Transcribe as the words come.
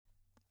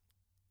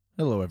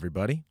Hello,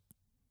 everybody,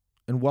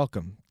 and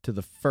welcome to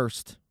the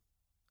first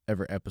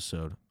ever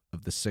episode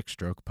of the Six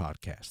Stroke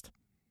Podcast.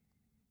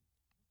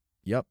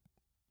 Yep,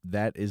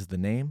 that is the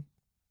name,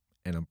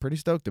 and I'm pretty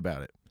stoked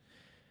about it.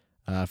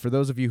 For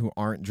those of you who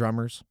aren't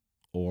drummers,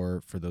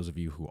 or for those of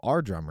you who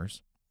are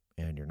drummers,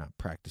 and you're not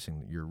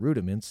practicing your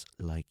rudiments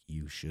like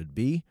you should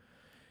be,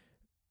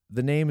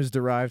 the name is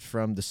derived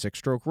from the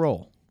six-stroke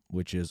roll,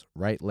 which is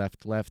right,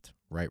 left, left,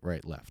 right,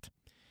 right, left.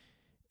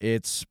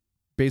 It's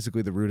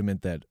basically the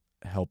rudiment that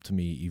helped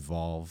me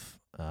evolve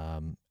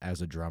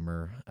as a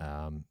drummer.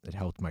 It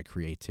helped my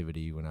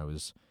creativity when I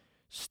was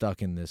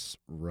stuck in this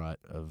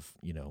rut of,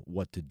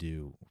 what to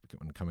do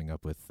when coming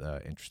up with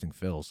interesting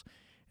fills.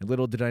 And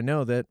little did I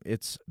know that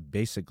it's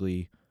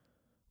basically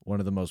one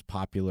of the most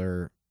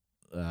popular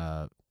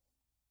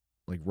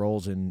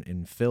rolls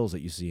in fills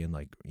that you see in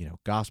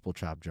gospel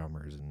chop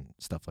drummers and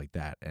stuff like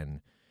that.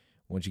 And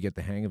once you get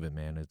the hang of it,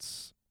 man,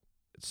 it's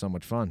so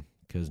much fun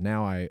because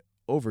now I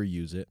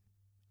overuse it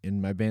in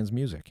my band's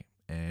music,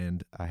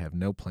 and I have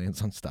no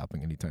plans on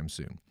stopping anytime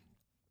soon.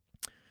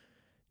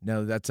 Now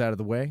that that's out of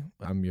the way,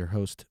 I'm your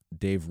host,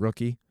 Dave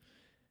Rookie.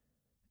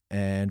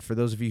 And for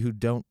those of you who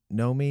don't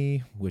know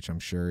me, which I'm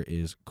sure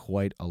is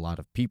quite a lot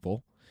of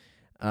people,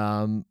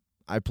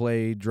 I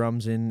play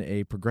drums in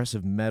a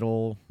progressive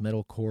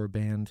metalcore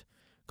band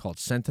called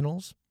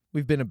Sentinels.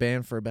 We've been a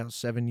band for about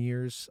 7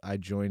 years. I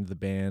joined the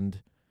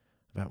band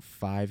about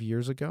 5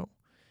 years ago.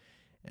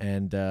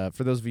 And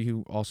for those of you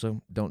who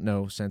also don't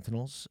know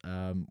Sentinels,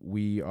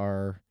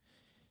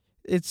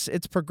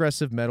 it's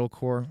progressive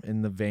metalcore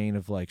in the vein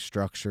of like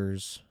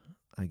Structures,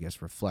 I guess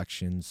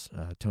Reflections,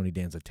 Tony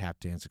Danza Tap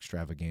Dance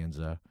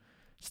Extravaganza,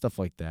 stuff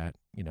like that.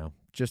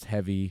 Just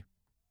heavy,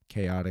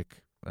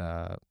 chaotic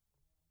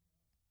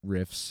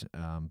riffs,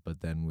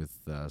 but then with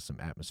some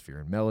atmosphere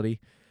and melody.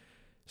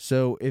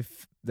 So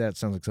if that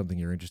sounds like something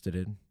you're interested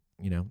in,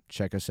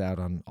 check us out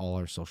on all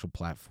our social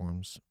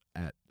platforms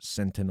at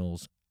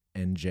Sentinels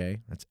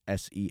NJ. That's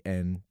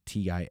SENTINELS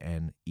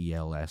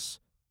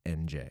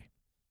NJ.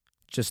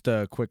 Just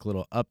a quick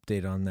little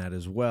update on that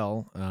as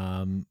well.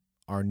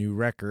 Our new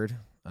record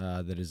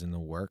that is in the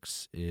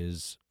works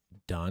is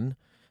done.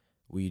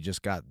 We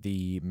just got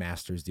the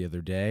masters the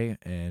other day,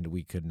 and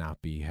we could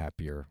not be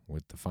happier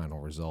with the final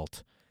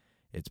result.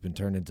 It's been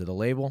turned into the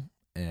label,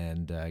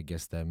 and I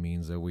guess that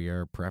means that we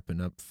are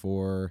prepping up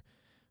for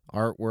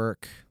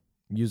artwork,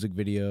 music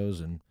videos,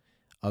 and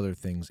other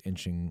things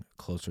inching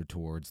closer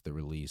towards the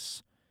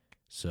release.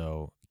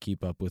 So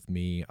keep up with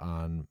me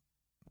on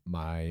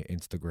my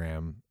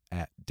Instagram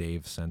at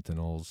Dave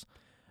Sentinels.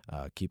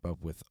 Keep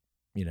up with,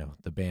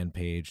 the band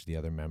page, the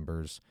other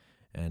members,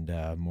 and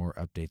more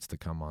updates to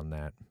come on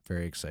that.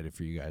 Very excited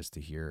for you guys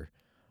to hear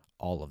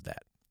all of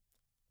that.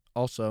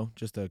 Also,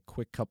 just a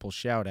quick couple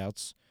shout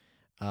outs.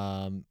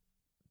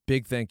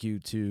 Big thank you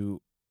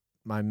to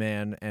my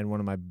man and one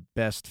of my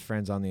best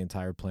friends on the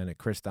entire planet,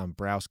 Chris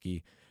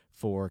Dombrowski,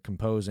 for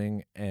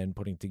composing and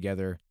putting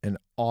together an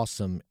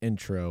awesome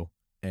intro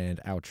and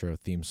outro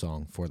theme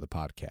song for the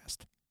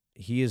podcast.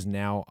 He is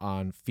now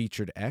on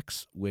Featured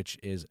X, which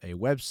is a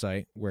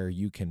website where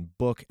you can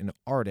book an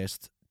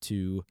artist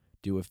to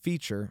do a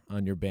feature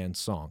on your band's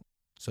song.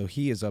 So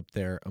he is up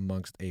there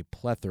amongst a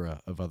plethora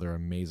of other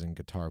amazing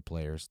guitar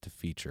players to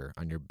feature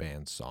on your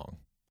band's song.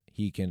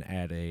 He can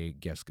add a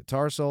guest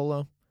guitar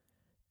solo,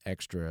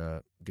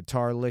 extra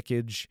guitar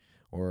lickage,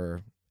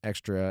 or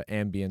extra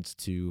ambience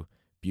to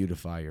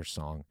beautify your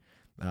song.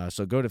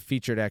 So go to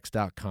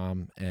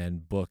featuredx.com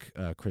and book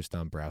Chris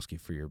Dombrowski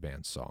for your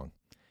band's song.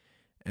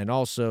 And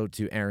also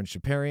to Aaron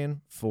Chaparian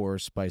for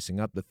spicing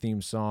up the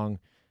theme song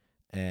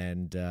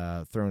and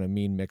throwing a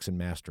mean mix and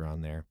master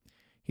on there.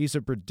 He's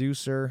a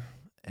producer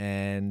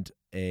and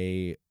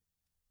a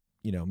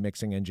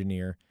mixing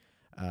engineer.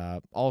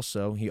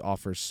 Also, he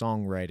offers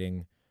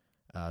songwriting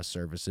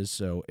services.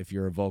 So if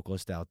you're a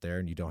vocalist out there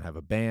and you don't have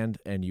a band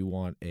and you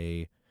want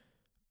a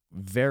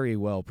very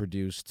well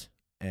produced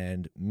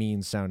and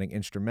mean-sounding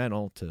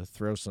instrumental to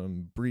throw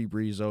some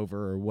breeze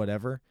over or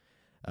whatever,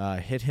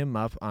 hit him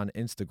up on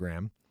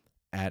Instagram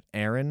at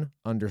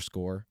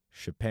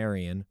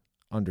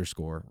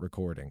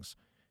Aaron_Chaparian_recordings.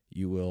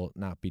 You will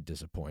not be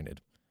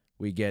disappointed.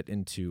 We get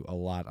into a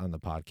lot on the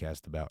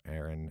podcast about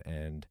Aaron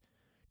and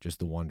just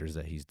the wonders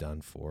that he's done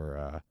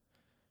for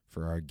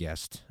our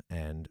guest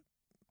and,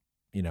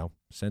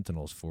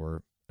 Sentinels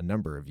for a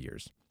number of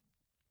years.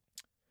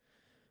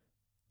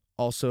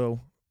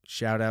 Also,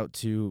 shout out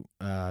to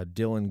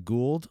Dylan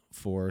Gould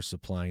for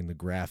supplying the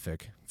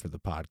graphic for the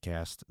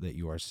podcast that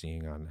you are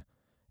seeing on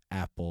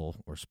Apple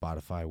or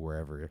Spotify,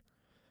 wherever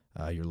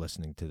you're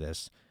listening to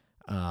this.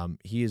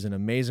 He is an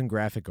amazing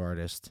graphic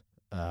artist,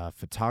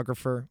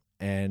 photographer,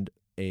 and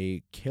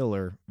a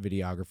killer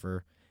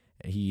videographer.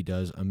 He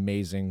does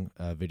amazing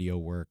video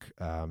work.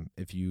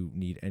 If you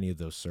need any of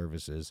those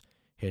services,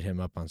 hit him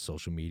up on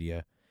social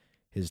media.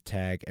 His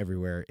tag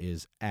everywhere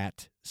is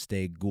at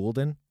Stay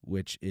Goulden,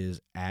 which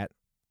is at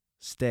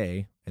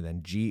Stay, and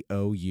then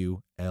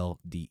GOULDEN.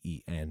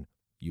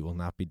 You will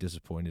not be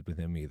disappointed with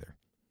him either.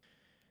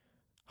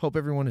 Hope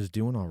everyone is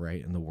doing all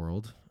right in the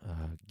world.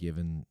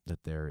 given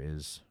that there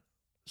is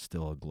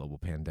still a global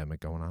pandemic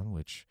going on,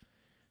 which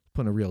is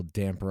putting a real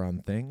damper on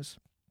things.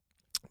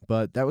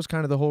 But that was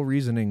kind of the whole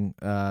reasoning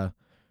that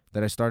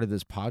I started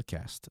this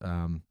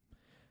podcast.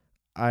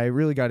 I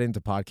really got into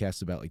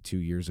podcasts about like 2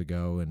 years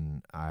ago,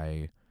 and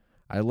I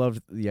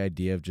loved the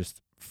idea of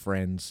just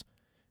friends,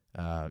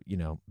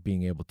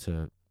 being able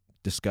to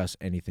discuss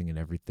anything and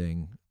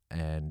everything.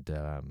 And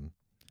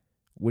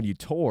when you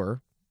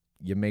tour,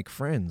 you make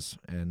friends,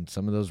 and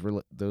some of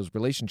those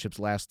relationships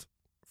last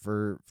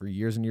for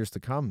years and years to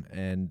come.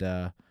 And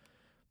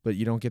but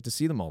you don't get to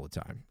see them all the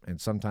time,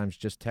 and sometimes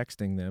just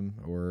texting them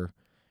or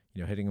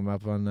hitting them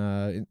up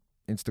on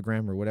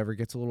Instagram or whatever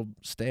gets a little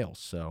stale.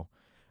 So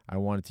I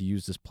wanted to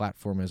use this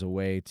platform as a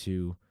way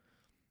to,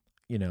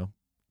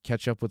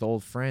 catch up with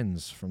old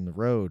friends from the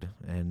road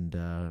and,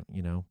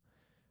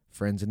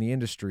 friends in the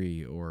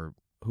industry or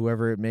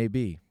whoever it may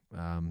be,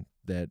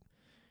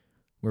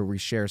 where we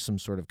share some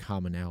sort of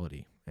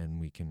commonality and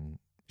we can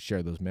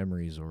share those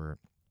memories or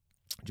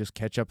just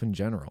catch up in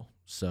general.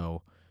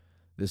 So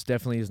this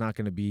definitely is not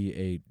going to be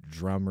a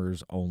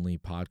drummers only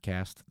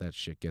podcast. That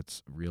shit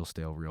gets real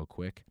stale real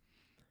quick.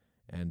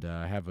 And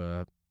I have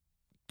a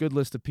good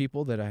list of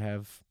people that I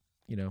have,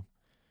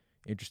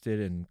 interested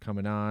in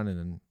coming on, and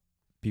then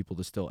people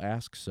to still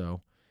ask.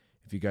 So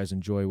if you guys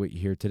enjoy what you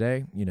hear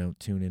today,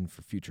 tune in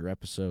for future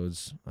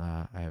episodes.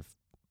 I have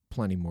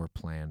plenty more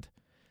planned.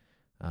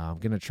 I'm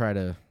going to try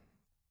to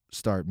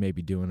start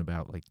maybe doing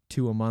about like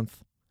 2 a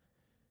month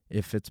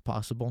if it's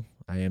possible.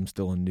 I am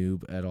still a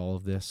noob at all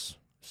of this.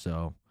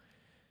 So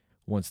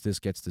once this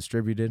gets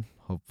distributed,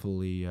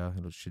 hopefully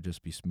it should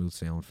just be smooth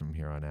sailing from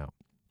here on out.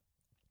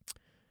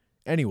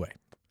 Anyway,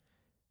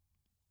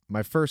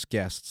 my first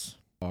guests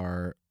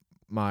are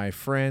my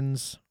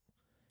friends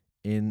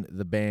in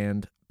the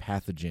band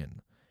Pathogen.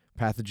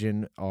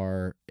 Pathogen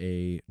are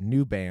a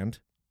new band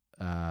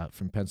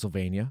from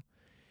Pennsylvania.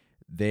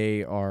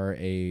 They are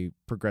a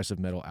progressive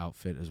metal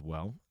outfit as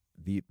well.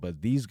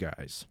 But these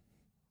guys,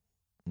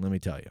 let me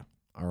tell you,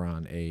 are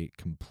on a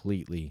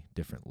completely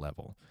different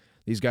level.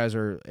 These guys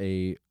are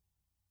a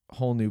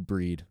whole new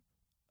breed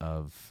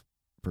of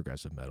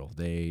progressive metal.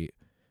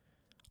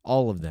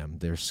 All of them,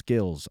 their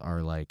skills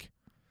are like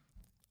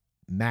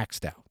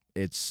maxed out.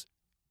 It's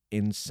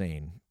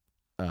insane.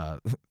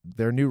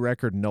 Their new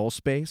record, Null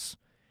Space,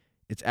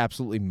 it's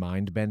absolutely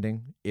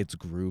mind-bending. It's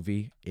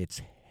groovy. It's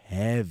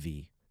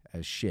heavy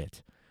as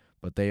shit.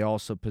 But they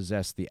also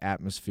possess the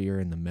atmosphere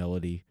and the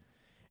melody,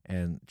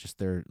 and just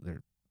their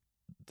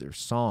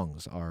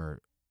songs are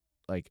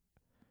like,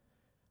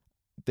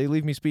 they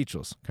leave me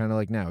speechless, kind of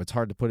like now. It's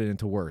hard to put it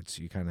into words.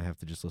 You kind of have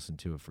to just listen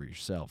to it for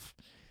yourself.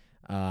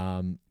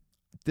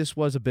 This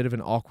was a bit of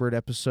an awkward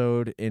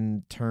episode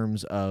in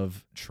terms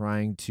of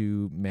trying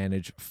to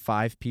manage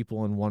 5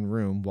 people in one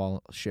room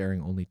while sharing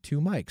only 2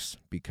 mics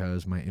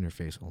because my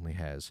interface only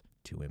has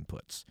 2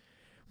 inputs.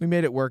 We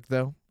made it work,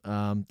 though.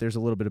 There's a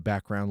little bit of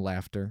background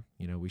laughter.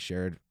 We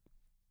shared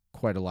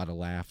quite a lot of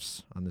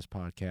laughs on this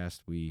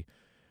podcast. We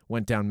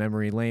went down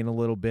memory lane a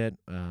little bit,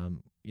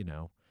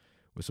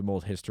 with some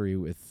old history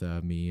with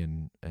me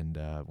and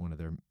one of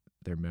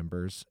their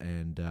members,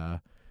 and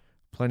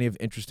plenty of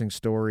interesting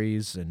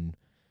stories and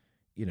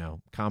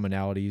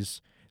commonalities.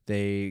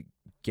 They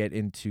get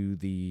into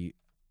the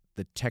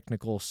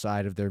technical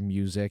side of their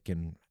music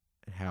and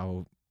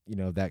how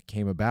that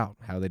came about,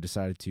 how they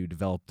decided to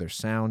develop their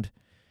sound,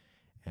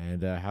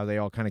 and how they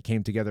all kind of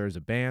came together as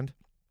a band.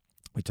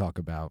 We talk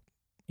about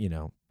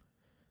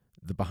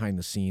the behind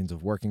the scenes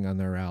of working on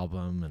their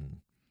album, and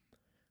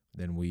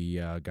then we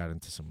got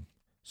into some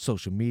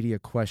social media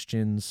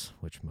questions,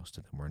 which most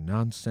of them were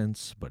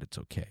nonsense, but it's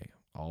okay.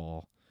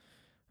 All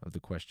of the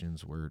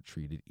questions were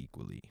treated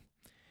equally.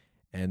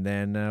 And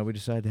then we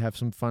decided to have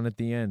some fun at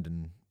the end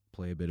and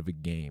play a bit of a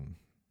game.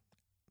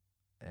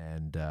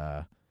 And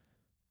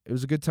it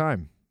was a good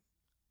time.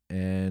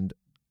 And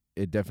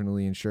it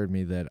definitely ensured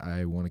me that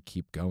I want to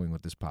keep going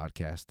with this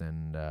podcast,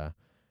 and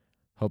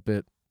hope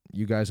that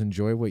you guys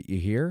enjoy what you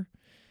hear.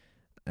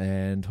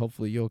 And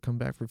hopefully you'll come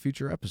back for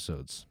future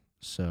episodes.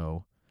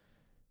 So,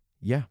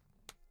 yeah,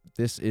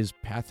 this is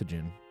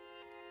Pathogen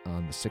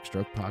on the Six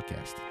Stroke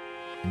Podcast.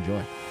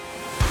 Enjoy.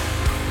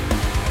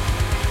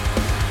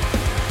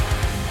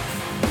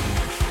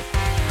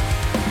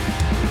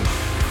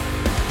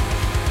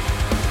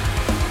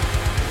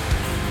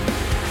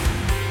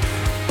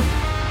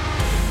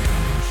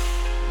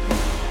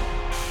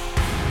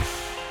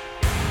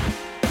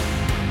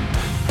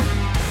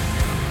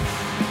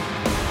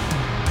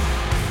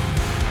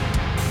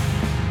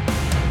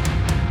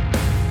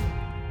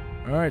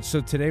 All right,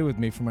 so today with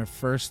me for my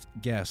first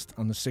guest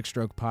on the Six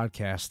Stroke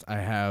Podcast, I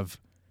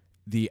have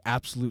the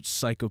absolute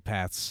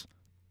psychopaths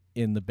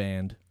in the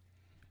band,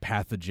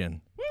 Pathogen.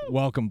 Woo!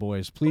 Welcome,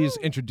 boys. Please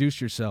introduce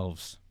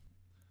yourselves.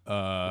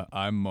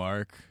 I'm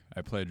Mark.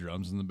 I play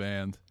drums in the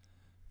band.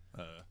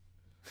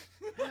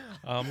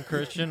 I'm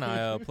Christian.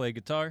 I play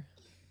guitar.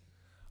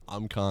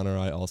 I'm Connor.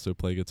 I also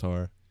play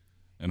guitar.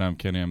 And I'm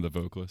Kenny. I'm the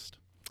vocalist.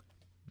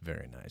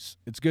 Very nice.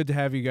 It's good to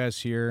have you guys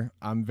here.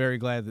 I'm very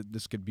glad that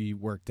this could be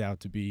worked out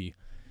to be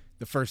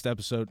the first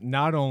episode,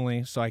 not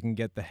only so I can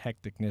get the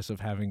hecticness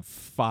of having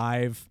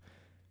 5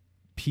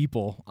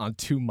 people on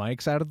 2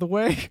 mics out of the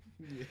way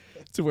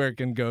to where it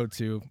can go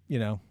to,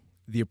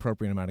 the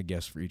appropriate amount of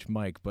guests for each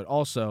mic, but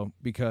also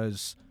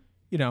because,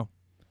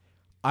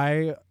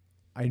 I've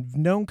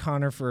known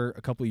Connor for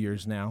a couple of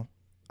years now.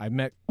 I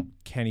met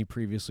Kenny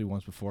previously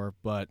once before,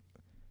 but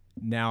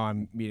now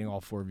I'm meeting all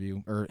 4 of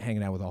you, or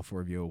hanging out with all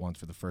 4 of you at once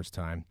for the first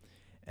time.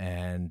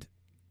 And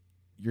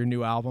your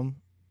new album,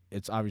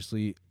 it's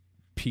obviously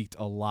piqued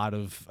a lot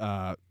of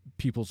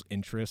people's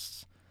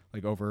interests,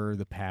 like over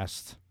the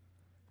past,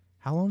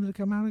 how long did it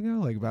come out ago?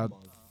 Like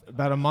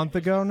about a month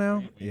ago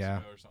now? Yeah.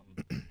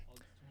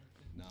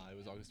 Nah, it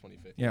was August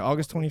 25th. Yeah,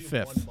 August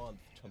 25th. 1 month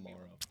tomorrow.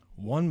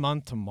 1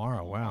 month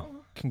tomorrow. Wow.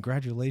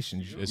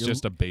 Congratulations. It's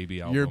just a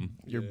baby album.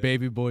 Your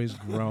baby boy's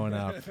growing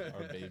up.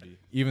 Our baby.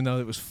 Even though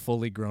it was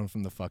fully grown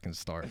from the fucking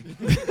start.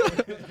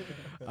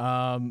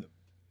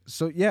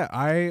 So yeah,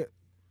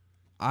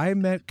 I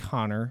met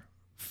Connor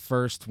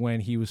first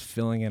when he was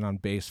filling in on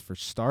bass for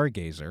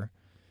Stargazer,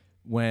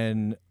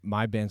 when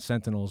my band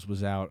Sentinels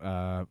was out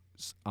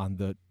on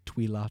the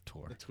Twila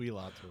tour. The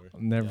Twila tour.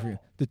 I'll never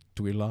forget the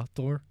Twila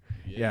tour.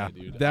 Yeah,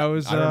 dude. that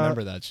was. I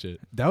remember that shit.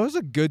 That was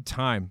a good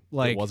time.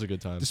 Like, it was a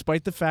good time.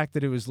 Despite the fact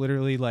that it was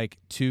literally like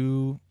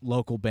 2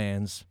 local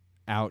bands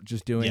out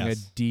just doing a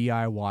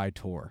DIY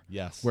tour.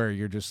 Yes. Where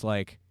you're just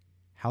like,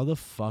 how the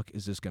fuck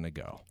is this gonna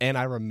go? And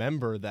I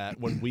remember that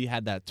when we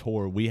had that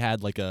tour, we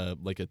had like a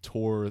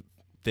tour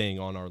thing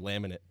on our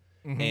laminate,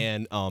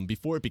 and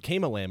before it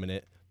became a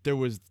laminate, there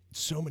was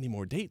so many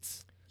more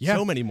dates. Yeah.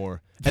 So many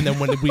more. And then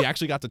when we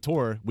actually got to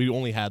tour, we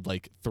only had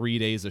like 3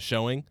 days of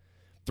showing,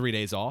 3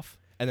 days off,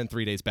 and then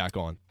 3 days back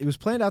on. It was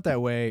planned out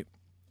that way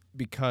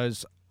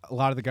because a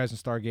lot of the guys in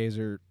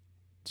Stargazer,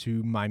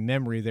 to my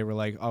memory, they were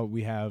like, oh,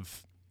 we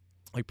have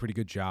like pretty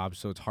good jobs,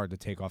 so it's hard to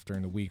take off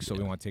during the week, so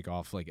we want to take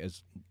off like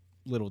as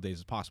little days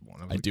as possible.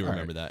 And I do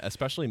remember that,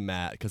 especially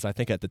Matt, because I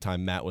think at the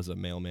time Matt was a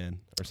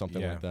mailman or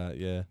something like that.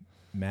 Yeah.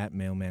 Matt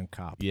Mailman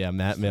Cop. Yeah,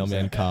 Matt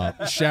Mailman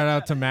Cop. Shout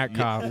out to Matt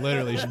Cop.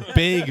 Literally,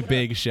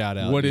 big shout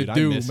out. What dude. it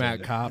do, I miss Matt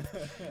him.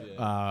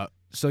 Cop?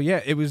 So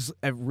yeah, it was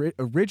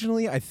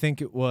originally, I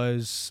think it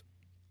was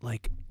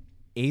like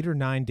 8 or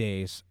 9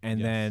 days,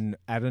 and then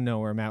out of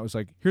nowhere, Matt was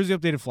like, "Here's the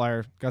updated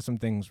flyer. Got some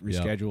things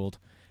rescheduled."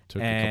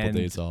 Took a couple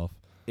days off.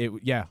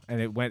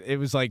 It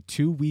was like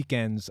 2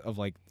 weekends of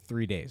like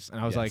 3 days, and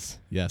I was like,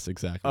 yes,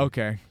 exactly.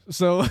 okay.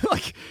 So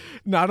like,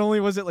 not only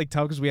was it like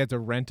tough because we had to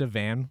rent a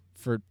van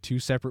for 2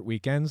 separate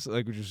weekends,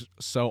 like, which is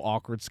so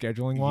awkward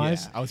scheduling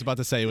wise. Yeah, I was about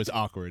to say it was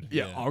awkward.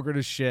 Yeah, awkward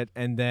as shit.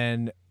 And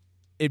then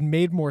it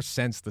made more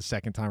sense the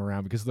second time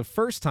around because the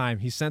first time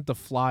he sent the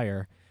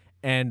flyer,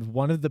 and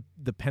one of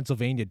the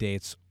Pennsylvania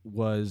dates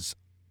was,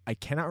 I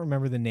cannot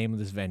remember the name of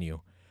this venue,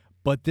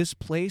 but this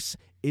place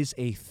is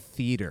a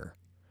theater.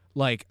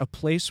 Like a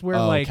place where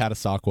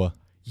Catasauqua.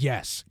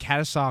 Yes,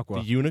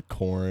 Catasauqua. The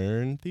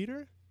Unicorn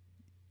Theater?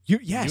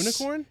 Yes.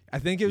 Unicorn? I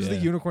think it was the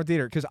Unicorn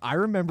Theater because I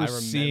remember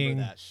seeing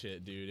that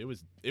shit, dude. It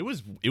was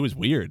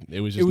weird. It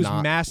was just it was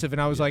massive,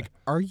 and I was like,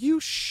 "Are you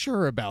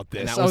sure about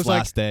this?" And that was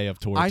last day of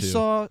tour. I too.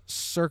 saw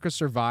Circa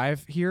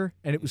Survive here,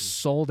 and it was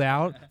sold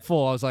out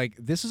full. I was like,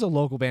 "This is a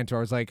local band tour."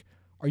 I was like,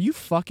 "Are you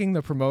fucking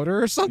the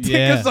promoter or something?"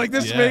 Yeah. Because like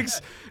this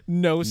makes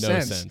no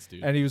sense. sense,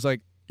 dude. And he was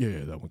like,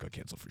 "Yeah, that one got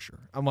canceled for sure."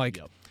 I'm like,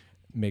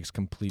 "Makes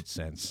complete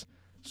sense."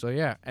 So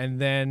yeah, and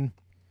then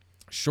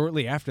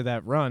shortly after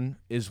that run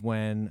is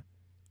when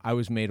I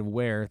was made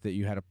aware that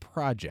you had a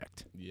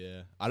project.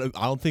 Yeah, I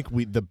don't think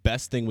the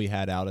best thing we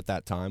had out at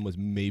that time was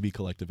maybe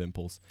Collective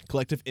Impulse.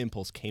 Collective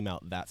Impulse came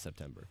out that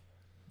September.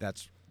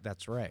 That's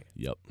right.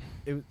 Yep.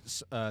 It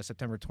was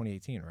September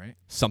 2018, right?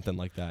 Something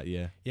like that.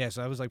 Yeah. Yeah,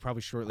 so I was like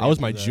probably shortly. I was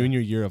after my the- junior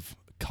year of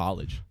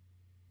college.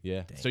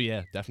 Yeah. Dang. So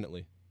yeah,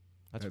 definitely.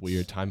 That's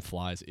weird. Time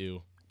flies.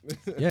 Ew.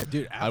 Yeah,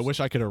 dude. I wish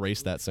I could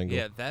erase that single.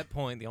 Yeah, at that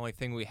point, the only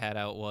thing we had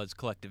out was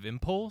Collective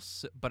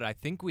Impulse, but I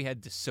think we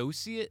had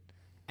Dissociate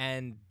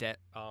and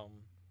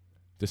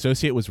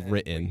Dissociate was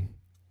written.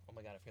 oh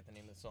my god, I forget the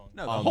name of the song.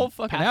 No, the whole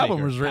fucking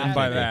album was written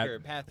by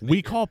that.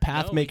 We call No,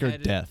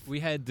 Pathmaker Death. We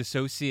had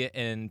Dissociate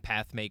and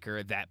Pathmaker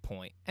at that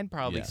point, and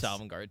probably Yes.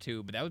 Salvangard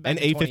too, but that was back And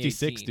in A56,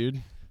 2018.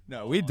 dude.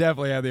 No, we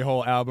definitely had the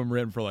whole album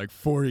written for like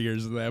 4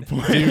 years at that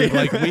point. Dude,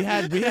 like we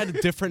had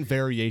different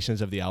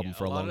variations of the album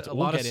for a long time. A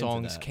lot of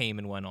songs came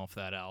and went off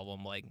that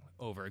album like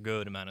over a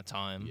good amount of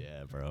time.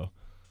 Yeah, bro.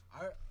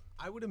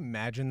 I would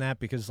imagine that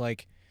because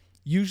like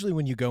usually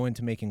when you go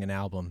into making an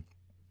album,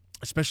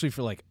 especially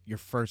for like your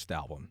first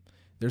album,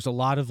 there's a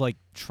lot of like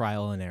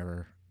trial and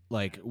error,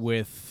 like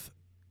with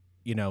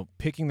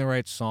picking the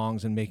right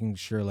songs and making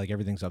sure like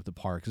everything's up to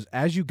par. Because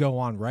as you go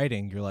on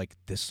writing, you're like,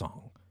 this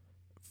song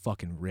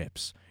fucking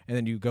rips, and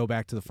then you go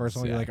back to the first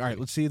one, you're like, all right,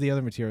 let's see the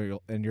other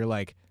material, and you're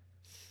like,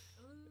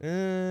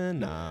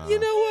 Nah. you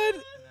know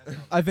what?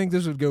 I think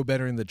this would go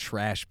better in the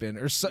trash bin,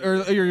 or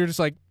you're just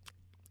like,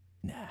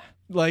 nah.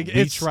 Like We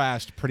it's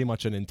trashed pretty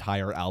much an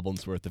entire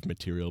album's worth of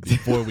material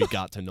before we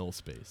got to Null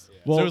Space.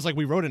 Well- So it was like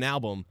we wrote an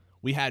album,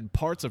 we had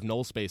parts of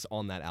Null Space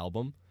on that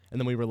album, and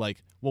then we were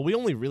like, well, we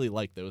only really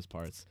like those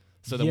parts.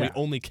 So then we Yeah.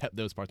 only kept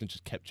those parts and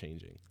just kept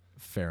changing.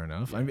 Fair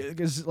enough. I mean,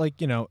 because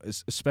like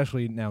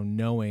especially now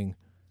knowing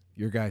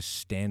your guys'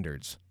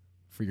 standards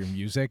for your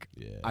music,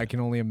 Yeah. I can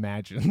only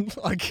imagine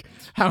like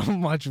how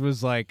much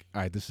was like,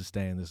 all right, this is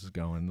staying, this is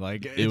going.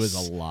 Like It was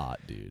a lot,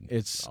 dude.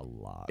 It's a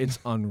lot. It's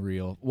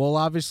unreal. We'll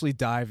obviously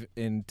dive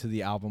into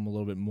the album a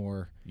little bit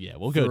more yeah,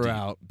 we'll go deep.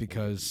 throughout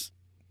because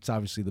it's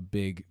obviously the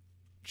big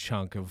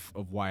chunk of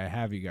why I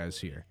have you guys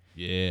here.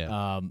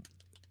 Yeah.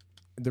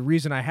 The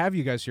reason I have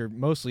you guys here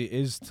mostly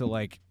is to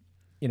like,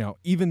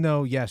 even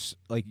though yes,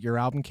 like your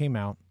album came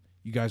out,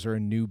 you guys are a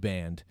new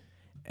band,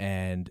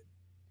 and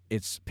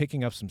it's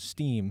picking up some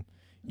steam.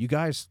 You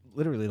guys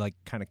literally like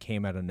kind of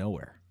came out of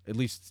nowhere, at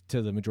least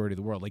to the majority of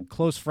the world. Like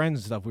close friends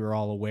and stuff, we were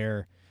all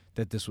aware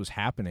that this was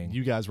happening.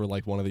 You guys were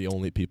like one of the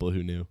only people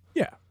who knew.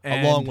 Yeah,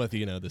 Along with,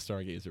 the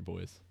Stargazer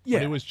boys. Yeah.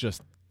 But it was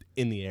just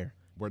in the air,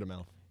 word of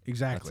mouth.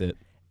 exactly. That's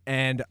it.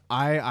 And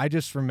I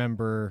just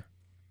remember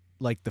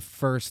like the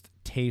first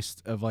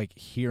taste of like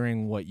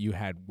hearing what you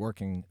had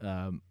working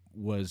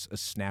was a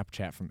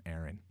Snapchat from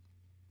Aaron.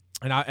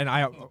 And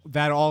I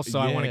that also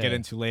I want to get Yeah.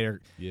 into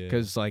later Yeah.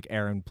 because like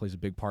Aaron plays a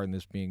big part in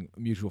this, being a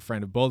mutual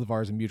friend of both of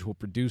ours, a mutual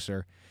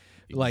producer.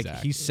 Like he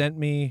Exactly. sent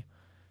me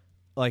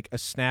like a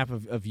snap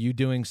of you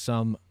doing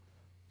some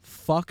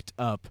fucked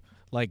up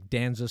like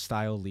Danza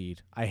style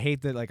lead. I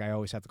hate that like I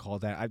always have to call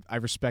it that. I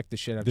respect the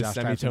shit out of the Josh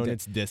semitone, Travis.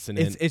 it's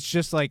dissonant. It's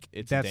just like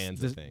It's that's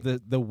Danza thing.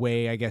 the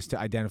way I guess to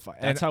identify.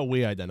 That's how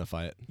we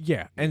identify it.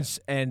 Yeah,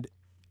 and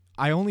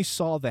I only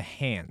saw the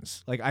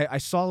hands. Like I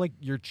saw like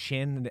your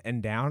chin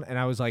and down, and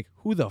I was like,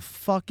 "Who the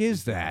fuck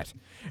is that?"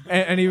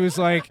 And he was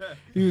like,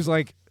 "This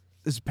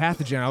is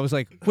Pathogen." I was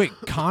like, "Wait,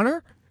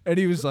 Connor?" And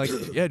he was like,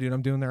 "Yeah, dude,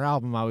 I'm doing their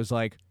album." I was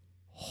like,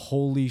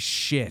 "Holy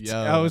shit!" Yo,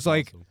 I was that's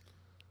like, awesome.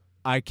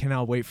 "I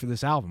cannot wait for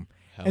this album."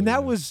 Hell and that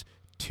yeah. was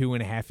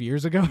 2.5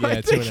 years ago. I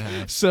Yeah, think.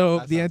 2.5. So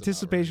That the sounds about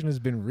anticipation right. has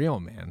been real,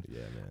 man.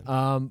 Yeah,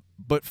 man.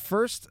 But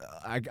first,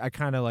 I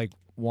kind of like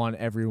want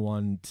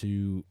everyone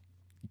to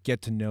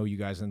get to know you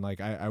guys, and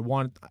like I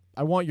want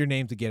your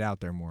name to get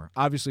out there more.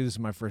 Obviously, this is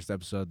my first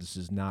episode. This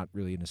is not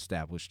really an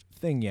established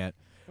thing yet.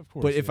 Of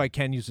course. But if yeah. I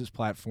can use this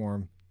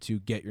platform to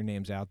get your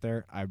names out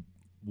there, I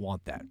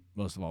want that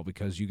most of all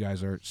because you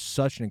guys are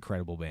such an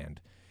incredible band,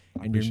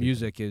 and your appreciate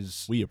music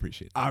is we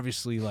appreciate that.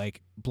 obviously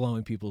like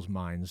blowing people's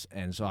minds,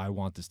 and so I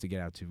want this to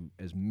get out to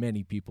as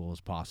many people as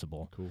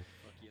possible. Cool.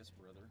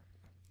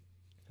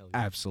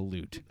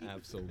 Absolute.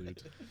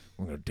 Absolute.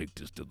 We're gonna take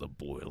this to the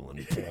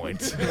boiling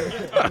point. It's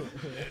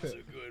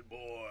a good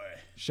boy.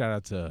 Shout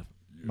out to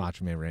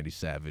Macho Man Randy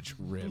Savage,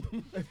 rip.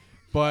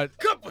 But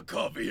Cup of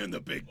coffee in the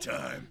big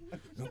time.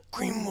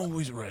 cream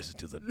always rises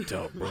to the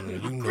top, brother.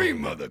 You know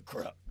Cream of the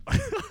crop.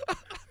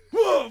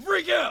 Whoa,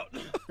 freak out.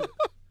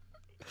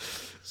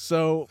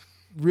 So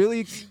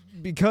really,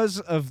 because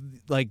of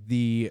like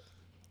the,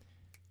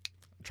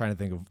 I'm trying to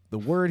think of the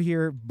word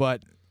here,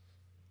 but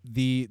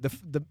the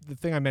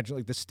thing I mentioned,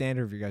 like the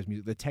standard of your guys'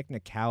 music, the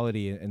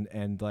technicality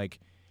and like,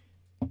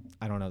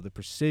 I don't know, the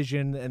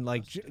precision and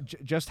like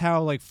just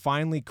how like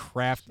finely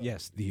crafted.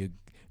 Yes, the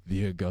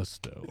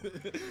Augusto.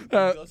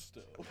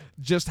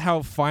 Just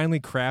how finely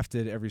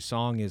crafted every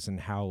song is, and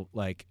how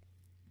like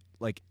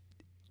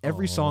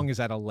every song is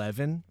at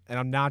 11. And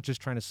I'm not just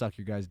trying to suck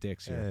your guys'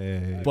 dicks here,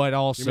 Hey. but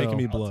also You're making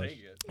me blush.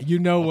 you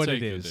know I'll what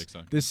take it your is. dick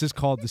suck. This is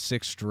called the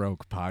Six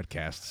Stroke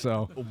Podcast.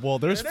 So Well,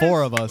 there's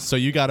 4 of us, so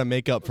you got to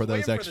make up for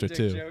those extra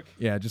 2.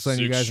 yeah, just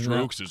letting you Six guys know.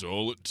 strokes is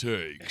all it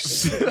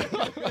takes.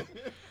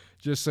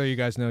 Just so you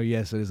guys know,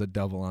 yes, it is a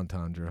double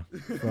entendre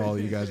for all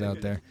you guys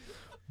out there.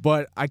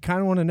 But I kind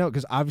of want to know,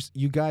 because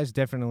obviously you guys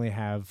definitely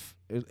have,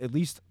 at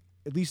least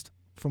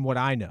from what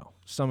I know,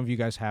 some of you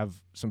guys have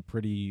some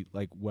pretty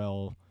like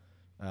well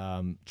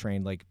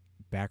trained like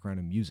background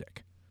in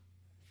music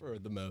For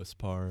the most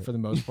part. for the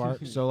most part.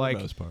 So For the like,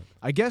 most part.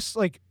 I guess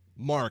like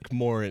Mark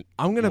more.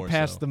 I'm gonna more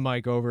pass so. the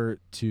mic over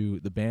to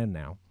the band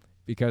now,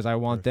 because I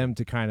want them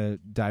to kind of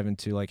dive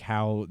into like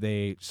how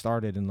they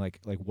started and like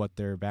what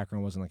their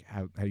background was, and like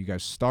how you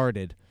guys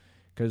started,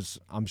 because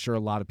I'm sure a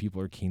lot of people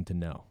are keen to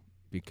know,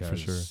 because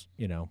sure.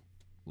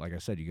 Like I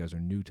said, you guys are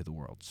new to the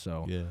world,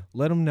 so Yeah.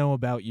 let them know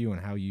about you and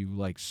how you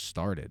like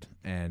started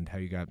and how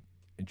you got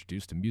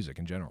introduced to music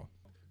in general.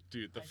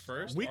 Dude, the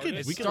first We could-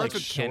 It we could, starts like,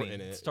 with Kenny. shorten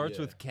it, It starts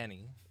yeah. with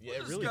Kenny. Yeah,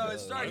 it really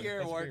does. Start here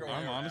and work our way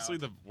I'm around. honestly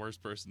the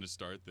worst person to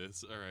start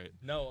this. All right.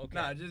 No, okay.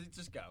 Nah,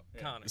 just go.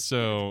 Connor.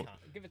 So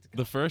Give it to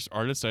the first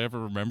artist I ever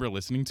remember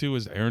listening to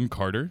was Aaron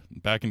Carter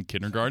back in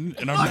kindergarten,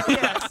 and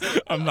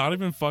I'm not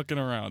even fucking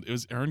around. It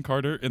was Aaron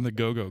Carter and the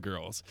Go-Go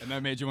Girls. And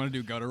that made you want to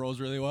do gutter rolls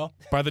really well?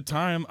 By the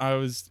time I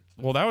was,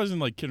 well, that was in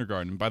like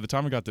kindergarten. By the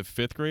time I got to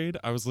 5th grade,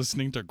 I was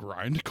listening to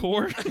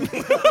grindcore.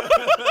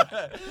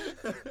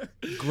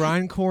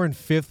 Grindcore in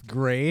 5th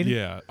grade.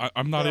 Yeah,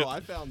 I'm not. No, I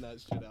found that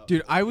shit out.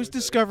 Dude, I was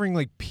discovering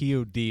like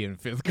POD in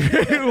 5th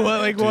grade.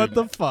 Like, what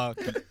the fuck?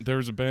 There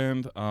was a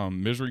band,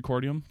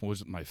 Misericordium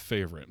was my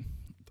favorite.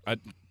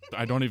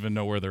 I don't even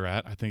know where they're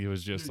at. I think it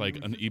was just like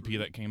an EP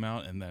that came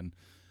out, and then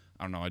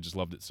I don't know. I just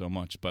loved it so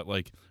much. But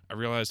like, I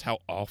realized how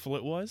awful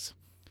it was,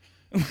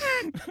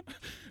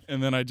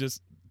 and then I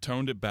just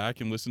toned it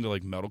back and listened to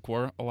like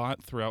metalcore a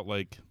lot throughout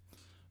like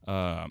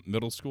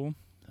middle school.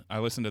 I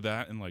listened to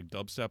that and like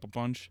dubstep a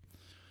bunch.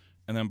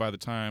 And then by the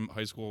time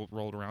high school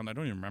rolled around, I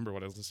don't even remember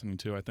what I was listening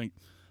to. I think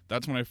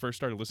that's when I first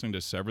started listening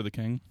to Sever the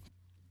King.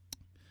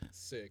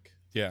 Sick.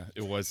 Yeah,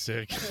 it was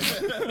sick.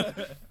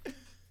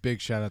 Big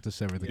shout out to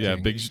Sever the Yeah,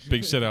 King.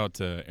 big shout out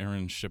to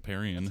Aaron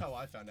Chaparian. That's how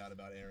I found out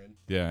about Aaron.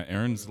 Yeah,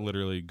 Aaron's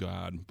literally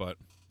God. But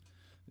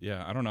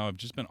yeah, I don't know. I've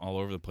just been all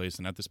over the place,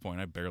 and at this point,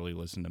 I barely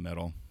listen to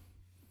metal.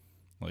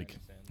 Like,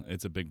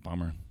 it's a big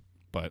bummer.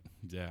 But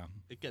yeah,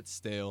 It gets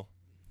stale.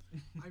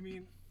 I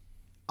mean,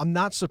 I'm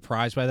not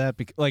surprised by that.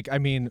 Because, like, I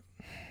mean,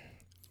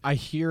 I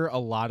hear a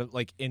lot of,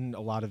 like, in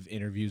a lot of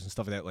interviews and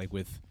stuff like that, like,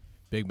 with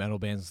big metal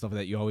bands and stuff like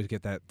that, you always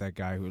get that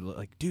guy who,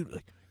 like, dude,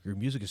 like, your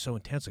music is so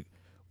intense. Like,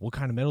 what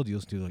kind of metal do you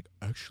listen to? Like,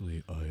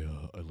 actually,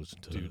 I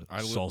listen to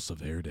Salsa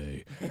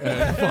Verde.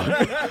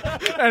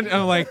 And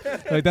I'm like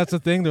that's the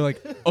thing. They're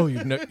like, oh,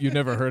 you've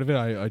never heard of it?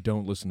 I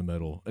don't listen to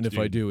metal, and if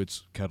I do,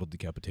 it's cattle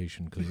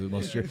decapitation because of the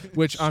most year.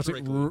 Which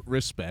honestly,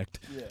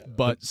 respect,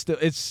 but still,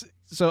 it's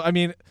so. I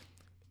mean,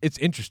 it's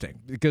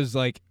interesting because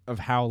like of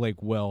how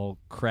like well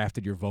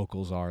crafted your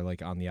vocals are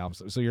like on the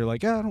album. So you're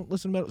like, yeah, I don't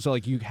listen to metal. So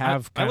like you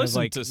have I kind of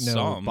listen like to no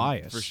some,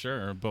 bias for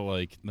sure. But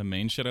like the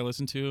main shit I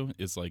listen to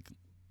is like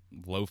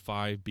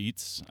lo-fi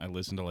beats. I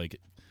listen to like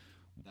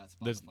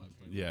there's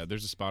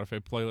a Spotify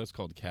playlist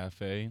called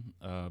Cafe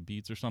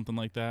Beats or something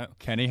like that.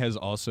 Kenny has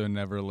also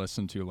never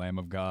listened to Lamb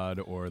of God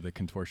or The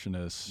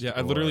Contortionist. Yeah,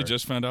 I literally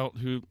just found out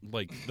who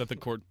like that the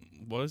court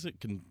what is it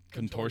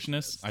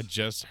Contortionist. I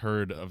just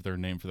heard of their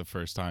name for the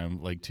first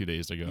time like 2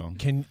 days ago.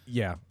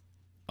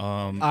 We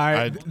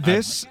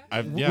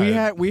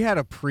had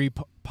a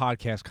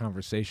pre-podcast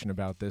conversation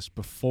about this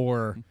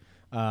before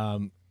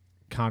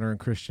Connor and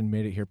Christian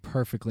made it here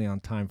perfectly on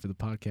time for the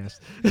podcast.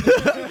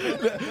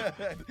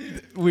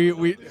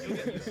 we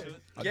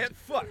Get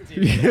fucked,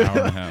 dude. An hour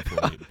and a half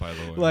late, by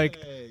the way. like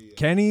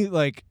Kenny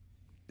like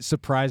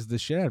surprised the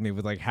shit out of me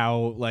with like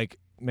how like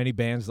many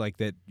bands like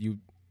that you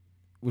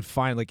would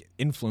find like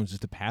influences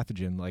to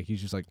Pathogen. Like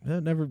he's just like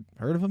never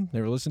heard of him,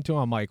 never listened to him.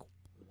 I'm like,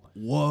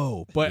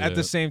 whoa. But at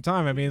the same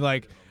time, I mean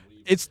like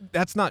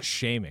that's not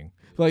shaming.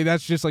 Like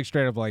that's just like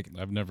straight up like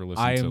I've never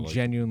listened I to am like,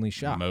 genuinely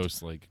shocked.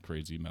 most like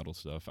crazy metal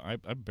stuff. I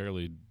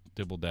barely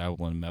dibble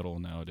dabble in metal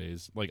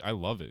nowadays. Like I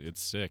love it.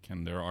 It's sick,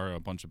 and there are a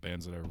bunch of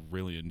bands that I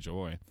really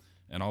enjoy,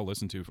 and I'll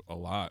listen to a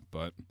lot.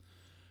 But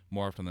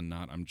more often than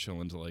not, I'm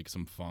chilling to like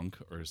some funk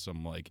or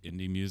some like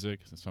indie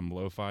music. Some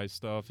lo-fi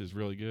stuff is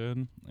really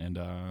good. And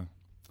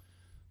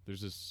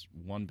there's this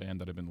one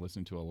band that I've been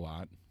listening to a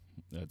lot.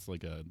 That's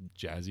like a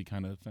jazzy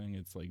kind of thing.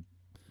 It's like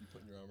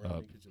Putting your arm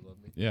around me because you love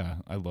me. yeah,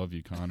 I love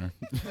you, Connor.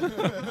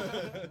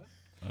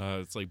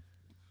 It's like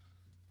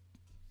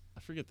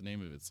I forget the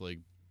name of it. It's like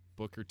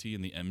Booker T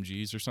and the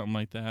MGs or something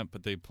like that.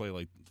 But they play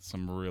like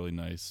some really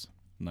nice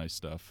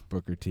stuff.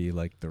 Booker T,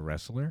 like the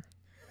wrestler.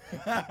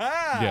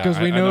 Yeah, Because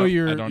we I know don't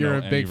you're know a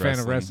any big fan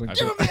of wrestling. I've-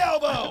 Give him the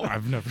elbow.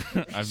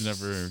 I've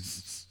never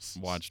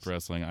watched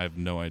wrestling. I have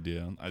no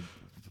idea.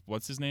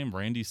 What's his name?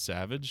 Randy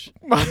Savage?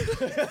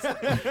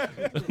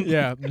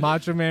 Yeah,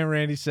 Macho Man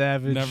Randy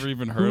Savage. Never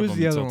even heard Who of was him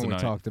the other until one tonight.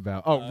 we talked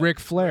about? Oh, Ric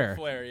Flair.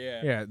 Flair,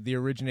 yeah. Yeah, the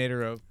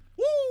originator of.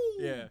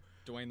 Yeah.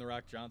 Dwayne The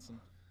Rock Johnson.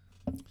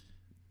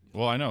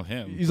 Well, I know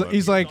him. He's but-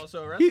 like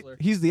also a wrestler.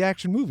 he's the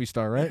action movie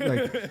star, right?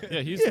 Like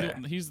yeah,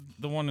 he's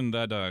the one in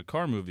that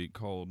car movie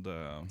called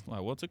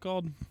what's it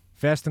called?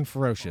 Fast and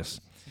Ferocious.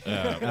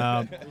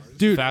 Uh,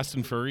 Dude, Fast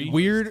and Furry.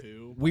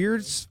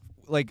 weird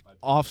like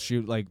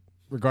offshoot like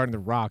regarding The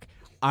Rock.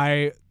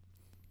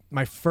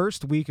 My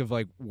first week of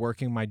like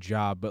working my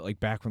job, but like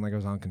back when like I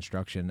was on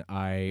construction,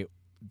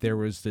 there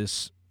was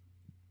this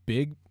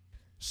big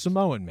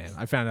Samoan man.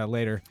 I found out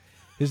later.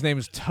 His name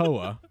is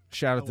Toa.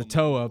 Shout out to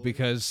Toa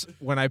because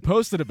when I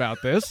posted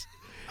about this,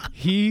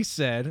 he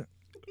said,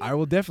 I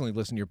will definitely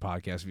listen to your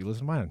podcast if you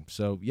listen to mine.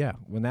 So yeah,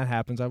 when that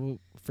happens, I will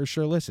for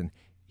sure listen.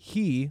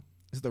 He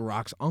is The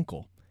Rock's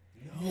uncle.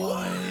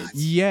 What?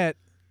 Yet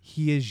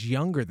he is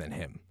younger than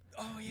him.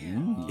 Oh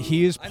yeah.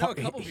 He is I know a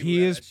couple people he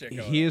that is have shit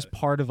going he is on.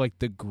 part of like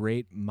the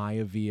great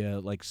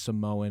Maivia like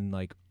Samoan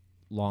like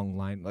long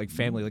line like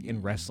family like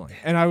in wrestling.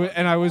 And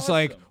I was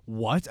like,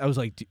 what? I was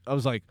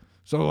like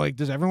so like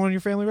does everyone in your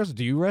family wrestle?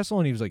 Do you wrestle?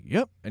 And he was like,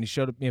 yep. And he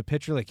showed me a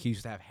picture like he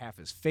used to have half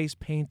his face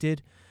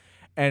painted,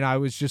 and I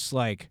was just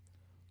like,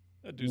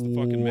 That dude's the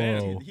fucking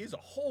man. whoa. He's a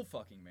whole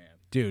fucking man.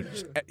 Dude,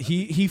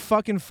 he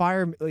fucking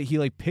he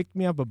like picked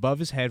me up above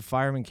his head,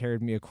 fireman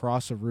carried me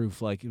across a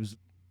roof like it was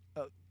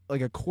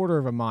like a quarter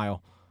of a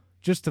mile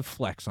just to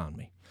flex on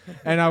me.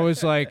 And I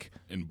was like,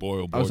 And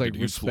boy, oh boy, I was like, did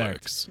he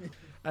respect. flex.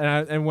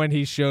 and when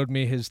he showed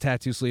me his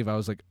tattoo sleeve, I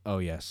was like, oh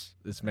yes,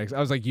 this makes. I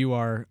was like, you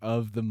are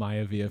of the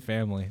Maivia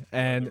family, The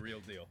and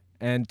real deal.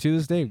 to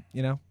this day,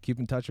 keep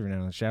in touch every now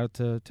and then. Shout out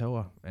to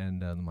Toa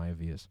and the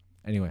Maivias.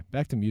 Anyway,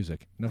 back to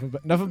music.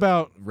 Enough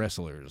about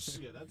wrestlers.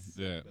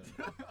 Yeah.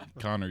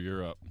 Connor,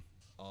 you're up.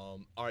 All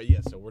right, yeah.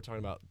 So we're talking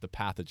about the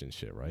Pathogen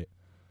shit, right?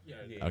 Yeah.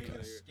 Okay.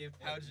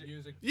 How'd you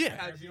music? Yeah.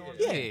 How'd you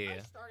Yeah.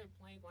 I started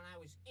playing when I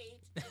was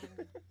 8.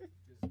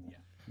 And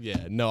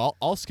Yeah, no,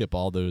 I'll skip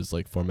all those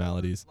like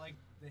formalities. Like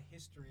the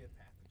history of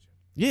Pathogen.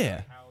 Yeah.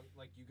 Like how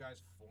like you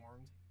guys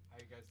formed, how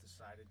you guys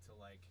decided to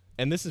like.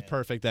 And this is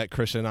perfect that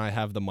Christian and I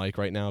have the mic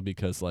right now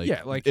because like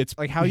it's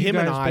like how you him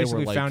guys and I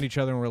basically were like, found each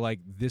other and were like,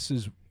 this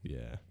is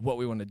yeah, what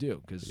we want to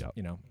do because Yep.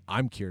 you know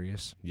I'm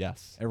curious.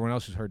 yes, Everyone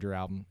else who's heard your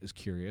album is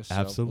curious. so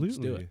absolutely. let's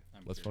do it.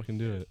 Let's fucking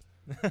do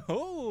it.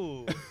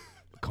 Oh.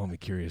 Call me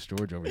Curious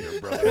George over here,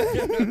 bro. I'm the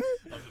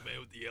man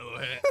with the yellow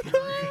hat.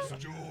 Curious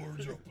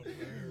George up in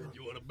there.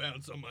 You want to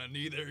bounce on my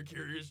knee there,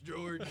 Curious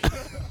George?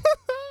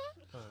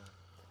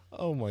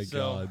 Oh my So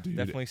god, dude.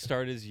 definitely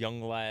started as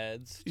young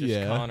lads, just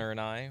Yeah. Connor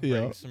and I, Yeah.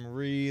 writing some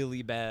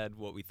really bad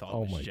what we thought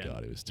Oh was my gent.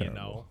 God, it was You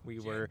terrible.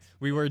 know,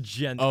 we were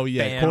gent. Oh,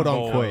 yeah, band quote,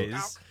 unquote.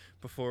 boys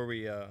before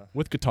we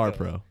With Guitar Yeah.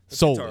 Pro With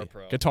solely. Guitar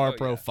Pro. Guitar Oh,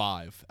 Pro yeah.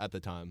 5 at the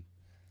time.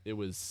 It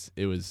was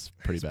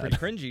pretty it's bad. pretty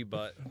cringy,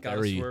 but got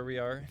Very, us where we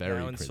are very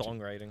now in cringy.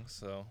 songwriting.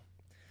 So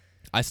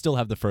I still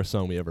have the first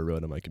song we ever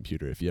wrote on my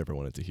computer if you ever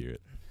wanted to hear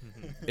it.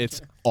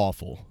 It's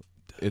awful.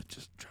 It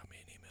Just drop me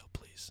an email,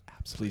 please.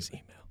 Please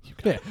email.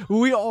 Yeah,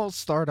 we all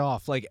start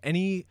off like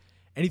anything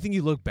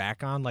you look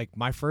back on. Like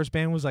my first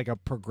band was like a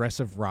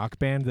progressive rock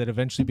band that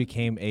eventually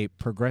became a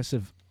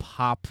progressive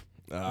pop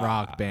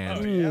rock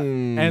band,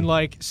 and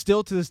like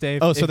still to this day.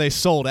 Oh, so they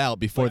sold out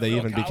before they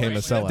even became a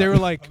sellout. They were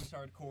like,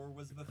 hardcore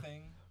was the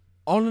thing.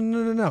 oh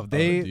no.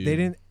 They dude.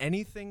 didn't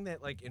anything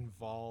that like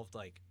involved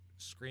like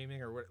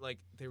screaming or what. Like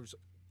they was.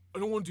 I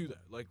don't want to do that.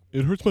 Like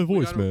it hurts my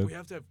voice, we man. We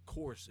have to have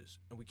choruses,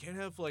 and we can't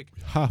have like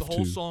Have the whole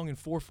to. song in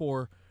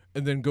 4/4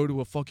 and then go to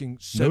a fucking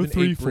 7/8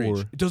 3/4. bridge.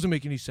 It doesn't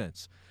make any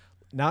sense.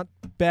 Not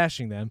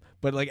bashing them,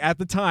 but like at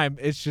the time,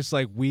 it's just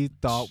like we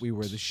thought we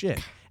were the shit.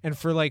 And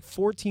for like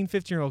 14,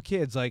 15-year-old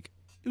kids, like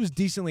it was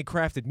decently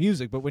crafted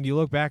music, but when you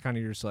look back on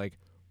it, you're just like,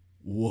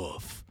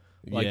 woof.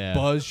 Like Yeah.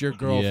 buzz your Yeah.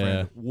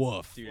 girlfriend,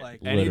 woof. Dude, Like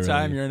anytime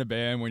Literally. you're in a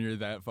band when you're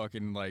that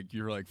fucking like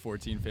you're like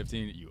 14,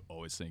 15, you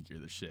always think you're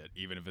the shit,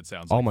 even if it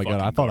sounds Oh like my god, I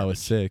fucking thought I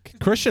was garbage. sick.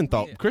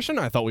 Christian and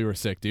I thought we were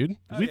sick, dude.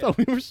 We thought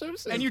we were so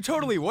sick. And you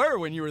totally were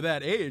when you were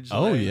that age.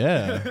 Oh like-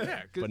 yeah.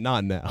 yeah, But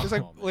not now. Because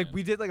like Oh, like man.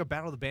 we did like a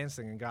battle of the bands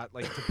thing and got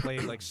like to play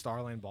like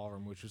Starland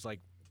Ballroom, which was like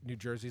New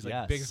Jersey's like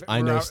Yes, biggest. I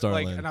we're know out, like,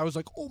 Starland. and I was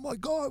like, oh my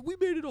god, we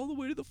made it all the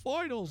way to the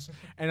finals.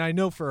 And I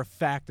know for a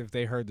fact if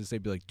they heard this,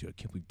 they'd be like, dude, I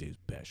can't believe Dave's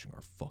bashing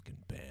our fucking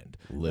band.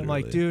 Literally. I'm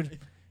like, dude,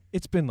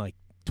 it's been like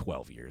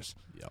 12 years.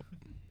 Yep.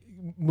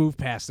 Move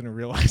past it and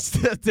realize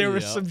that there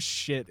was Yep. some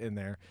shit in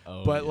there.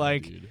 Oh, But yeah,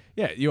 like, dude.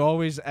 yeah, you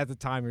always at the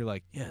time you're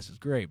like, yeah, this is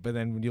great. But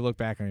then when you look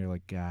back on it, you're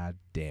like, god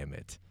damn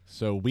it.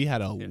 So we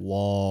had a Yeah.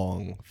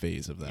 long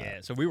phase of that. Yeah,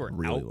 so we were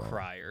Really long.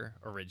 Outcrier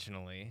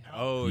originally.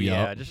 Oh Yup.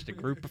 yeah, just a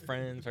group of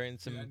friends writing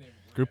some.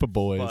 Group of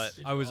boys. But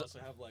I was. also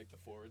have like the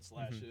forward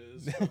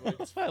slashes.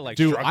 That's why I like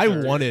Dude, I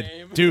structure.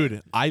 wanted.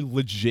 Dude, I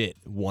legit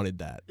wanted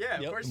that. Yeah,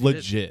 Yep. of course you did.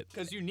 Legit.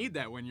 Because you need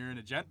that when you're in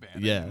a gent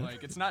band. Yeah. I mean,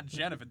 like it's not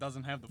gent if it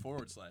doesn't have the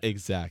forward slash.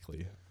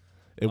 Exactly.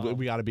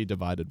 We got to be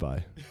divided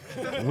by.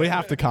 We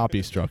have to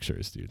copy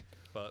structures, dude.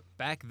 But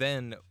back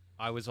then,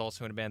 I was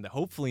also in a band that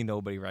hopefully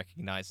nobody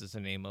recognizes the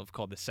name of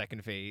called The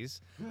Second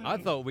Phase. I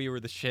thought we were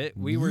the shit.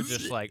 We were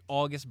just like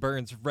August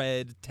Burns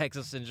Red,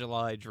 Texas in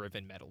July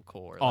driven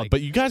metalcore. Oh, Like,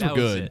 but you guys were that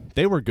was good. it.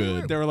 They were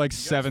good. There were like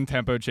 7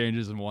 tempo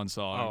changes in one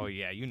song. Oh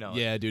yeah, you know.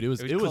 Yeah, dude, it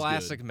was It was good.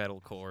 classic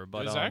metalcore.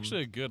 But It was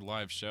actually a good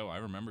live show. I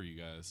remember you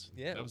guys.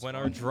 yeah. That was When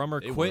fun. our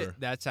drummer They quit, were.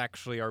 that's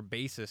actually our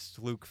bassist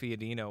Luke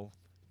Fiadino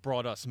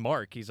brought us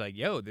Mark. He's like,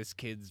 "Yo, this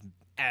kid's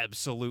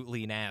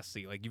absolutely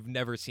nasty. Like you've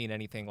never seen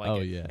anything like Oh,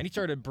 it." yeah. And he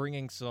started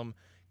bringing some.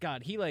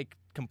 God, he like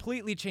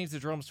completely changed the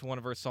drums to one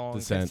of our songs.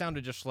 Descent. It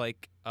sounded just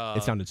like.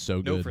 It sounded so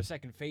No, good. for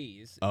Second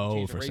Phase. Oh,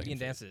 Changed for Arabian Second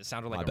Phase. dances. It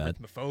sounded My like bad.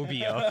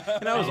 arithmophobia.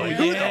 And I was Oh, like,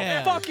 who yeah.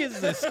 the fuck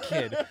is this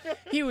kid?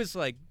 He was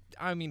like,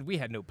 I mean, we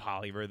had no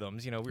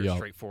polyrhythms. You know, we were Yup.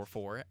 straight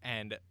 4/4.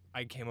 And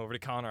I came over to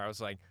Connor. I was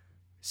like,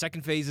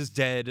 Second Phase is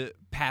dead.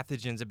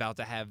 Pathogen's about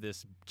to have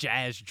this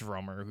jazz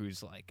drummer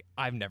who's like,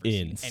 I've never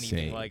seen anything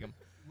Insane. like him.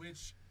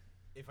 Which,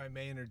 if I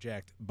may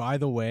interject, by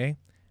the way,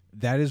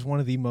 that is one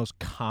of the most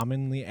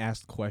commonly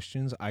asked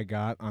questions I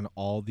got on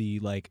all the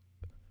like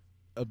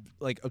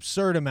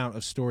absurd amount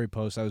of story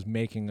posts I was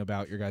making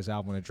about your guys'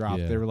 album when it dropped.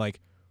 Yeah. They were like,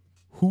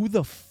 "Who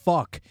the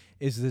fuck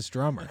is this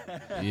drummer?"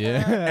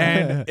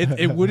 Yeah. And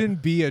it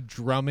wouldn't be a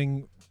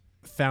drumming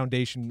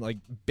foundation like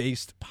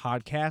based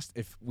podcast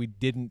if we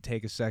didn't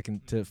take a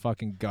second to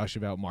fucking gush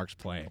about Mark's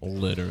playing.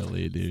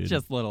 Literally, dude.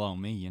 Just little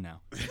on me, you know.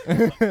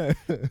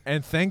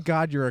 And thank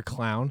God you're a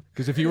clown,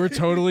 because if you were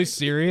totally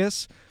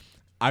serious,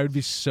 I would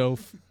be so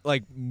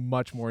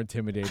much more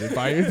intimidated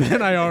by you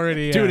than I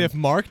already am. Dude, if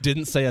Mark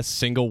didn't say a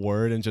single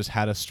word and just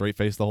had a straight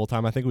face the whole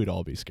time, I think we'd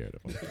all be scared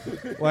of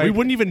him. like, We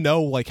wouldn't even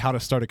know like how to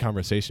start a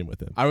conversation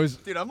with him. I was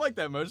Dude, I'm like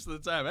that most of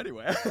the time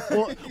anyway.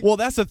 well,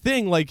 that's the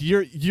thing. Like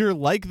you're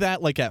like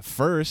that like at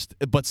first,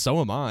 but so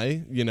am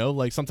I. You know,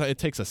 like sometimes it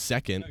takes a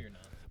second.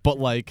 But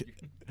like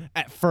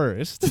at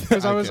first,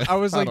 because I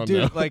was like, don't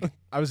dude, know. like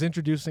I was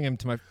introducing him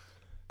to my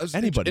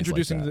Anybody's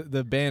introducing like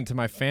the band to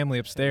my family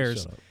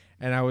upstairs, Shut up.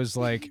 and I was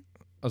like,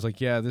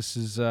 yeah, this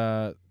is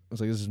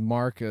this is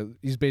Mark.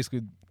 He's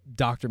basically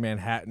Dr.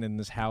 Manhattan in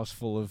this house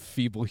full of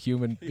feeble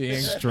human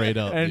beings. Straight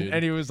up, and dude.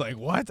 and he was like,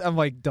 "What?" I'm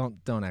like, "Don't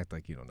act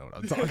like you don't know what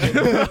I'm talking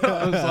about."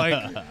 I was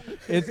like,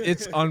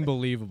 "It's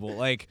unbelievable."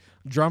 Like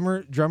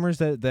drummers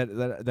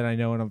that I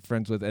know and I'm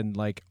friends with and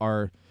like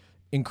are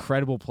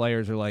incredible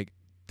players are like,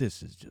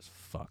 "This is just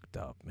fucked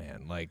up,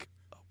 man." Like,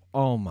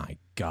 oh my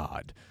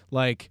god.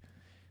 Like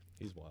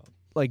He's wild.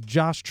 like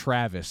Josh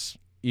Travis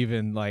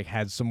even like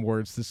had some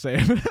words to say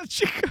about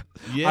Chico.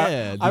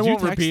 Yeah, I did you won't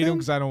text repeat him? them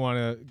because I don't want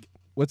to.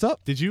 What's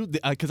up? Did you?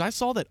 Because I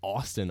saw that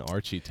Austin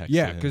Archie texted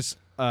Yeah, him. because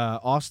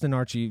Austin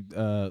Archie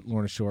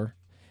Lorna Shore,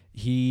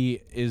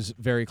 he is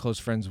very close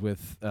friends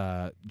with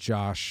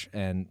Josh,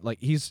 and like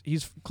he's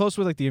close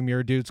with like the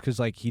Amir dudes because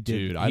like he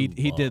did Dude,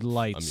 he did love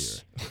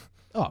lights.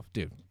 Oh,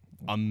 dude,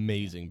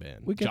 amazing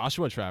band. We get-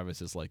 Joshua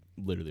Travis is like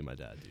literally my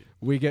dad, dude.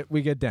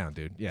 we get down,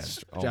 dude.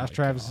 Yes, Oh Josh my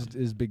Travis God.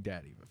 is Big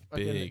Daddy.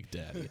 Big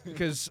daddy.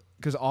 Because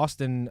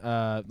Austin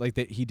like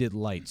that he did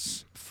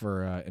lights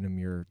for an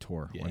Amir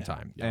tour one Yeah,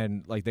 time, yep.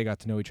 and like they got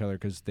to know each other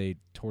because they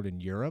toured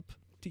in Europe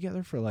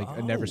together for like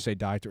a Never Oh. Say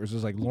Die tour. It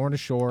was like Lorna I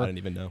Shore didn't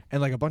even know.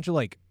 and like a bunch of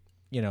like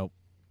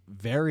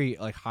very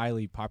like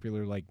highly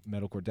popular like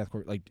metalcore,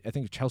 deathcore. Like I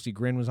think Chelsea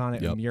Grin was on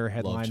it. Yep. Amir Love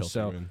headline, Chelsea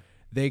so Grin.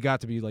 they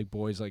got to be like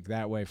boys like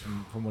that way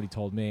from what he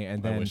told me.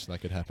 And I then wish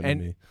that could happen and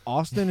to me.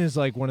 Austin is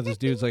like one of those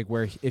dudes like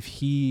where if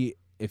he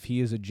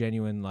is a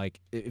genuine like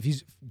if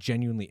he's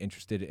genuinely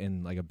interested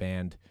in like a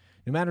band,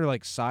 no matter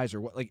like size or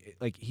what,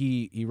 like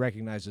he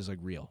recognizes like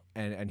real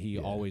and he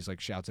always like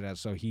shouts it out.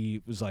 So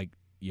he was like,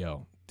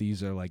 "Yo,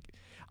 these are like."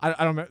 I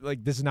don't remember,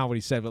 like this is not what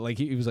he said, but like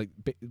he was like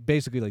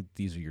basically like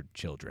these are your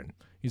children.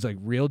 He's like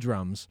real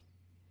drums,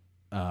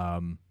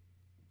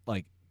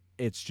 like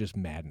it's just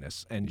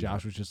madness. And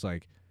Josh was just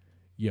like,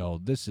 "Yo,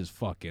 this is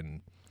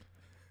fucking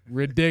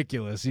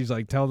ridiculous." He's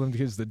like, "Tell them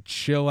kids to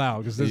chill out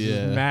because this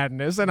is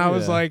madness." And I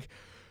was Yeah. like,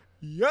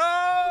 "Yo!"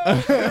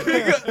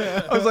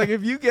 I was like,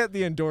 "If you get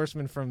the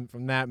endorsement from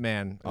that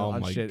man, Oh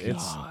on my shit,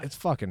 God. it's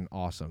fucking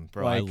awesome,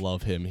 Bro, I Like,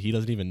 love him. He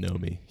doesn't even know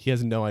me. He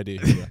has no idea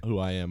who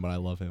I am, but I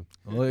love him.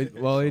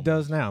 well, he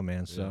does now,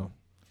 man. So,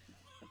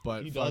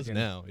 but He does fucking-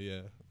 now,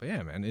 yeah. But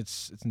yeah, man,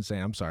 it's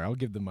insane. I'm sorry. I'll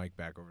give the mic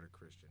back over to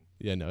Christian.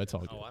 Yeah, no, it's all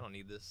good. Oh, I don't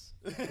need this.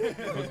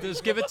 Let's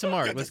give it to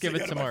Mark. Let's give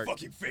it to Mark.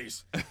 Fucking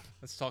face.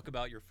 Let's talk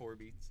about your 4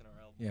 beats in our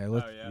album. Yeah,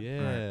 let's, Yeah.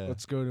 all right,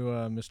 let's go to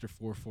Mr.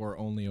 44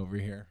 only over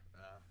here.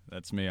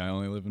 That's me. I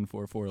only live in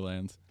 4-4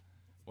 land.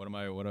 What am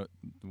I? What?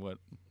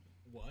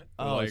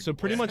 Oh, like, so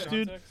pretty what's much, the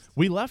dude, context?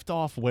 we left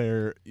off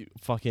where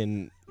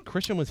fucking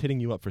Christian was hitting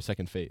you up for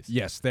second phase.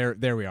 Yes, there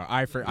we are.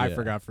 I Yeah.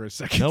 forgot for a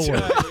second. No worries.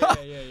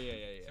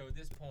 So at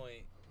this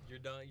point,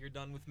 you're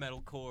done with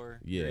metalcore.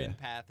 You're Yeah. in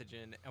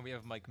Pathogen, and we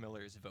have Mike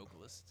Miller as a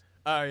vocalist.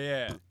 Oh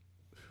yeah.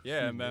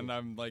 Yeah, and then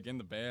I'm like in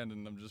the band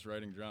and I'm just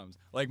writing drums.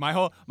 Like my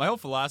whole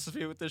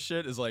philosophy with this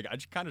shit is like I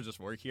kind of just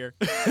work here.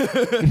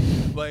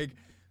 Like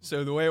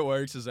so the way it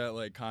works is that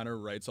like Connor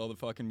writes all the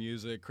fucking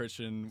music,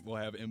 Christian will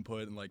have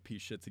input and like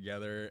piece shit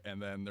together,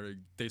 and then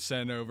they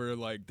send over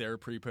like their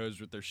pre-posed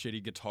with their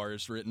shitty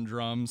guitarist written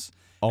drums.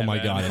 Oh and my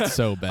then God, it's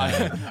so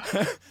bad.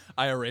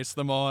 I erase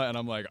them all and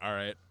I'm like, all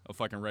right, I'll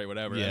fucking write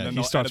whatever. Yeah, and then he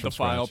they'll starts edit the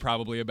from file scratch.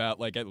 probably about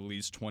like at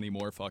least 20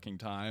 more fucking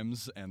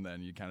times, and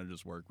then you kind of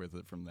just work with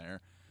it from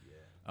there.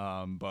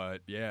 But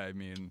yeah, I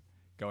mean,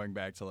 going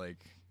back to like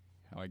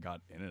how I got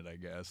in it, I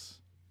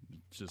guess,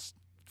 just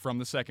from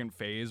the second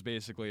phase,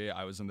 basically,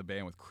 I was in the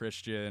band with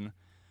Christian,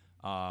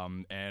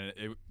 and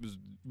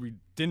we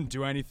didn't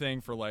do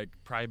anything for like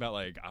probably about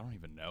like I don't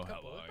even know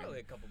how long. Probably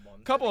a couple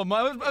months. Couple of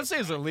months. I'd say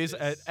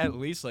it's at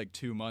least like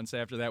 2 months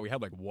after that. We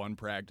had like one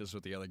practice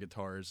with the other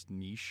guitarist,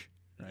 Niche.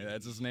 Right,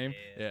 that's his name.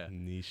 Yeah.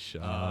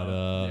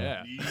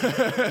 Nishada.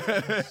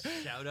 Yeah.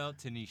 Shout out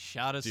to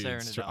Nishada Dude,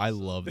 Serenadasa. I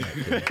love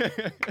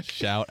that kid.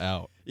 Shout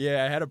out.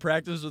 Yeah, I had a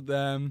practice with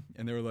them,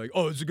 and they were like,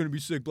 "Oh, this is gonna be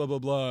sick," blah blah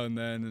blah. And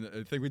then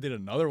I think we did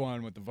another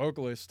one with the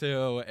vocalist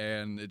too,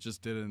 and it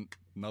just didn't.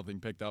 Nothing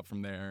picked up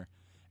from there.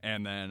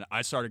 And then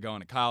I started going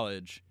to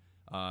college,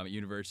 at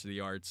University of the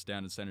Arts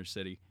down in Center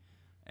City,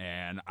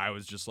 and I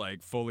was just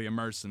like fully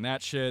immersed in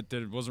that shit.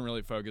 Wasn't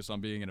really focused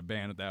on being in a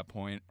band at that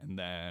point. And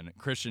then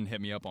Christian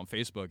hit me up on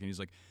Facebook, and he's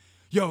like,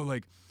 "Yo,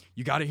 like,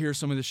 you got to hear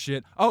some of this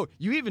shit. Oh,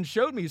 you even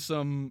showed me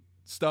some."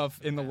 Stuff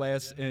in the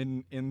last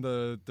in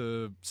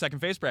the second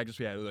phase practice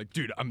we had. Like,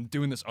 dude, I'm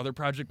doing this other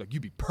project. Like,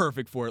 you'd be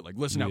perfect for it. Like,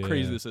 listen how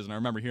crazy Yeah. this is. And I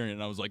remember hearing it,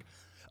 and I was like,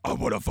 I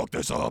want to fuck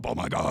this up. Oh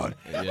my god.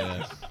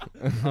 Yeah.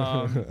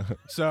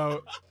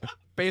 So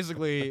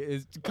basically,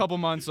 it's a couple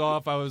months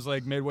off. I was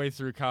like midway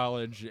through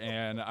college,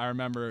 and I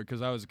remember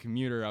because I was a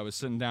commuter, I was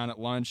sitting down at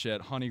lunch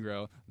at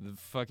Honeygrow, the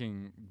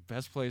fucking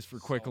best place for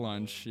quick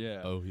lunch.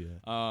 Yeah. Oh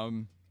yeah.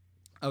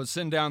 I was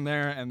sitting down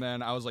there, and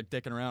then I was like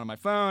dicking around on my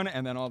phone,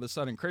 and then all of a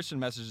sudden Christian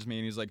messages me,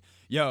 and he's like,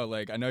 "Yo,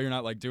 like I know you're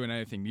not like doing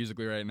anything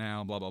musically right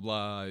now, blah blah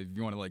blah. If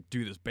you want to like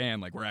do this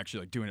band, like we're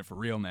actually like doing it for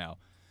real now."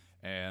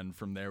 And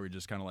from there, we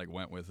just kind of like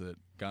went with it.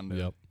 Got in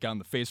the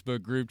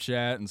Facebook group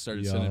chat and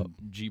started sending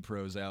G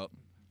pros out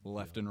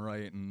left and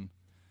right, and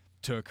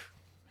took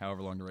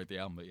however long to write the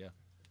album, but yeah.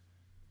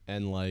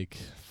 And like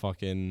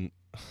fucking,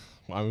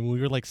 I mean,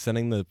 we were like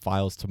sending the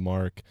files to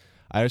Mark.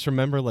 I just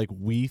remember like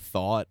we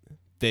thought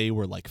they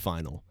were like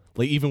final,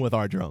 like even with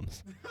our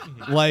drums,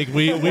 like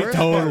we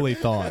totally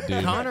thought,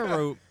 dude. Connor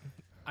wrote,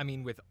 I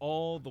mean, with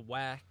all the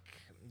whack,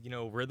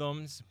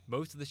 rhythms,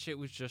 most of the shit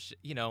was just,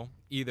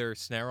 either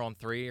snare on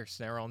 3 or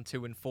snare on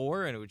 2 and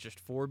 4, and it was just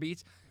 4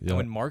 beats. Yeah. And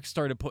when Mark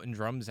started putting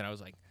drums in, I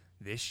was like,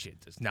 this shit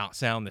does not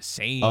sound the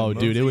same. Oh,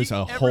 dude, it was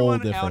a whole Everyone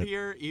different. out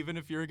here, even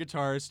if you're a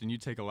guitarist and you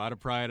take a lot of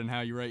pride in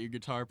how you write your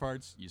guitar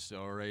parts, you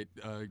still write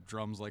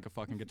drums like a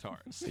fucking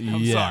guitarist.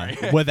 I'm yeah,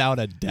 sorry. without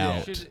a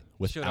doubt. Should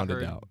Without have a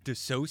heard doubt.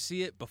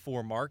 Dissociate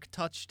before Mark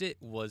touched it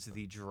was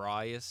the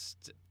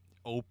driest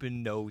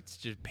open notes,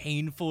 just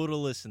painful to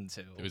listen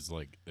to. It was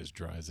like as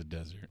dry as a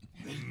desert.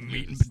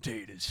 Meat and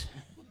potatoes.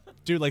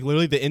 Dude, like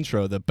literally the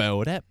intro, the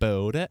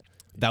bodet,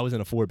 that was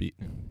in a 4-beat.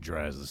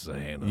 Dry as a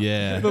Sahana.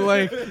 Yeah. But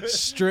like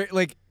straight,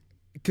 like,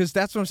 because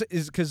that's what I'm saying.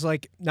 Is because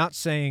like not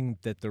saying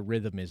that the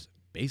rhythm is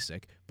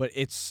basic, but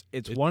it's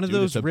one of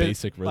dude, those it's a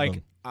basic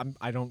Like rhythm.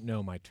 I don't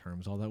know my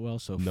terms all that well,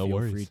 so No feel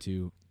worries. free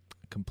to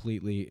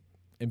completely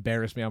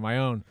embarrass me on my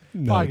own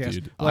No, podcast.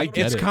 dude. I Like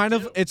get it's it. kind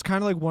of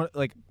like one,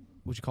 like,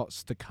 would you call it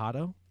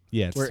staccato?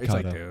 Yeah, it's Where it's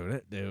like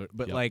staccato. dude,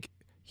 but Yep. like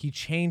he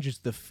changes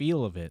the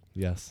feel of it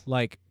Yes.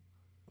 like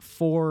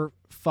 4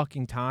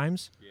 fucking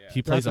times.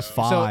 He plays a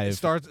 5. So it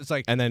starts. It's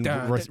like and then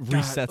da, re- da, da,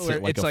 resets or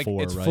it like it's a like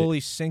 4, it's right? fully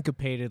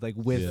syncopated, like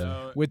with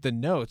Yeah. with the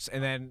notes,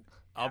 and then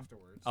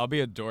afterwards. I'll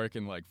be a dork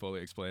and like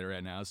fully explain it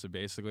right now. So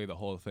basically, the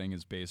whole thing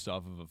is based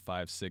off of a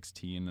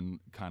 5/16 and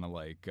kind of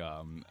like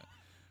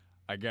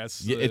I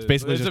guess Yeah, it's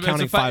basically just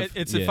counting 5.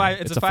 It's yeah, a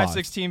 5. It's a 5.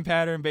 5/16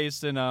 pattern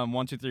based in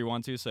 1 2 3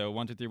 1 2. So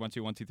 1 2 3 1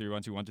 2 1 2 3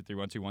 1 2 1 2 3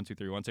 1 2 1 2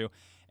 3 1 2,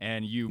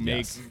 and you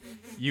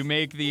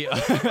make the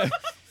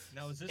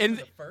Now, is this And-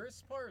 the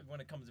first part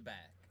when it comes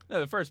back? no,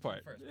 the first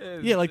part.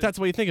 Yeah, like that's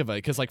what you think of it,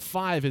 because like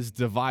 5 is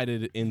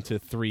divided into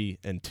 3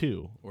 and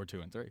 2, Or 2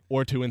 and 3.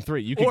 or 2 and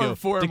 3. You could Or go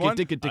 4 and 1.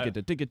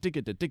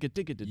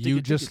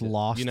 You just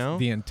lost you know?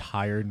 the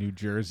entire New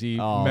Jersey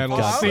Oh, metal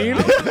God. scene.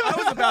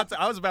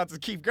 I was about to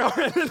keep going.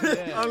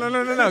 Oh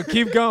no!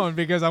 Keep going,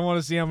 because I want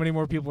to see how many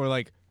more people are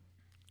like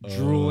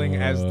drooling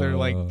as they're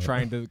like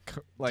trying to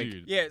like.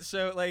 Dude, Yeah,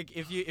 so like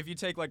if you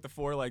take like the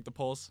 4, like the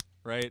pulse,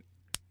 right?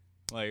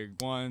 Like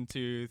 1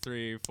 2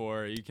 3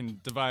 4, you can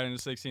divide into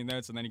 16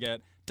 notes, and then you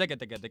get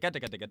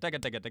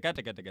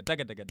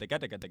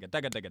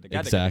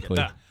Exactly.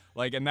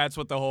 like, and that's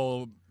what the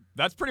whole.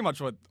 That's pretty much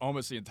what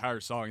almost the entire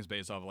song is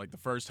based off of. Like the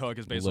first hook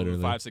is based Literally.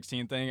 on the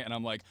 5/16 thing, and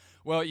I'm like,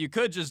 well, you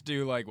could just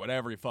do like what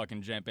every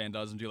fucking gent band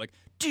does and do like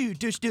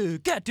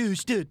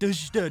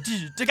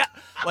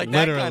like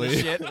that kind of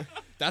Literally. shit.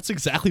 That's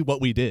exactly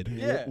what we did.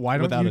 Yeah. Why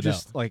don't Without you a doubt.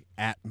 just like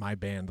at my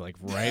band like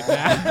right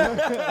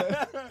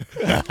now?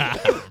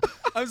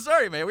 I'm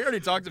sorry, man. We already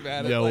talked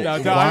about it. Yo,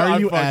 Like- why are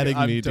I'm you fucking- adding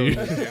I'm me, totally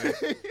dude?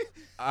 kidding.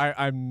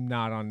 I'm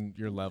not on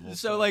your level.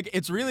 So like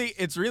it's really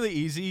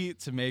easy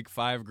to make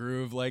 5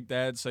 groove like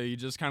that. So you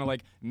just kind of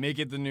like make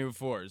it the new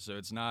 4. So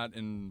it's not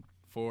in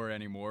 4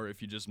 anymore. If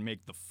you just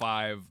make the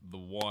 5 the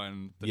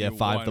 1, the Yeah, new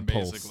 5 1 the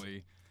pulse.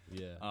 basically.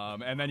 Yeah.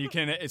 And then you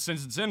can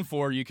since it's in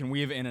 4, you can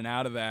weave in and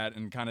out of that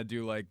and kind of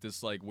do like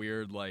this like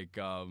weird like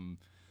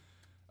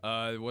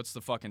what's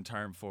the fucking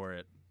term for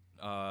it?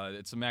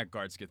 It's a Matt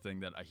Gartzke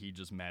thing that he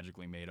just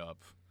magically made up.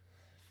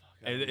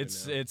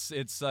 It's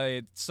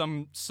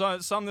some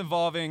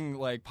involving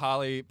like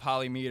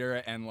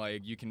polymeter, and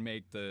like you can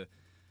make the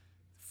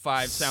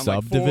 5 sound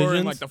like 4 and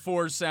Subdivisions? like the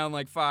 4s sound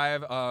like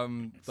 5 like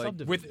with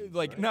Subdivisions,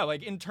 like no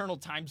like internal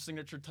time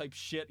signature type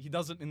shit. He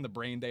does it in the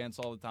brain dance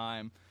all the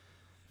time.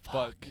 But I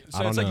so it's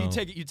don't like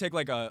know. you take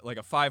like a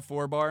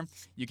 5/4 bar.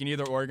 You can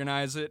either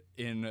organize it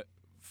in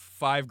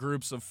 5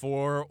 groups of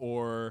 4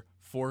 or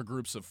 4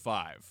 groups of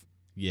 5.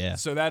 Yeah.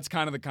 So that's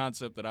kind of the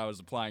concept that I was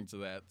applying to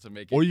that to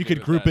make it. Or you give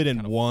could group that it in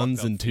kind of 1s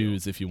fucked and up feel.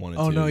 2s if you wanted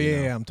oh to. no, you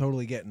know? yeah, I'm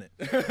totally getting it.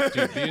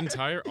 dude, the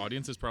entire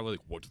audience is probably like,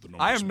 what do the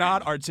numbers I am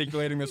not mean?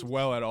 articulating this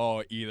well at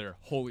all either.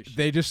 Holy shit.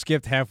 They just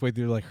skipped halfway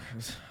through like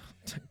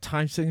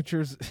time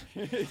signatures.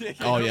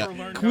 Oh yeah.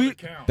 Learn Can we- how to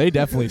count. They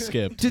definitely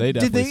skipped. Did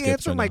definitely they skipped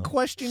answer by my now.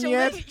 question So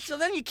yet?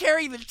 then you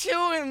carry the 2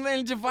 and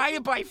then divide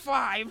it by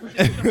 5.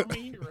 The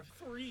remainder of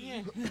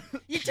 3.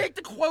 You take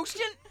the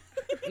quotient.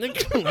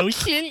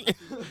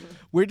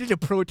 Where did the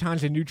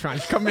protons and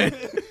neutrons come in?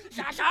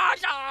 Sha, sha,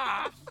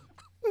 sha.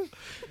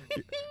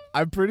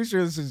 I'm pretty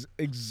sure this is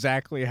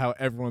exactly how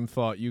everyone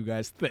thought you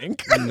guys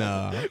think.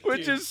 No.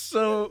 Which is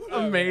so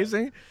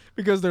amazing,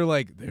 because they're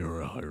like, they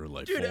were a higher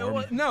life Dude,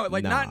 form. no,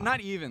 like Nah.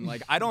 not even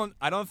like I don't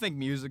think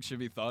music should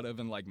be thought of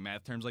in like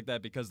math terms like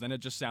that, because then it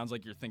just sounds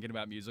like you're thinking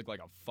about music like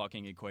a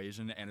fucking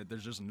equation, and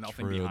there's just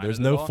nothing True. behind There's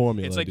it. no at all.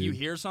 formula, It's like you dude.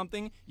 hear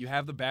something, you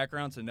have the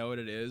background to know what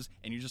it is,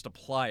 and you just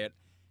apply it,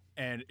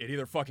 and it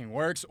either fucking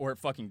works or it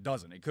fucking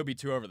doesn't. It could be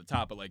too over the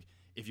top, but like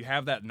if you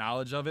have that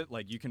knowledge of it,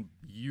 like you can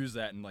use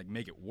that and like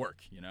make it work,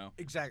 you know?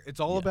 Exactly. It's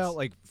all Yes. about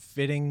like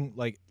fitting,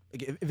 like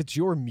if it's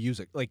your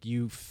music, like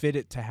you fit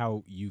it to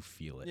how you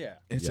feel it. Yeah.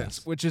 In a Yes.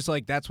 sense, which is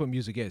like that's what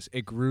music is.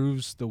 It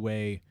grooves the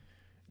way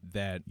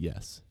that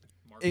Yes.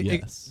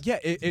 Yes.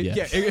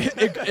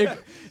 Yes.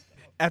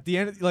 At the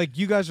end, like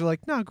you guys are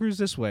like, no, it grooves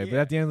this way. But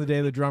Yeah. at the end of the day,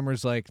 the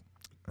drummer's like,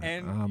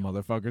 And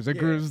motherfuckers, it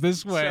yeah, grooves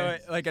this way.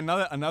 So like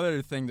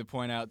another thing to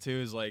point out too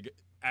is like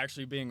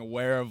actually being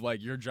aware of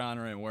like your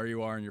genre and where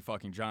you are in your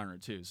fucking genre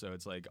too. So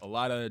it's like a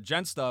lot of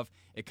gent stuff.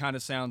 It kind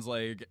of sounds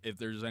like, if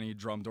there's any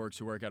drum dorks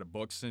who work out of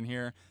books in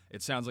here,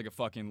 it sounds like a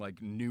fucking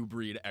like new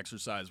breed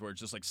exercise where it's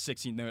just like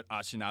 16-note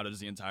ostinatos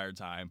the entire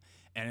time,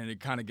 and it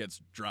kind of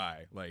gets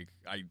dry. Like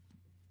I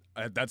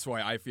that's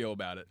why I feel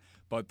about it.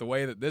 But the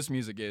way that this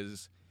music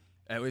is,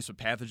 at least with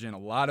Pathogen, a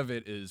lot of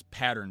it is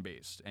pattern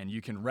based, and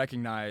you can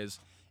recognize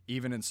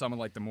even in some of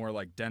like the more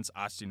like dense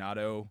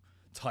ostinato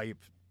type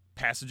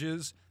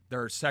passages,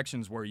 there are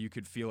sections where you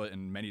could feel it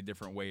in many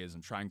different ways,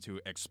 and trying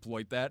to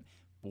exploit that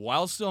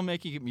while still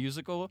making it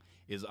musical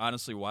is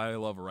honestly why I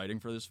love writing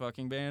for this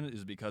fucking band,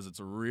 is because it's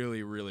a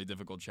really, really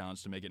difficult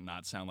challenge to make it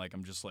not sound like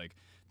I'm just like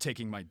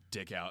taking my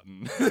dick out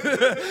and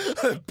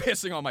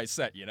pissing on my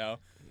set, you know?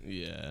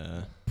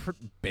 Yeah.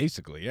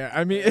 Basically, yeah.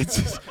 I mean,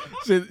 it's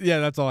so, yeah.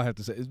 That's all I have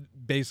to say. Is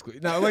basically,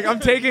 no, like I'm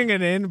taking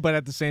it in, but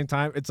at the same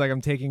time, it's like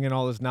I'm taking in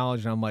all this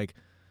knowledge, and I'm like,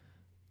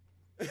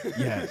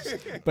 yes.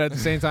 But at the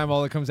same time,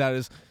 all that comes out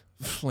is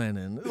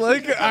Flannan.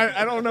 Like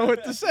I don't know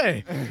what to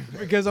say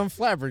because I'm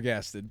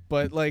flabbergasted.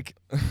 But like,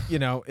 you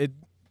know, it.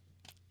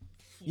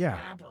 Yeah.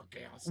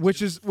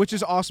 Which is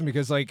awesome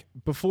because like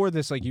before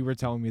this, like you were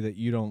telling me that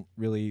you don't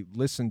really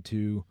listen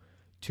to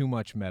too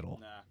much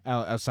metal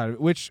outside of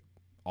it, which.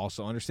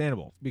 Also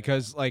understandable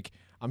because like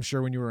I'm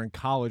sure when you were in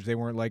college they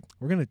weren't like,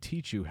 we're gonna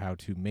teach you how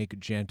to make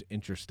gent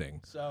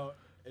interesting. So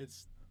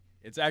it's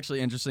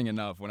actually interesting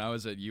enough. When I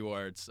was at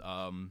UArts,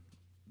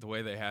 the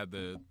way they had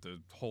the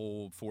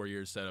whole 4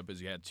 years set up is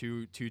you had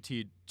 2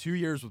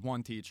 years with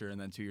one teacher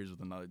and then 2 years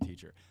with another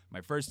teacher.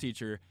 My first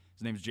teacher,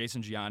 his name is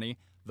Jason Gianni,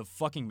 the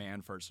fucking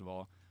man. First of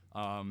all,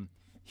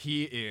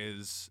 he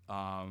is.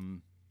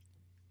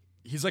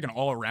 He's like an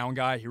all-around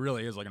guy. He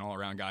really is like an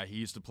all-around guy. He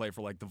used to play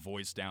for like The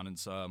Voice down in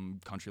some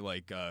country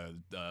like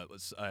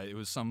it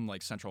was some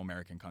like Central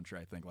American country,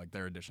 I think, like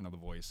their edition of The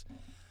Voice.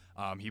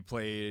 He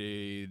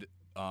played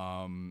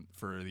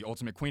for the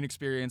Ultimate Queen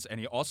Experience, and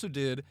he also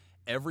did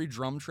every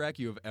drum track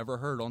you have ever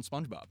heard on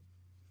SpongeBob.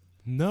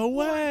 No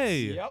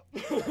way. Yep.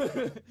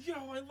 Yo,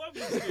 I love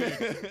this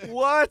dude.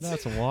 What?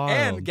 That's wild.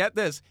 And get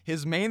this,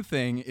 his main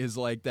thing is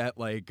like that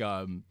like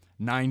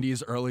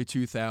 90s, early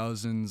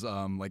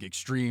 2000s, like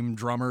extreme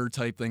drummer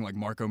type thing, like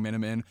Marco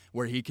Miniman,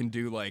 where he can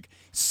do like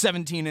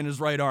 17 in his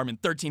right arm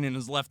and 13 in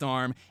his left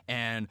arm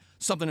and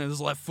something in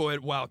his left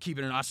foot while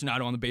keeping an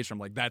ostinato on the bass drum,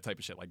 like that type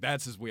of shit. Like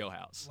that's his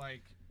wheelhouse.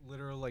 Like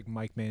literal like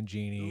Mike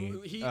Mangini,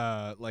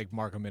 like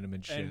Marco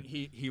Miniman shit. And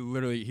he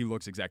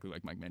looks exactly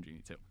like Mike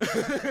Mangini too.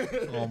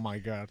 Oh my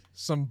god,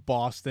 some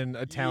Boston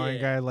Italian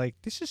Yeah. guy like,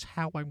 this is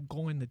how I'm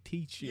going to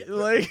teach you.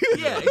 Like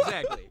Yeah,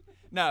 exactly.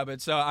 No,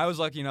 but so I was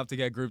lucky enough to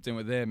get grouped in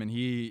with him, and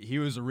he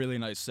was a really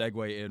nice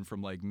segue in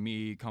from like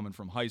me coming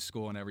from high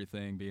school and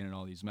everything, being in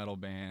all these metal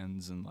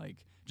bands and like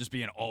just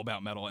being all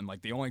about metal, and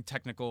like the only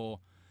technical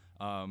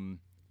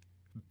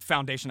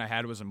foundation I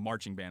had was a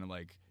marching band, and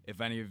like if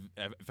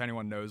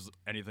anyone knows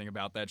anything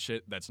about that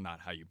shit, that's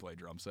not how you play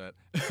drum set.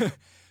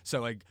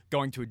 So like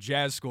going to a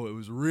jazz school, it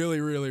was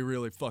really, really,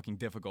 really fucking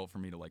difficult for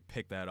me to like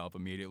pick that up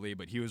immediately,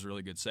 but he was a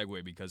really good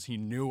segue because he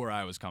knew where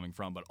I was coming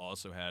from, but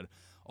also had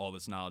all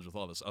this knowledge with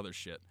all this other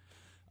shit.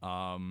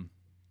 I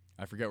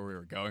forget where we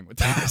were going with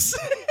this.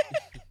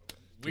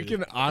 we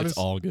can It's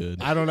honestly, all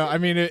good. I don't know. I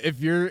mean, if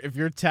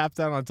you're tapped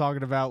out on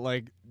talking about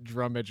like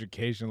drum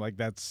education, like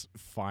that's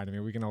fine. I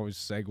mean, we can always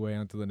segue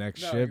onto the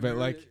next shit, but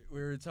like we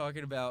were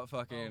talking about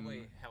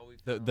fucking how we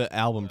The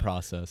album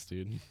process,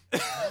 dude. we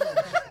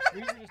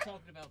were just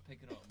talking about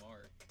picking up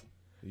Mark.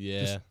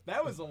 Yeah.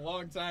 that was a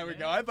long time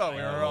ago. I thought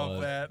we were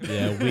off that.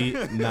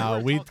 Yeah,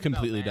 we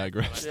completely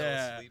digressed.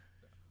 Yeah.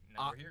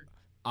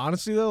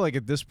 honestly though, like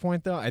at this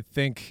point though, I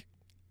think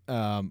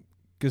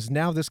because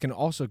now this can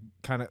also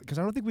kind of, because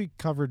I don't think we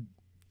covered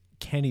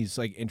Kenny's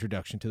like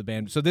introduction to the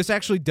band, so this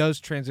actually does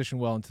transition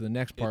well into the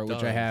next part, which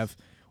I does. have,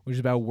 which is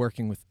about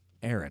working with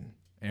Aaron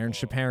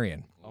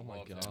Chaparian. Oh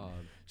my god.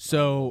 So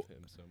I love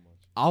him so much.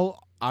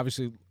 I'll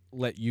obviously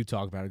let you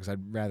talk about it because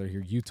I'd rather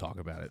hear you talk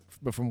about it.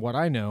 But from what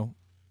I know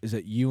is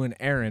that you and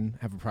Aaron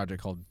have a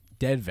project called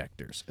Dead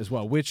Vectors as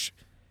well, which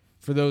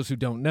for those who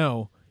don't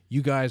know,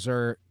 you guys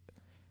are,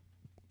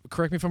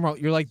 correct me if I'm wrong,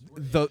 you're like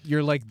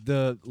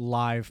the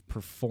live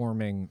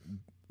performing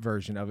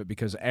version of it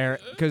because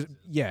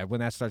when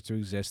that starts to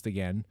exist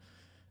again,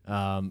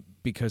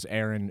 because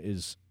Aaron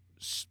is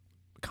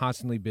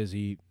constantly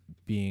busy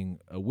being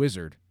a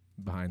wizard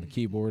behind the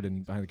keyboard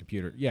and behind the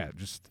computer. Yeah,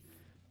 just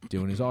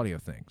doing his audio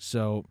thing.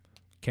 So,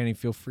 Kenny,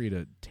 feel free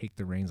to take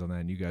the reins on that,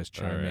 and you guys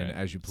chime in Alright,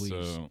 as you please.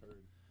 So,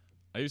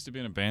 I used to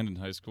be in a band in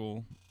high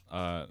school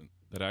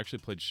that actually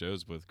played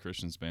shows with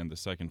Christian's band, The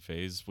Second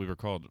Phase. We were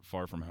called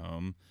Far From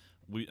Home.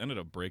 We ended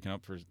up breaking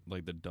up for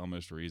like the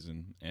dumbest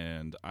reason,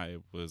 and I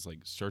was like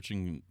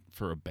searching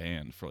for a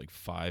band for like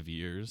 5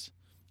 years,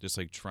 just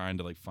like trying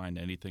to like find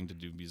anything to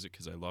do music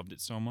because I loved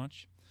it so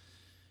much,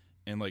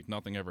 and like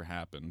nothing ever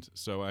happened.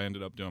 So I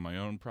ended up doing my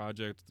own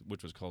project,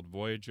 which was called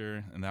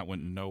Voyager, and that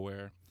went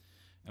nowhere.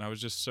 and I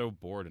was just so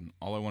bored, and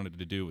all I wanted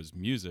to do was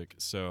music.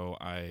 So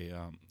I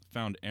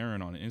found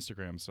Aaron on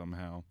Instagram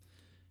somehow,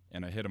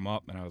 and I hit him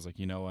up, and I was like,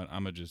 you know what,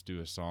 I'm gonna just do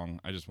a song.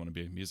 I just want to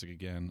be in music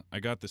again. I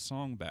got the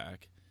song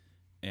back,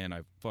 and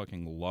I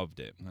fucking loved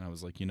it. And I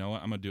was like, you know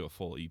what, I'm gonna do a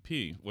full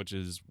EP, which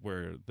is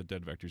where the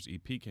Dead Vectors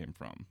EP came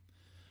from.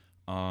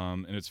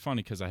 And it's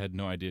funny because I had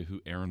no idea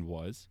who Aaron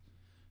was.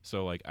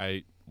 So, like,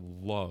 I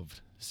loved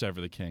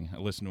Sever the King. I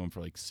listened to him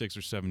for, like, 6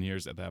 or 7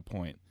 years at that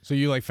point. So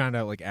you, like, found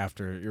out, like,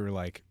 after you were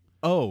like,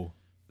 oh,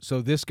 so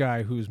this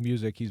guy whose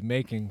music he's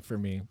making for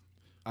me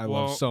I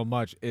love so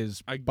much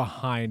is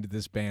behind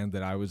this band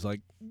that I was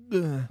like,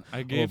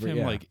 I gave him,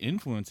 like,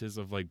 influences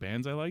of, like,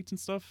 bands I liked and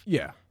stuff.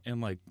 Yeah.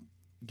 And, like,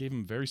 gave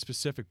him very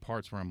specific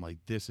parts where I'm like,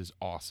 this is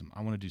awesome.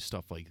 I want to do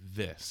stuff like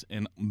this.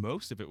 And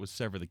most of it was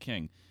Sever the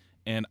King.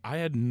 And I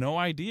had no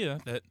idea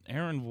that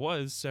Aaron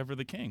was Sever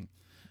the King.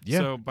 Yeah.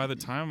 So by the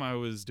time I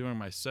was doing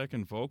my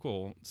second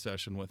vocal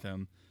session with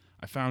him,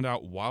 I found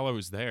out while I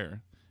was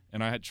there,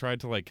 and I had tried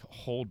to, like,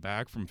 hold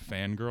back from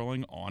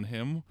fangirling on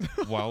him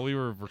while we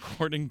were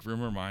recording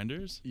Grim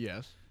Reminders.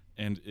 Yes.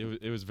 And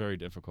it was very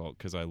difficult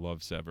because I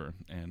love Sever,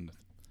 and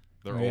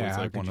they're always,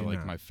 like, one of,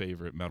 like, my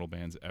favorite metal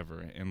bands ever.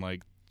 And,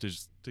 like,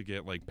 just to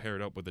get, like,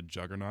 paired up with a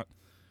Juggernaut,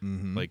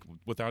 like,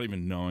 without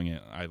even knowing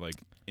it, I, like,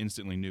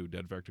 instantly knew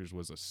Dead Vectors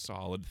was a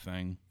solid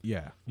thing.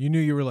 Yeah. You knew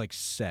you were, like,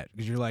 set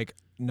because you're like,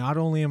 not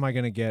only am I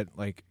going to get,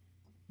 like,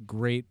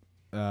 great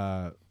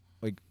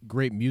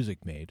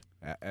music made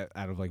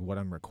out of, like, what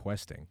I'm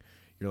requesting,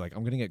 you're like,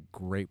 I'm going to get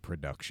great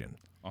production.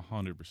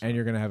 100%. And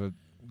you're going to have a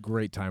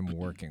great time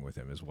working with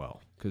him as well.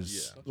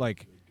 Because,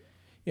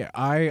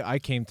 I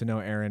came to know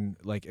Aaron,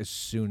 like, as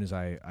soon as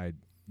I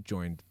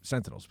joined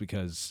Sentinels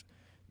because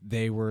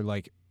they were,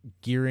 like,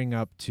 gearing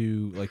up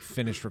to, like,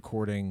 finish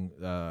recording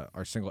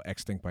our single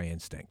Extinct by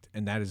Instinct.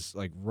 And that is,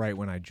 like, right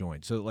when I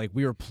joined. So, like,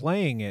 we were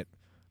playing it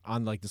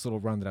on, like, this little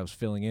run that I was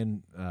filling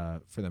in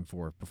for them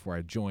before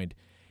I joined.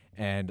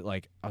 And,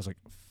 like, I was like,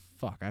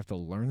 fuck, I have to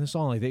learn this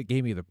song? Like, they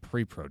gave me the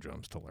pre-pro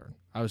drums to learn.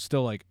 I was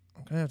still like,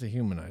 I'm going to have to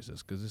humanize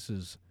this because this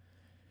is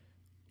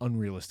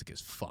unrealistic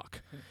as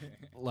fuck.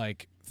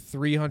 Like,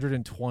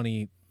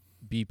 320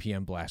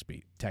 BPM blast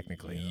beat,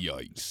 technically.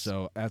 Yikes.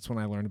 So that's when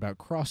I learned about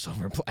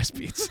crossover blast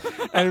beats.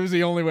 And it was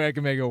the only way I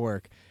could make it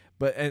work.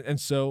 But and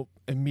so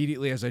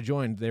immediately as I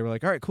joined, they were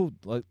like, all right, cool.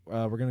 We're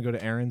going to go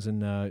to Aaron's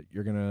and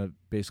you're going to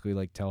basically,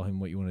 like, tell him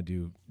what you want to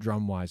do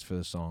drum-wise for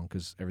the song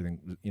because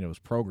everything, was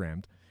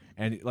programmed.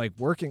 And, like,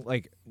 working,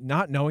 like,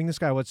 not knowing this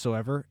guy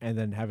whatsoever and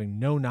then having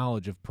no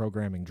knowledge of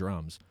programming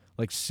drums,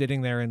 like,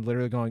 sitting there and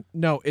literally going,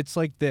 no, it's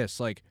like this,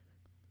 like,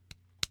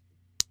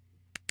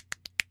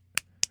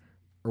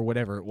 or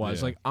whatever it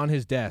was, like, on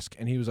his desk.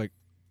 And he was like,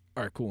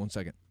 all right, cool, 1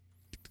 second.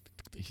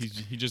 He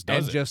just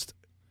does it.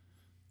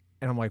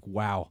 And I'm like,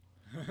 wow.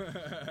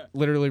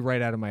 Literally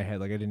right out of my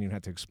head. Like, I didn't even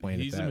have to explain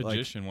it. He's a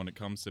magician when it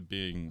comes to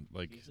being,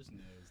 like...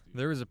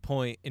 There was a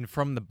point in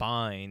From the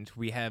Bind,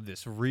 we have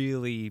this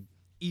really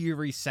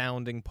eerie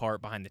sounding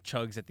part behind the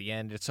chugs at the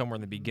end. It's somewhere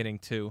in the beginning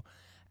too.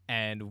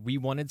 And we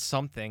wanted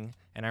something,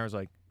 and I was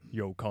like,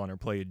 yo, Connor,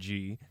 play a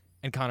G.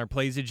 And Connor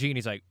plays a G, and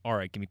he's like, all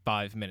right, give me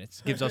 5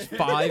 minutes. Gives us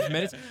 5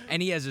 minutes,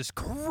 and he has this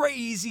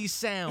crazy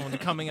sound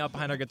coming up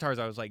behind our guitars.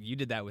 I was like, you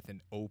did that with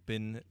an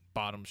open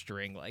bottom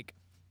string. Like,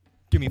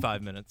 give me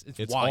 5 minutes.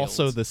 It's wild.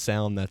 Also the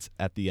sound that's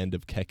at the end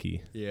of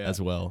Keki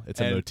as well. It's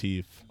a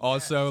motif.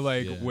 Also,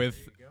 like,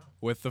 with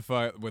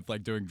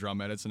like doing drum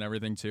edits and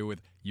everything too,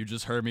 with you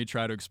just heard me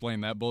try to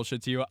explain that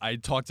bullshit to you. I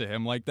talked to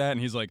him like that,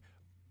 and he's like,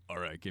 all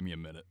right, give me a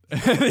minute.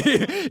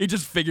 he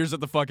just figures it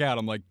the fuck out.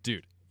 I'm like,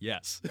 dude,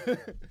 yes.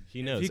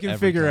 He knows. If you can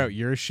figure out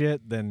your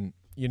shit, then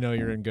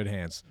you're in good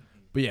hands.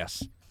 But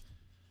yes,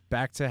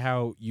 back to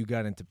how you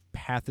got into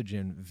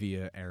Pathogen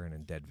via Aaron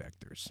and Dead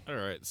Vectors. All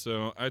right,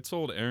 so I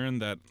told Aaron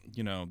that,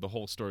 the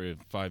whole story of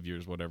 5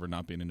 years, whatever,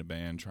 not being in a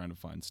band, trying to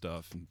find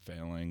stuff and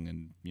failing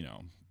and,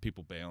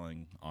 people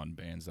bailing on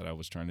bands that I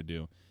was trying to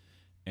do.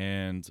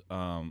 And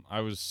I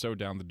was so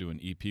down to do an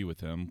EP with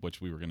him, which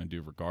we were going to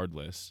do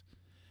regardless.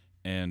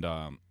 And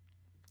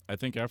I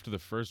think after the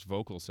first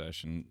vocal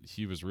session,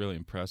 he was really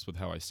impressed with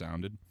how I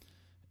sounded.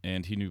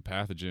 And he knew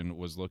Pathogen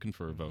was looking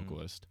for a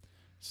vocalist.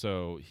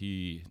 So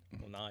he...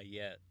 Well, not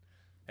yet.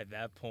 At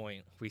that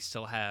point, we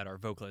still had our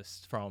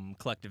vocalist from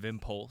Collective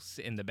Impulse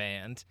in the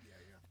band.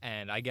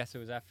 And I guess it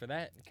was after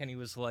that, Kenny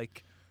was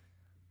like...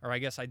 Or I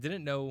guess I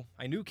didn't know...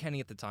 I knew Kenny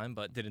at the time,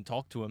 but didn't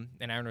talk to him.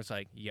 And Aaron was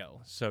like,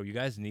 yo, so you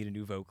guys need a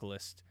new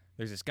vocalist.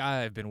 There's this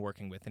guy I've been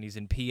working with, and he's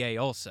in PA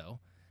also.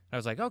 And I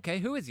was like, okay,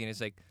 who is he? And he's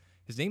like,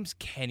 his name's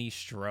Kenny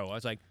Stroh. I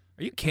was like,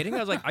 are you kidding? I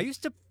was like, I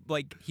used to...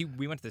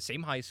 we went to the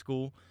same high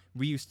school.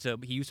 He used to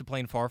play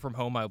in Far From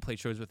Home. I would play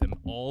shows with him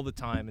all the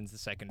time in the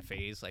second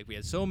phase. Like, we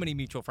had so many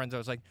mutual friends. I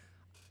was like,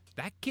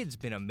 that kid's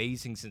been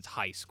amazing since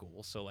high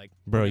school. So, like...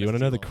 Bro, you want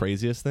to know the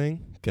craziest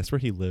thing? Guess where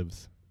he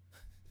lives?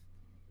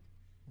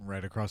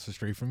 Right across the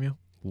street from you?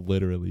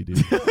 Literally,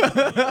 dude.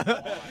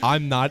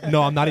 I'm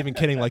not even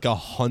kidding. Like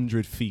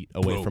 100 feet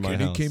away from my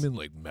house. He came in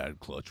like mad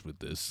clutch with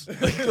this.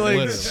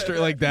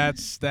 Like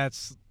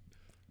that's.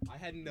 I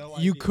had no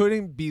idea. You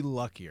couldn't be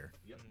luckier.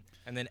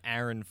 And then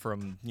Aaron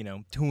from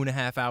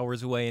 2.5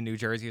 hours away in New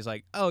Jersey is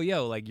like, oh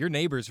yo, like your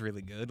neighbor's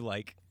really good,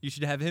 like you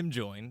should have him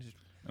join.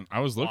 And I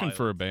was looking Wild.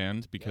 for a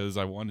band because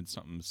I wanted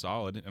something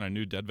solid, and I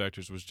knew Dead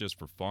Vectors was just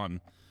for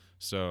fun.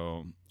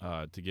 So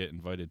to get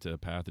invited to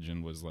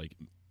Pathogen was like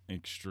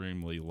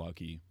extremely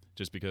lucky,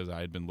 just because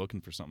I had been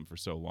looking for something for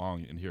so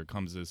long, and here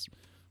comes this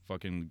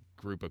fucking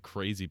group of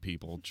crazy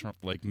people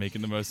like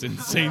making the most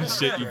insane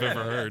shit you've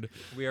ever heard.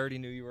 We already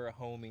knew you were a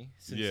homie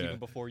since even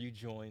before you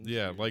joined.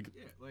 Yeah, like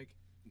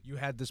You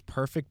had this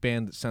perfect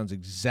band that sounds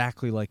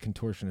exactly like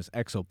Contortionist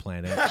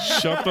Exoplanet.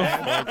 shut the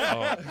fuck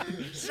up.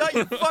 Shut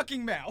your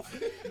fucking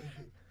mouth.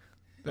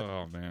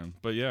 Oh man,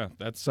 but yeah,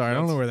 Sorry, I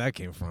don't know where that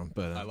came from,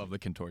 but I love the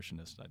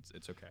Contortionist.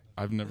 It's okay.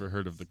 I've never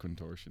heard of the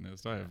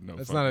Contortionist. I have no.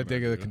 that's not a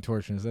dig of the idea.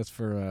 Contortionist. That's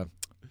for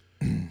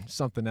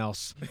something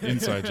else.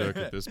 Inside joke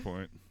at this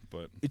point,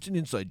 but It's an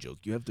inside joke.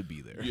 You have to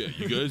be there. yeah,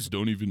 you guys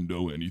don't even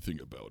know anything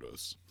about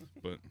us.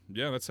 But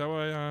yeah, that's how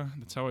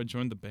I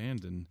joined the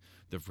band, and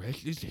the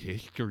rest is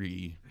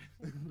history.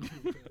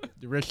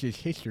 The rest is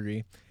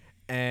history.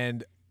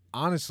 And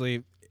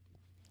honestly,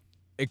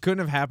 it couldn't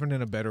have happened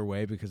in a better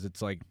way, because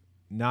it's like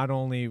not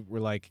only were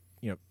like,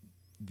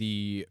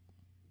 the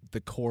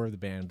core of the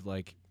band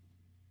like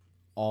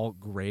all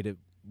great at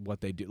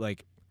what they do,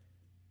 like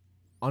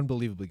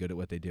unbelievably good at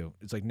what they do.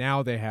 It's like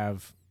now they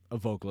have a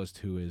vocalist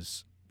who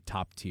is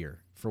top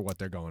tier for what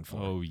they're going for.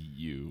 Oh,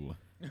 you.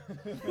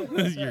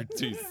 You're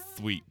too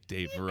sweet,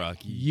 Dave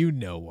Rocky. You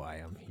know why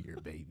I'm here,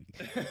 baby.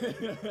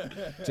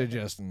 To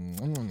just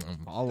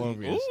all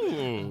over you.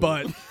 Ooh.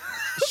 But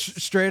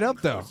straight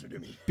up though,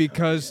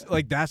 because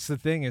like that's the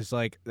thing, is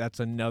like that's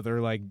another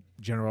like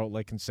general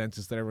like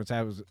consensus that everyone's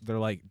having. They're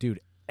like, dude,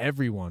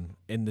 everyone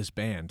in this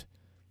band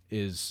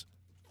is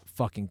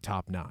fucking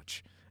top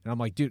notch. And I'm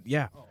like, dude,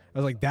 yeah. I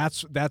was like,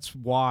 that's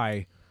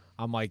why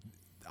I'm like,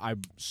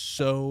 I'm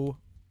so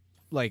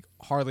like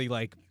hardly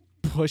like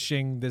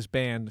pushing this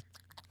band.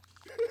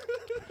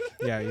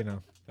 Yeah,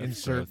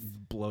 insert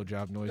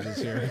blowjob noises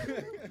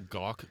here.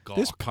 Gawk.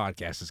 This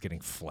podcast is getting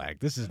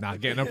flagged. This is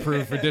not getting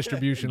approved for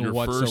distribution You're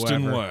whatsoever. first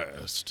and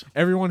last.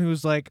 Everyone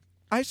who's like,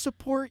 I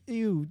support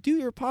you, do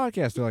your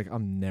podcast, they're like,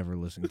 I'm never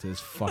listening to this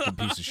fucking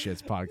piece of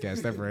shit's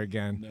podcast ever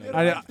again.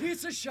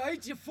 Piece of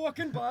shit, you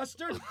fucking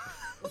bastard.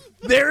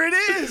 There it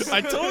is.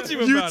 I told you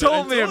You about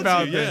told it. me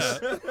about this.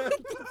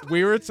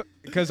 We were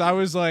because I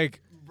was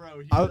like, Bro,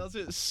 he I'll- does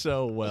it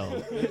so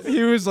well.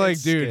 he was like,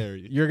 It's dude,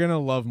 scary. you're gonna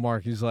love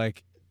Mark. He's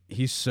like,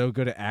 he's so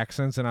good at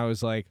accents, and I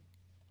was like,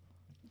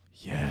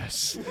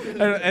 yes.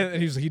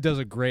 And he does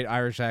a great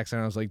Irish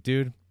accent. I was like,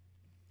 dude,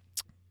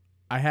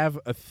 I have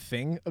a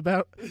thing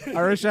about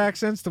Irish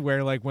accents to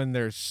where like when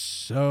they're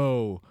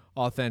so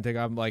authentic,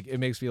 I'm like, it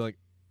makes me like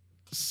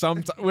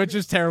which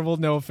is terrible.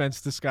 No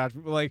offense to Scotch,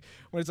 but like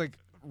when it's like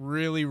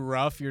really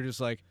rough, you're just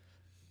like,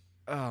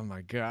 oh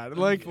my god.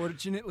 Like,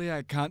 Unfortunately,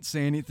 I can't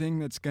say anything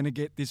that's gonna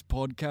get this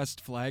podcast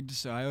flagged,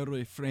 so I'll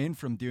refrain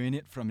from doing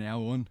it from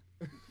now on.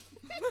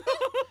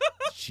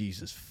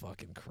 Jesus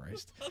fucking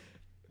Christ.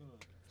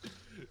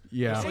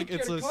 Yeah. Take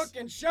it's your a- cock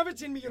and shove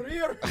it in me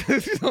rear.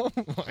 Oh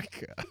my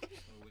god.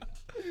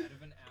 Out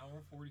of an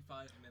hour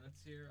 45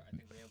 minutes here, I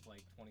think we have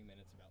like 20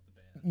 minutes about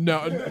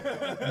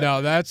the band.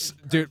 No, that's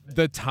dude.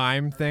 The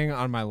time thing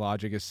on my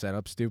logic is set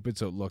up stupid,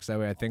 so it looks that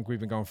way. I think we've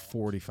been going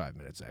 45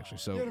 minutes actually.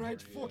 You're So right,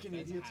 fucking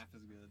idiot.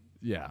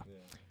 yeah.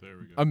 There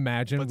we go.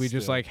 Imagine But we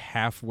just still. like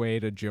halfway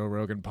to Joe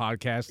Rogan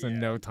podcast in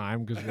no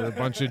time because we're a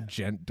bunch of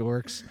gent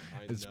dorks.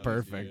 It's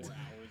perfect.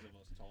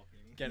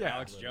 Get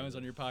Alex Jones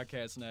on your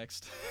podcast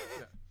next.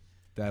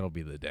 That'll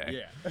be the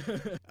day.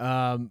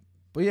 Yeah.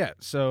 But yeah,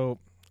 so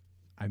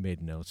I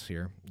made notes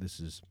here.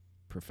 This is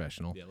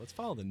professional. Yeah, let's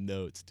follow the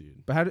notes,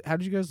 dude. But how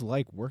did you guys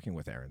like working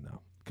with Aaron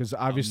though? Because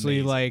obviously,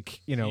 Amazing. like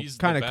He's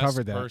kind the of best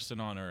covered that. person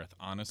on earth.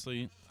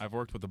 Honestly, I've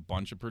worked with a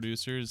bunch of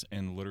producers,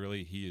 and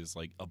literally, he is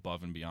like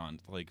above and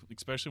beyond. Like,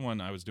 especially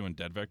when I was doing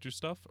Dead Vector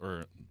stuff,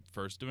 or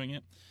first doing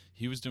it,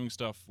 he was doing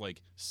stuff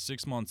like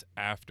 6 months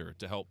after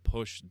to help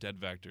push Dead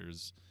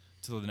Vectors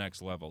to the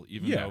next level,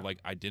 even Yeah. though like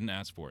I didn't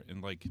ask for it.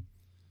 And like,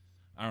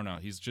 I don't know,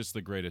 he's just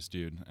the greatest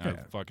dude. Yeah.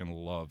 I fucking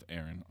love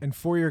Aaron. And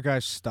for your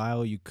guys'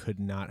 style, you could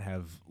not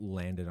have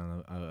landed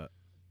on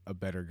a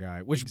better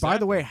guy. Which, by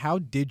the way, how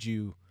did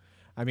you?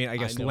 I mean, I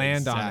guess know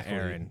land exactly. on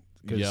Aaron.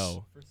 'cause-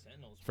 Yo,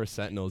 for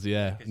Sentinels,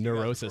 yeah. Because you guys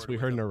Neurosis. We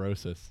heard recorded with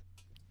Neurosis.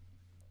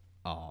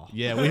 Aw.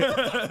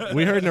 Yeah,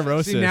 we heard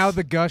Neurosis. See, now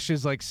the gush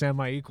is like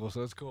semi-equal, so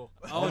that's cool.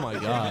 Oh my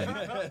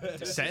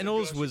god.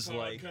 Sentinels was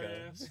like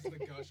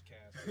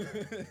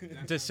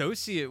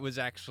Dissociate was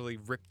actually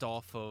ripped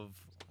off of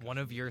one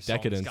of your songs.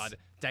 Decadence. God,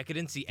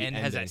 Decadence. The end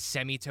has ending. that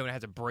semitone, it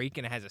has a break,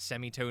 and it has a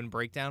semitone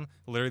breakdown.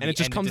 Literally, And it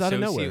the just end comes of out of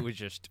Dissociate nowhere. was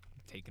just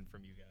taken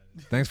from you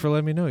guys. Thanks for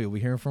letting me know. You'll be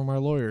hearing from our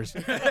lawyers.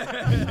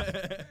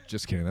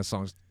 Just kidding. That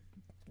song's.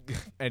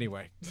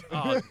 Anyway.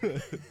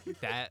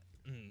 That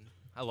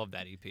I love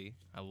that EP.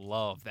 I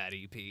love that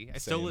EP. I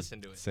still Same.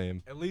 listen to it.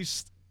 Same. At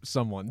least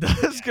someone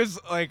does, because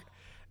like,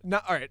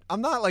 not all right.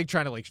 I'm not like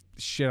trying to like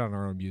shit on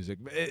our own music.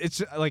 But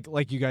it's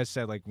like you guys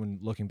said, like when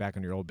looking back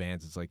on your old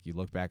bands, it's like you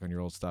look back on your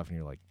old stuff and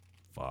you're like,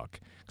 fuck.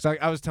 Because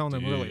I was telling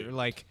them Dude. earlier,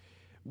 like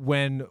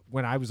when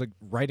I was like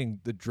writing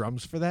the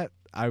drums for that,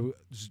 I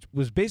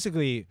was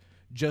basically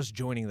just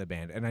joining the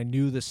band, and I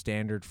knew the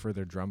standard for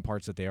their drum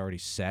parts that they already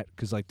set.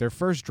 Because like their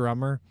first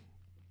drummer,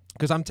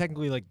 because I'm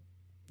technically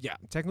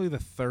the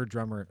third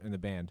drummer in the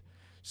band,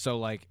 so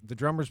like the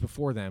drummers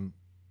before them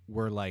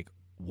were like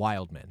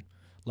wild men.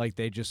 Like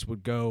they just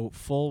would go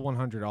full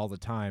 100 all the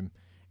time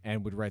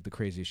and would write the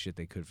craziest shit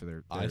they could for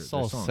their I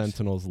saw songs.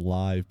 Sentinels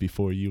live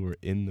before you were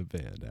in the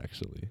band,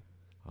 actually.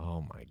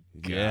 Oh my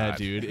god. Yeah,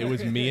 dude. It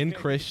was me and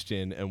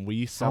Christian, and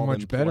we saw How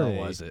much them better play.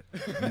 was it?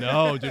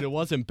 No, dude, it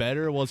wasn't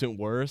better. It wasn't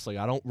worse. Like,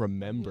 I don't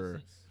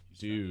remember.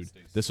 Dude,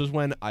 this was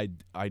when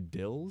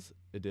Idols?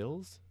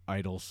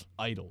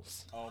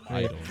 Idols. Oh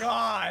my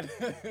god.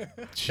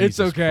 It's Jesus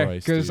okay,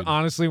 Christ, because dude.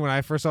 honestly, when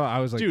I first saw it, I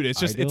was like, Dude, it's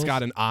just, it's Idols?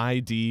 got an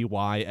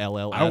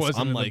IDYLLS. I wasn't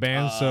I'm in the like,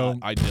 band, so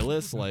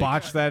Idyllis? Like,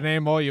 botch that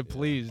name all you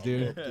please,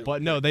 dude.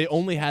 But no, they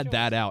only had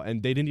that out,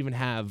 and they didn't even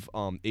have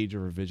Age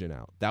of Revision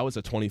out. That was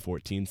a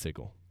 2014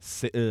 single.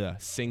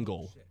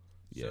 Single.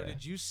 Yeah. So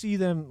did you see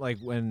them like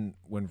when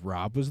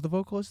Rob was the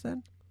vocalist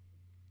then?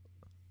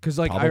 Because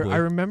like Probably. I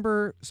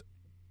remember.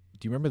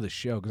 Do you remember the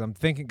show? Because I'm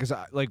thinking because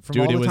like from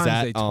Dude, all it the was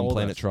times they at told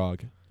Planet us,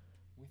 Trog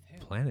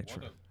Planet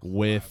Trog.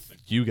 with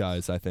you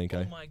guys, I think.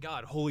 Oh my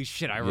god, holy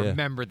shit, I Yeah.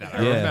 remember that.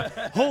 I Yeah.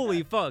 remember.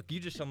 Holy fuck, you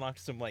just unlocked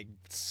some like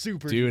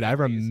super Dude, deep I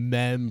memories.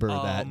 remember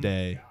that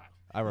day.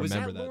 I Was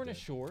remember that that Lorna day.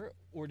 Shore,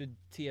 or did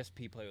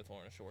TSP play with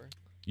Lorna Shore?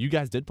 You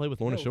guys did play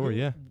with Lorna Shore,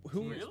 yeah.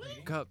 Who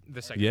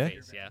the second Yeah.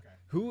 phase, yeah.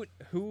 Who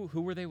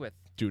were they with?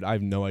 Dude, I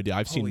have no idea.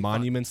 I've seen Holy fuck.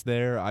 Monuments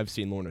there. I've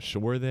seen Lorna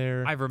Shore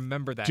there. I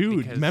remember that. Dude,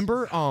 because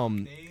remember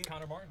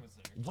Connor Martin was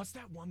there. what's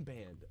that one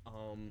band?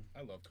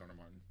 I love Connor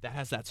Martin. That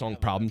has that song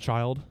Problem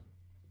Child.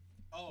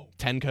 Oh.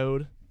 10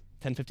 Code,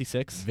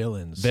 1056.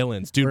 Villains.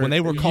 Villains. Dude, Or when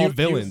they were called Youth-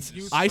 Villains,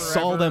 Youth I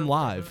saw them Forever.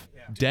 live.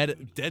 Yeah.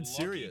 Dead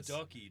serious.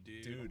 Ducky,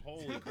 dude.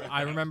 Holy crap.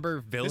 I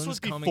remember Villains This was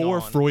coming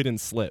before on. Freud and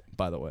Slip,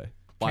 by the way.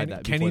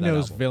 Kenny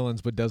knows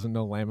villains but doesn't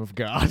know Lamb of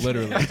God.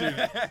 Literally.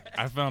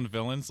 I found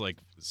Villains like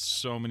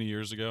so many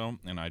years ago,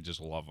 and I just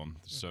love them.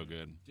 So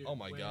good. Oh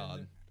my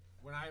God.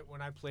 When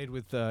I played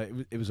with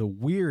it was a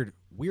weird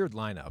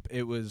lineup.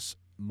 It was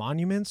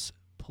Monuments,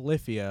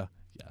 Polyphia,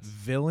 Yes.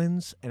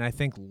 Villains, and I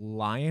think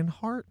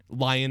Lionheart.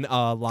 Lion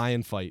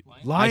Fight.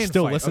 I Lion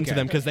still Fight, listen to okay.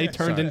 them because they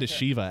turned Sorry. into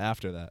Shiva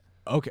after that.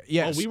 Okay,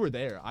 yes. Oh, we were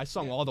there. I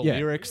sung all the Yeah.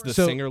 lyrics. The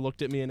So- singer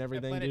looked at me and At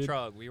everything, Planet dude.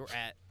 Trog, we were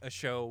at a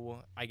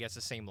show, I guess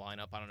the same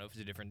lineup. I don't know if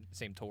it's a different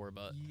same tour,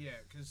 but Yeah,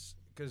 because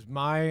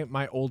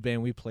my old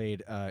band we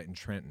played in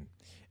Trenton,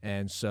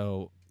 and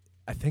so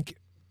I think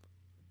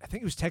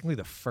it was technically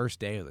the first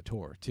day of the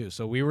tour too.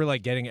 So we were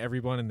like getting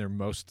everyone in their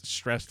most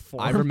stressed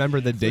form. I remember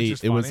the which date.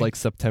 is It was funny. like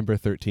September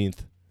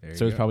 13th. There So it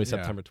you was go. probably Yeah.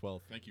 September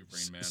 12th. Thank you,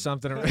 Rain Man.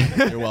 Something.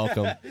 You're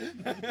welcome.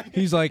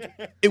 He's like,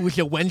 it was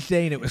a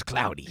Wednesday and it was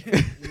cloudy.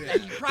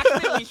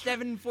 Approximately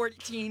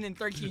 7:14 and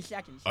 13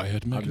 seconds. I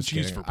had mac I'm and just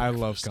cheese kidding. for I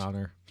breakfast. love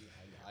Connor.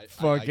 I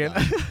Fucking.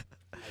 got it.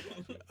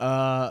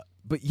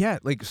 But yeah,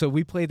 like so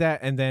we played that,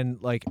 and then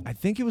like I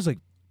think it was like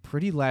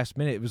pretty last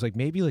minute. It was like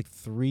maybe like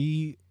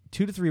 2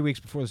 to 3 weeks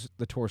before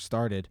the tour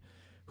started.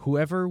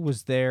 Whoever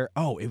was there,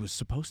 it was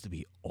supposed to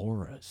be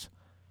Auras,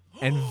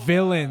 and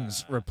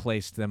Villains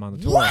replaced them on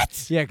the tour.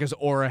 What? Yeah, because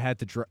Aura's had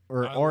to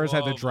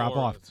love drop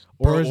off. Auras.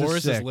 Bro, Auras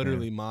Auras sick, is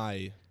literally man.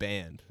 my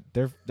band.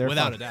 They're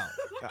Without fun. a doubt.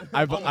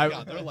 I, Oh my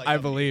God, they're like I a-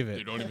 believe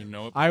They it. don't even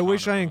know it. I but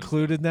wish Connor I knows.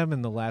 included them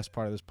in the last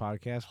part of this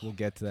podcast. We'll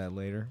get to that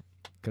later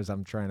because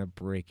I'm trying to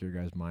break your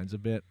guys' minds a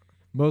bit.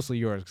 Mostly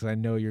yours because I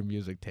know your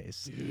music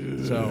tastes.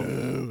 So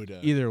Dude.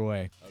 either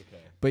way.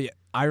 Okay. But yeah,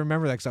 I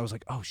remember that because I was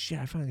like, oh shit,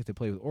 I finally get to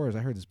play with Auras. I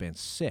heard this band's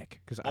sick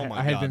because Oh my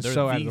I had God, been they're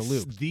so out of the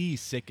loop. The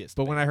sickest.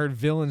 But when I heard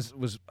Villains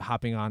was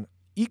hopping on,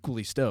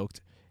 equally stoked.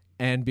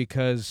 And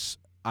because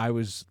I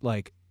was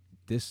like,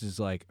 this is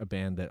like a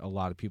band that a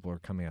lot of people are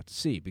coming out to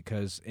see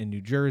because in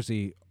New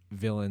Jersey,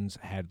 Villains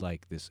had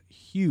like this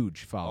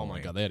huge oh following. my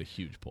God, they had a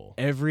huge pull.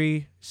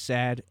 Every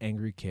sad,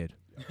 angry kid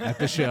at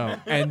the show.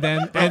 And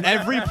then And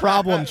every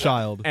problem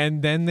child.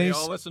 and then They they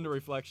all listen to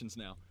Reflections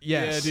now.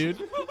 yes. Yeah,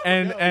 dude.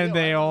 And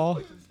they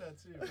all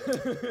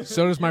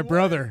so does my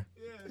brother.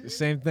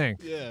 Same thing.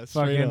 Yeah,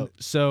 Fucking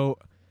so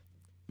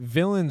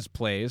Villains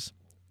plays.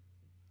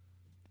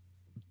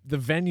 The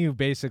venue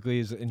basically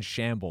is in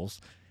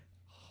shambles.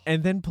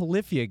 And then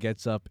Polyphia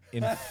gets up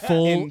in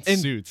full in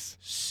suits.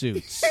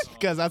 suits.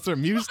 Because that's their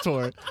Muse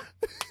tour.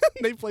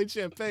 They played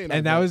Champagne.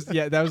 And that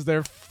was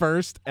their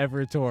first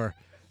ever tour.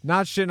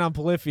 Not shitting on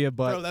Polyphia,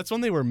 but Bro, that's when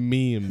they were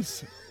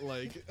memes.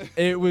 Like,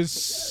 it was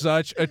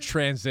such a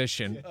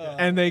transition.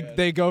 And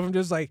they go from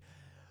just like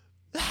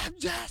I'm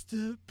just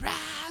a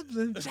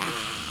problem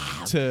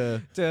child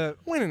to to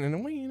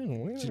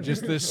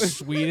just the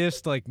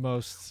sweetest, like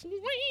most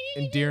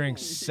endearing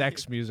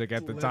sex music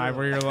at the time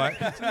where you're like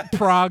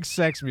prog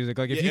sex music.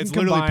 Like if Yeah, you it's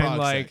can literally combine prog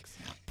like sex.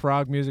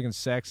 prog music and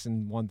sex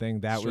in one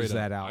thing, that Straight was up.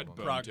 that I'd album.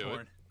 bone Prog to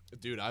porn.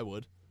 it. Dude, I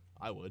would.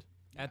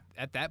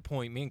 at that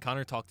point, me and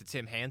Connor talked to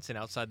Tim Hansen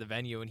outside the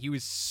venue, and he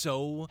was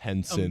so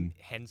Henson.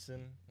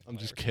 Henson. I'm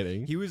just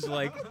kidding. He was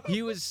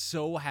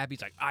so happy.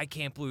 He's like, I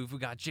can't believe we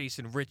got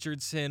Jason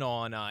Richardson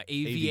on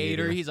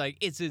Aviator. He's like,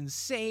 it's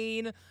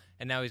insane.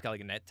 And now he's got like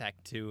a net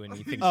tattoo, and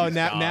he thinks Oh, he's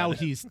now God.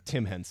 he's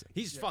Tim Henson.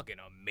 He's fucking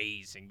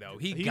amazing though.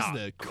 He's got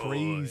the good,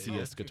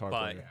 craziest guitar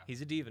but player.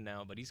 he's a diva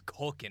now, but he's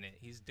cooking it.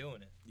 He's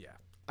doing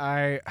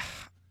it.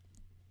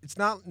 It's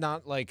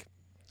not like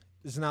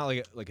it's not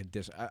like a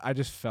diss. I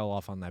just fell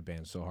off on that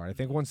band so hard. I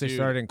think once they Dude.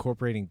 started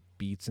incorporating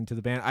beats into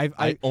the band,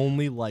 I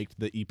only liked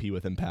the EP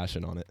with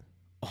Impassion on it.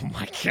 oh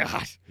my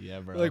god, Yeah,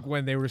 bro. like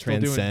when they were still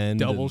doing Transcend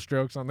double and-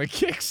 strokes on the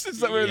kicks and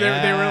stuff. They were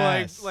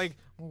Yes. like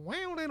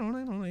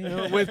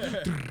with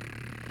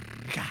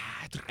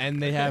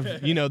and they have,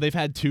 they've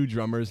had 2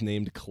 drummers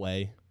named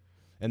Clay,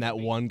 and that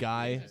one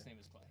guy. His name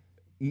is Clay.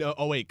 No,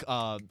 oh wait,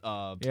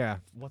 yeah,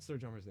 what's their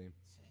drummer's name?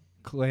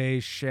 Clay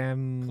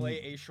Shem.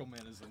 Clay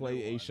Ashelman is the Clay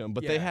new one. Asham,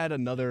 but they Yeah. had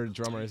another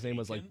drummer. His name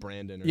was like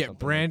Brandon or Yeah,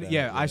 something. Brandon.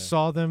 Like that. I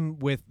saw them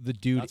with the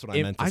dude. That's what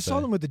I meant to I saw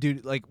say. them with the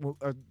dude. Like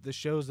the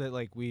shows that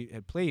like we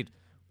had played,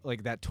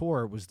 like that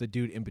tour was the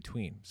dude in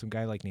between. Some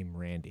guy like named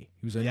Randy.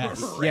 He was a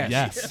Yes.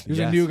 yes. He was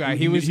a Yes. new guy.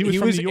 He was from New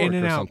York in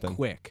and or out something.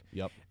 quick.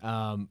 Yep.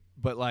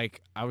 But like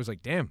I was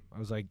like, damn. I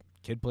was like,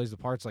 kid plays the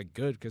parts like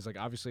good because like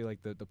obviously like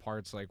the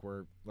parts like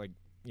were like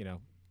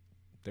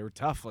they were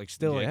tough. Like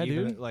still Yeah, like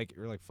even dude. like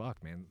you're like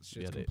fuck man, this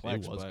shit's Yeah,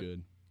 complex. it was but,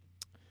 good.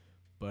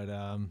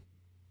 But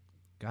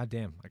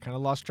goddamn, I kind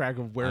of lost track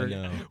of I where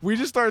know. we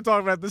just started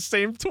talking about the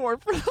same tour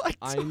for like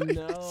I 2 minutes.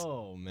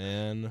 know,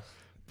 man.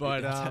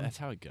 But that's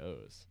how it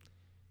goes.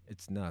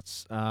 it's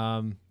nuts.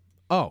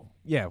 Oh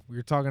yeah, we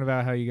were talking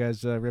about how you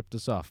guys ripped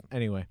us off.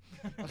 Anyway,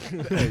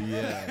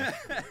 Yeah.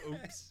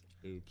 Oops.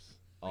 Oops.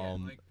 Oh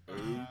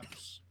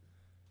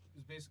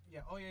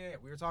yeah.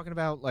 We were talking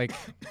about like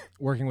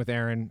working with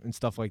Aaron and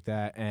stuff like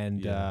that,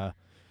 and Yeah.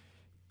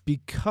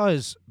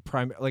 because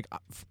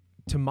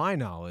to my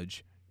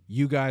knowledge,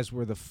 you guys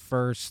were the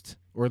first,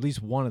 or at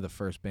least one of the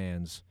first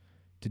bands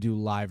to do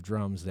live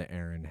drums that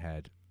Aaron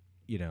had,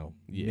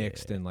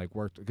 mixed Yeah. and like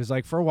worked. Because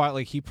like for a while,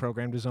 like he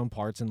programmed his own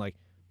parts, and like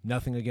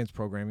nothing against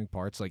programming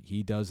parts, like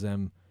he does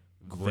them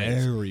great.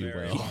 Very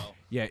well.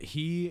 Yeah,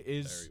 he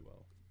is, Very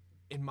well.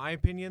 in my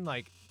opinion,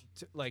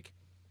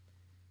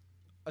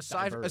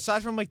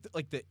 aside from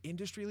like the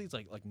industry leads,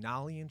 like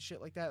Nolly and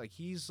shit like that, like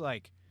he's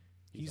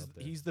He's up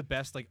there. he's the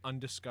best like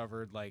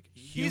undiscovered like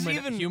He's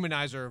even-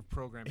 humanizer of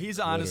programming. He's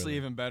honestly Literally.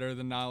 even better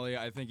than Nolly.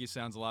 I think he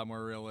sounds a lot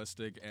more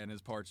realistic, and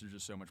his parts are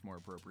just so much more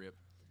appropriate.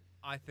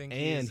 I think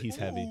And he's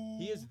heavy.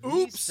 he is the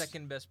Oops.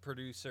 second best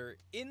producer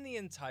in the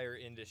entire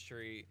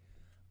industry,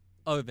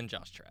 other than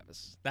Josh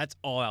Travis. That's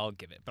all I'll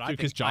give it. But I Dude,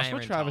 because think Joshua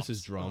Iron Travis's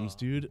tops. drums,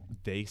 dude,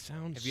 they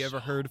sound. Have you ever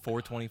heard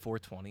 420?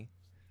 420?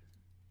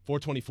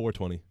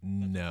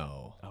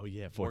 no. Oh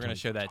yeah, 420. We're gonna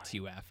show that to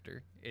you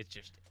after. It's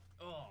just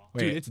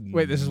Wait, Dude, it's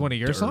wait, this is one of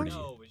your dirty. songs?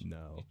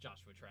 No. it's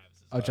Joshua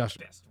Travis's Oh, Josh-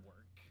 best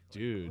work.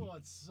 Dude.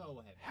 It's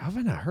so heavy. How have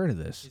I not heard of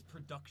this? His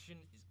production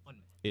is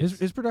unmatched.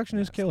 His production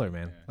is killer,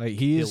 man. Yeah. Like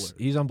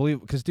he's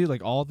unbelievable. Because dude,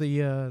 like all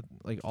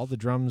the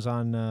drums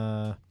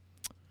on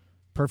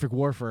Perfect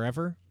War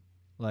Forever,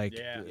 like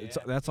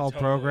that's all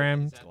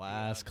programmed.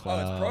 Glass Oh,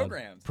 Cloud. it's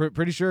programmed.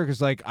 Pretty sure,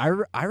 because like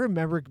I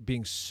remember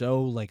being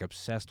so like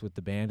obsessed with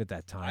the band at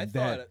that time. I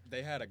that thought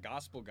they had a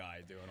gospel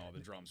guy doing all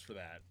the drums for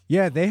that.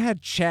 yeah, they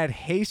had Chad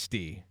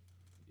Hasty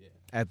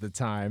at the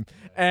time,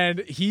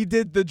 and he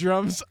did the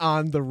drums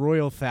on the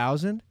Royal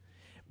 1000.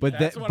 But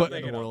That's that, what I'm but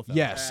thinking of.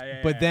 yes, Yeah,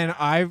 but then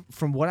yeah.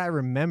 from what I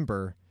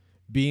remember,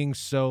 being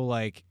so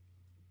like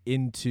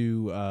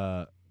into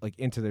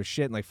their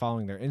shit and like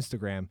following their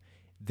Instagram,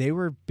 they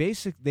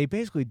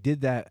basically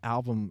did that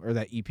album or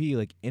that EP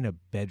like in a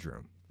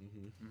bedroom.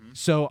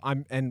 So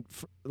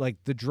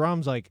like the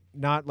drums, like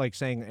not like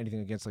saying anything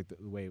against like the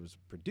way it was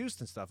produced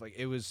and stuff. Like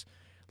it was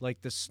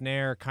like the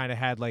snare kind of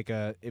had like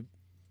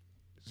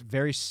it's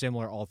very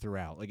similar all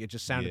throughout. Like it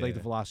just sounded like the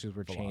Yeah. velocities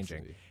were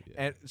changing. Velocity, yeah.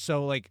 And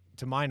so like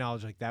to my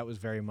knowledge, like that was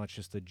very much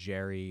just a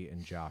Jerry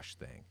and Josh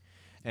thing.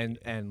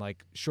 And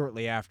like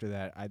shortly after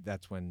that,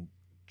 that's when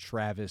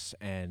Travis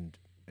and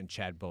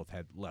Chad both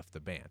had left the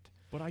band.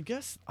 But I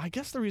guess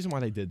the reason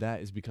why they did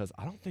that is because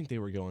I don't think they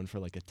were going for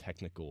like a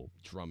technical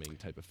drumming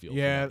type of feel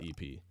Yeah. for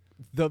that EP.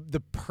 The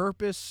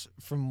purpose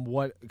from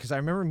what, because I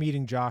remember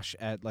meeting Josh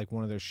at like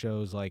one of their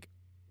shows like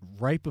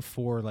right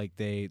before like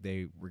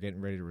they were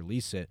getting ready to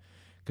release it,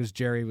 because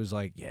Jerry was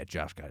like, yeah,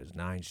 Josh got his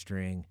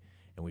 9-string,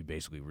 and we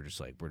basically were just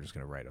like, we're just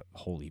gonna write a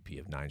whole EP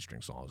of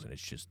 9-string songs, and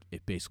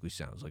it basically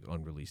sounds like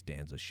unreleased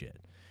Danza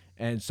shit.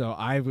 And so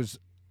I was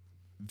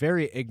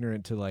very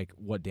ignorant to like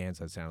what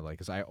Danza sounded like,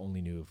 because I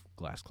only knew of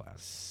Glass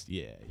Class.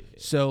 Yeah.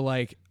 So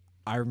like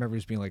I remember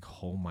just being like,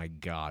 oh my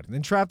god. And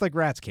then Trapped Like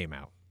Rats came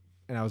out,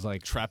 and I was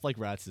like, Trapped Like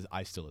Rats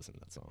I still listen to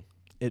that song.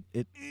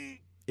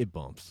 it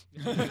bumps.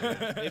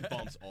 It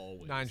bumps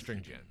always.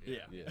 9-string gen.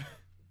 Yeah.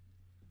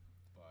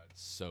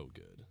 So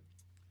good.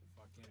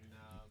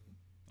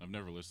 I've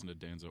never listened to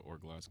Danza or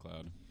Glass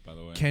Cloud, by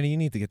the way. Kenny, you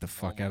need to get the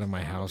fuck out of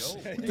my house.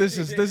 This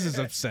is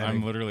upsetting.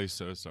 I'm literally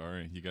so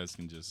sorry. You guys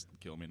can just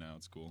kill me now.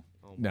 It's cool.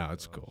 No,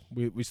 it's cool.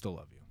 We still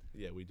love you.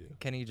 Yeah, we do.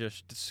 Kenny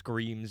just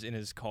screams in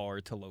his car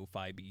to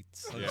lo-fi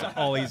beats. That's Yeah.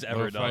 all he's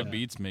ever Lo-fi done.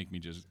 beats make me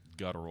just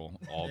guttural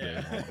all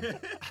day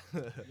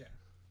long.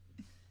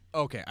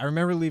 Okay, I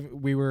remember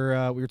we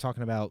were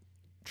talking about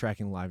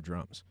tracking live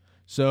drums.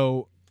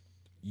 So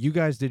you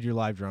guys did your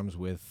live drums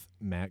with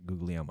Matt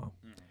Guglielmo.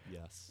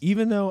 Yes.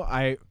 Even though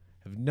I've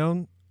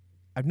known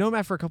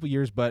Matt for a couple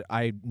years, but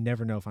I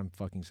never know if I'm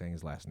fucking saying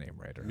his last name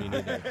right or Me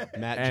not. neither.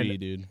 Matt And- G,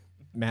 dude.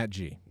 Matt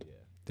G. Yeah.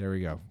 There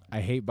we go.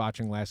 I hate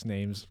botching last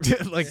names.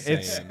 Like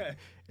Same.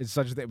 it's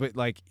such a thing, but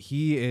like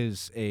he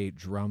is a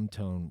drum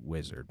tone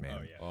wizard, man.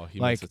 Oh, yeah. Oh, he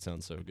Like- makes it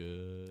sound so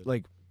good.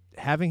 Like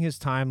having his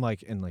time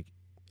like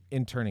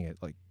interning it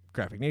like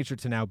Graphic Nature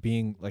to now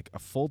being like a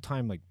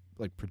full-time like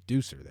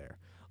producer there.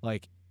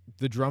 Like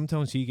the drum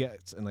tones he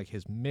gets and like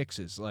his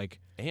mixes like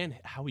and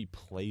how he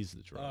plays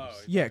the drums.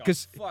 Oh, Yeah, like a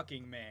 'cause-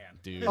 fucking man.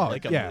 Dude, Oh,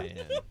 like a yeah.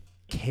 man.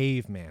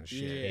 caveman shit.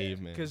 Yeah.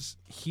 Caveman. Because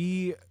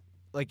he's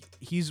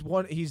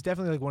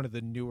definitely like one of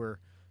the newer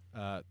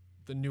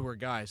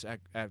guys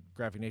at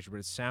Graphic Nature, but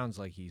it sounds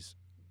like he's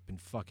been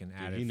fucking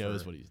at Dude, it. he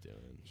knows for- what he's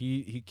doing.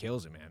 he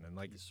kills it, man, and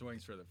like He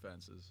swings for the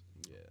fences.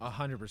 Yeah.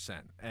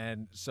 100%.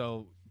 And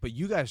so, but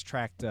you guys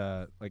tracked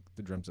like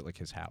the drums at like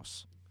his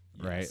house,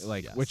 right? Yes,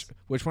 Like yes.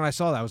 which when I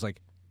saw that, I was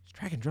like, he's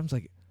tracking drums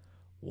like.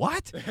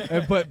 What?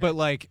 but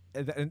like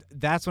and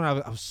that's when I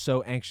was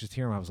so anxious to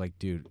hear him. I was like,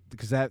 dude,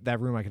 because that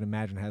room I can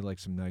imagine had like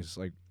some nice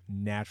like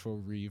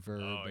natural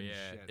reverb. Oh and yeah,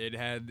 shit. it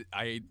had.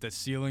 The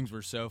ceilings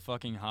were so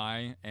fucking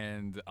high,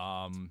 and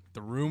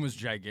the room was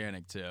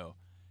gigantic too.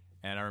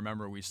 And I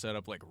remember we set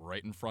up like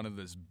right in front of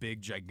this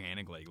big,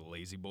 gigantic like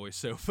lazy boy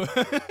sofa.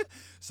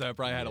 So it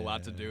probably had a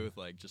lot to do with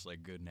like just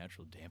like good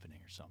natural dampening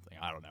or something.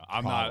 I don't know.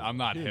 I'm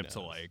not Who hip to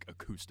knows? like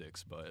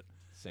acoustics, but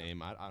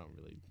Same. I don't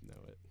really know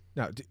it.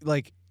 No,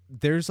 like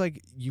there's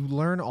like you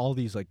learn all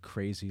these like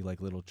crazy like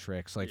little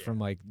tricks like Yeah. from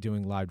like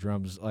doing live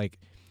drums like,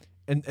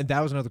 and that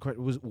was another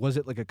question. Was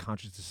it like a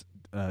conscious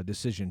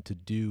decision to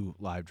do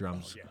live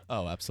drums? yeah.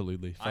 Oh,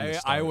 absolutely. From the I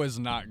start. was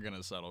not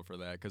gonna settle for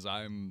that because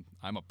I'm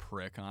a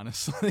prick,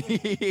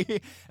 honestly.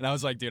 And I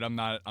was like, dude, I'm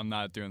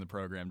not doing the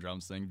program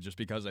drums thing just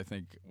because I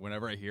think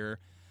whenever I hear,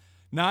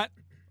 not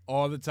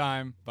all the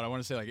time, but I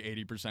want to say like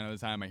 80% of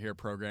the time I hear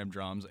program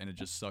drums and it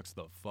just sucks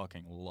the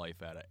fucking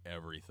life out of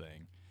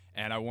everything.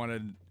 And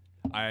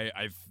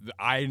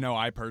I know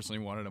I personally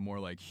wanted a more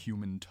like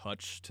human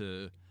touch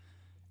to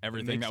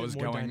everything makes that it was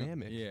more going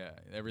dynamic. Yeah,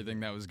 everything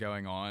that was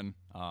going on.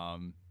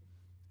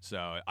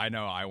 So I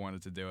know I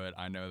wanted to do it.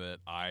 I know that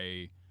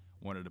I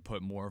wanted to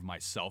put more of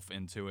myself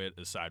into it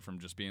aside from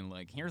just being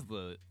like, here's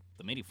the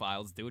MIDI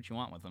files, do what you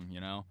want with them,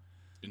 you know?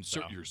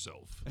 Insert So.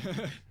 yourself.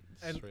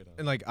 Straight on.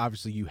 And like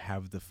obviously you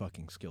have the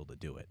fucking skill to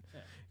do it,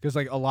 because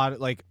like a lot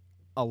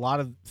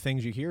of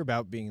things you hear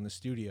about being in the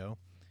studio,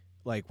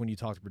 like when you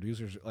talk to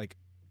producers, like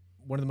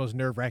one of the most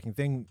nerve-wracking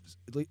things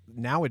like,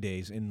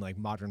 nowadays in like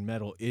modern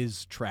metal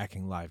is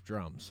tracking live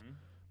drums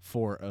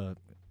for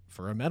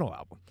a metal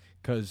album,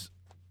 because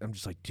I'm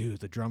just like, dude,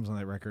 the drums on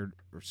that record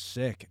are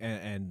sick,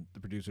 and the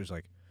producer's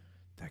like,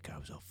 that guy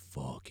was a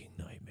fucking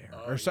nightmare,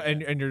 Oh, or so, yeah.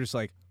 and you're just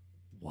like,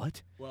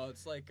 what? Well,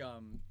 it's like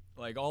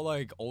all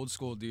like old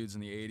school dudes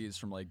in the 80s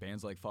from like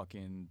bands like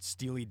fucking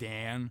Steely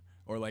Dan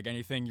or like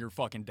anything your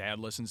fucking dad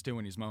listens to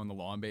when he's mowing the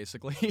lawn,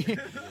 basically.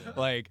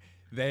 Like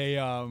they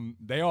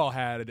all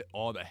had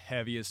all the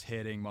heaviest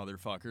hitting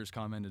motherfuckers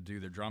come in to do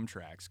their drum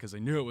tracks because they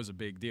knew it was a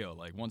big deal.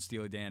 Like one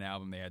Steely Dan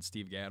album, they had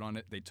Steve Gadd on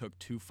it. They took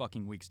 2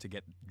 fucking weeks to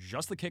get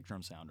just the kick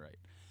drum sound right.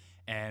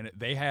 And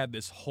they had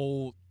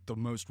the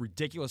most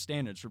ridiculous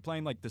standards for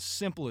playing like the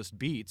simplest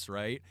beats,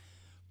 right?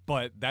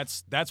 But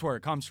that's where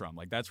it comes from.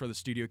 Like that's where the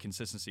studio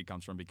consistency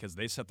comes from because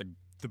they set the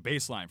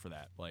baseline for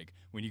that. Like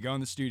when you go in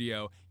the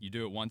studio, you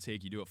do it one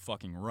take, you do it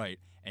fucking right,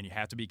 and you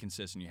have to be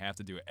consistent. You have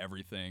to do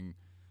everything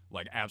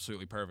like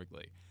absolutely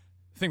perfectly.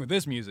 The thing with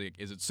this music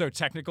is it's so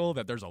technical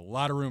that there's a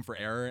lot of room for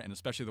error, and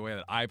especially the way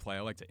that I play,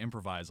 I like to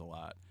improvise a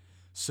lot.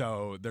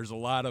 So there's a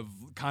lot of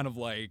kind of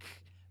like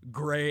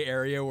gray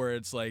area where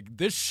it's like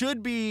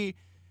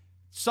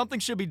something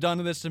should be done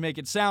to this to make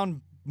it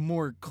sound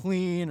more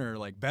clean or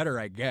like better,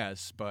 I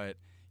guess, but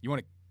you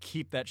want to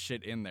keep that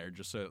shit in there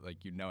just so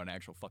like you know an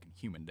actual fucking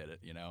human did it,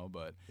 you know?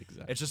 But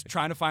Exactly. it's just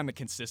trying to find the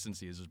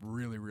consistency is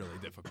really, really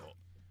difficult.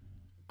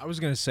 I was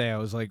gonna say, I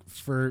was like,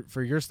 for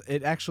your,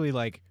 it actually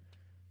like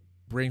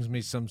brings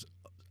me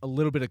a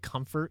little bit of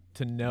comfort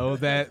to know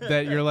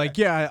that you're like,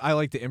 yeah, I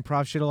like to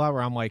improv shit a lot.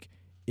 Where I'm like,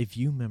 if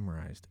you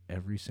memorized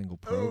every single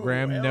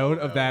program hell note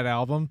no. of that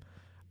album,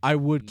 I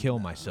would kill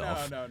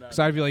myself. No. Because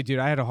I'd be like, dude,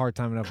 I had a hard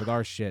time enough with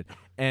our shit.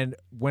 And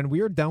when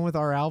we were done with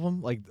our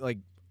album, like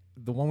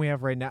the one we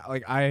have right now,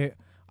 like I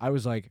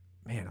was like,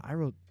 man, I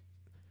wrote.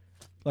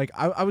 Like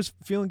I was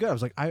feeling good. I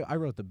was like, I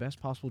wrote the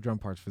best possible drum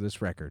parts for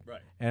this record.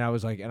 Right. And I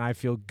was like, and I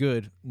feel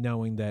good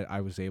knowing that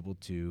I was able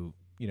to,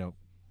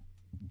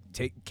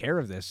 take care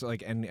of this,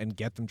 like, and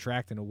get them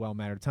tracked in a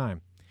well-mannered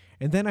time.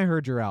 And then I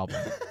heard your album.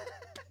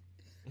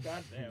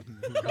 God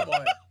damn. Come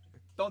on.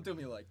 Don't do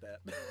me like that.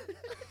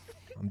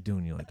 I'm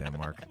doing you like that,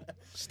 Mark.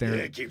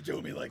 Staring. keep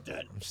doing me like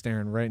that. I'm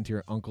staring right into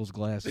your uncle's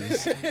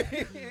glasses.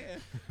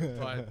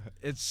 But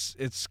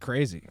it's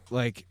crazy.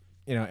 Like,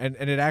 you know, and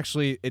it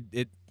actually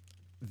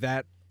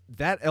that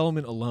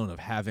element alone of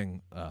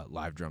having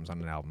live drums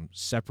on an album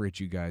separates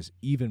you guys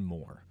even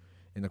more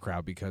in the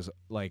crowd, because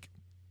like,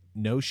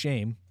 no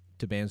shame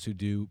to bands who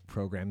do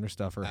program their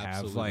stuff or have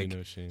Absolutely like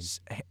no shame.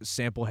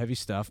 sample heavy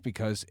stuff,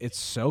 because it's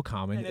so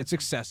common, And it's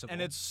accessible,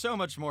 And it's so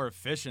much more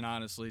efficient,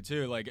 honestly,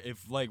 too. Like,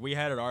 if like we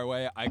had it our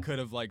way, I could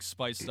have like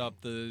spiced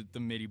up the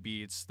MIDI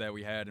beats that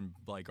we had in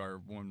like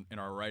in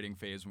our writing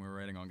phase when we were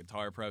writing on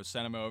Guitar Pro,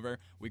 sent them over.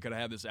 We could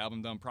have had this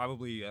album done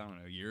probably, I don't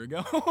know, a year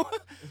ago.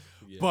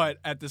 Yeah. But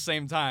at the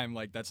same time,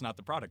 like, that's not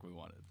the product we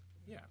wanted.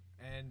 yeah.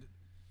 And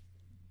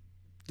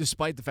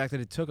despite the fact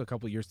that it took a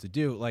couple years to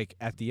do, like,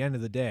 at the end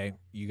of the day,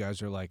 you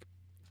guys are like,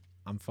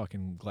 I'm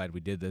fucking glad we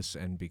did this,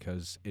 and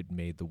because it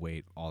made the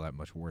wait all that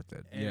much worth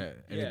it. And-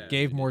 And yeah, it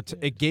gave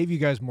it gave you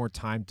guys more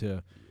time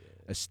to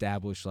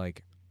establish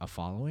like a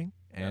following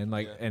and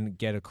and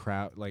get a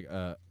crowd, like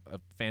a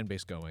fan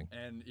base going.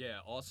 And yeah,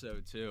 also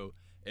too,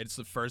 it's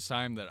the first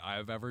time that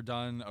I've ever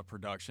done a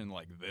production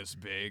like this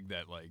big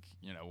that, like,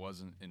 you know,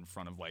 wasn't in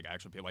front of like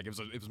actual people. Like, it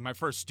was my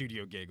first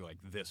studio gig like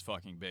this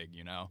fucking big,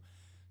 you know.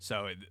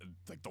 So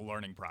like the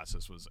learning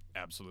process was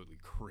absolutely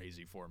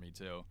crazy for me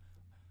too.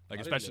 Like,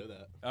 I didn't especially know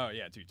that. Oh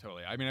yeah, dude,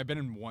 totally. I mean, I've been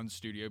in one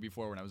studio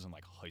before when I was in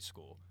like high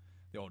school,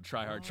 the old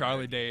Try Hard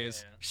Charlie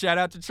days. Shout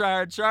out to Try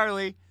Hard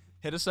Charlie.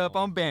 Hit us up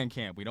on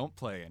Bandcamp. We don't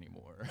play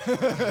anymore.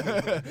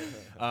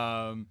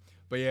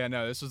 But yeah,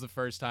 no, this was the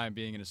first time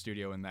being in a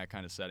studio in that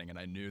kind of setting, and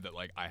I knew that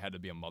like I had to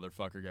be a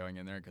motherfucker going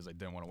in there because I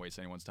didn't want to waste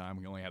anyone's time.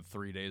 We only had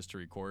 3 days to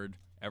record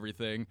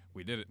everything.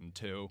 We did it in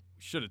 2.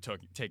 We should have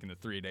taken the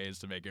 3 days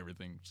to make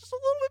everything just a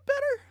little bit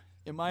better,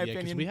 in my Yeah, because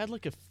opinion. we had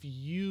like a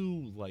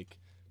few like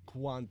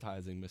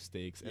quantizing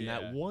mistakes, and Yeah.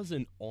 that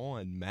wasn't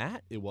on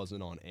Matt. It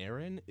wasn't on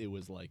Aaron. It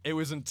was like It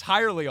was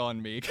entirely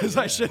on me because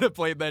I should have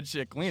played that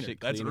shit cleaner. Shit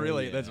That's cleaner,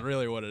 really yeah. that's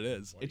really what it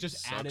is. it just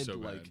suck added so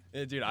like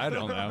Dude, I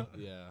don't know.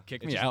 yeah,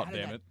 Kick it me just out, added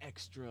damn that it.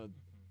 extra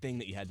thing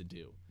that you had to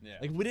do. Yeah.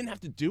 Like, we didn't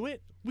have to do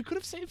it. We could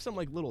have saved some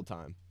like little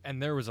time.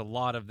 And there was a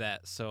lot of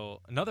that.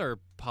 So another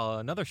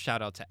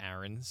shout out to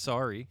Aaron.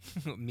 Sorry,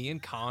 me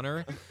and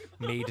Connor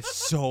made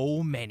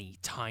so many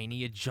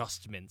tiny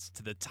adjustments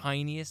to the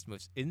tiniest,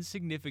 most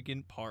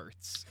insignificant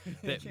parts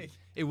that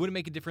it wouldn't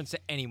make a difference to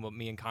anyone.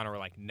 Me and Connor were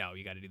like, "No,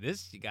 you got to do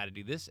this. You got to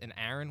do this." And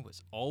Aaron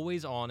was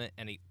always on it,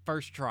 and he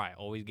first try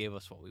always gave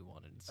us what we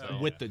wanted. So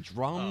With the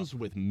drums,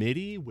 with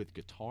MIDI, with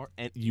guitar,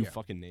 and you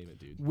fucking name it,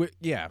 dude.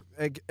 Yeah,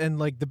 and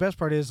like the best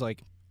part is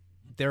like,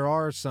 there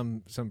are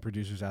some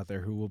producers out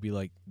there who will be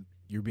like,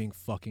 you're being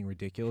fucking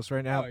ridiculous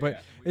right now. Oh, but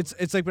yeah.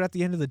 it's like, but at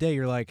the end of the day,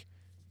 you're like,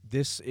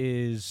 this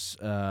is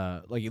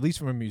like, at least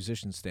from a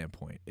musician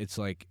standpoint, it's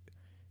like,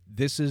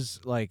 this is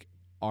like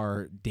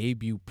our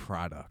debut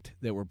product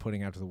that we're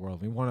putting out to the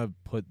world. We want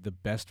to put the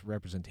best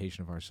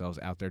representation of ourselves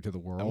out there to the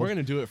world. And we're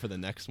gonna do it for the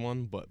next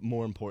one, but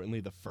more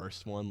importantly, the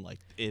first one, like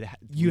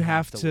You we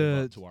have live to-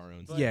 up to our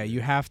own. yeah,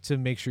 you have to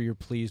make sure you're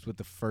pleased with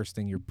the first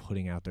thing you're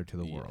putting out there to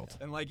the Yeah. world.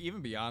 And like,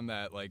 even beyond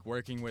that, like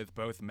working with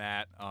both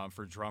Matt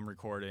for drum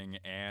recording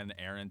and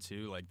Aaron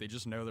too, like they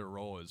just know their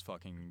role as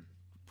fucking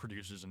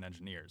producers and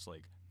engineers.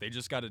 Like, they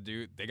just got to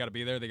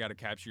be there, they got to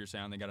capture your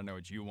sound, they got to know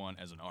what you want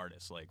as an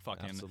artist. Like,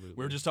 fucking Absolutely.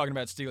 we were just talking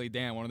about Steely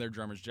Dan, one of their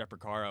drummers, Jeff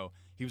Porcaro.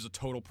 He was a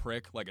total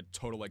prick, like a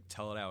total like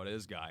tell it how it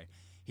is guy.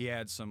 He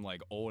had some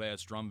like old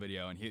ass drum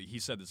video, and he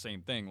said the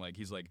same thing. Like,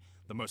 he's like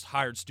the most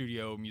hired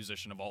studio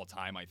musician of all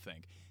time, I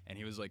think. And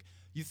he was like,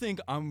 you think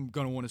I'm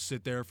gonna want to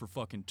sit there for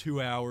fucking 2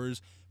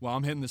 hours while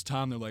I'm hitting this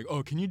tom? They're like,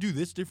 oh, can you do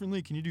this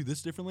differently? Can you do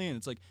this differently? And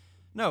it's like,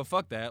 no,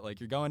 fuck that. Like,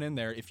 you're going in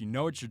there. If you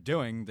know what you're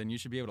doing, then you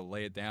should be able to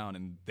lay it down.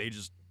 And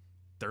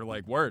they're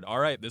like, word, all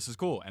right, this is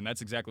cool. And that's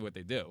exactly what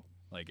they do.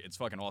 Like, it's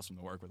fucking awesome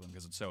to work with them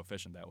because it's so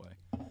efficient that way.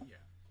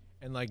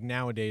 And like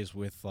nowadays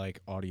with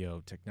like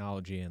audio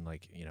technology and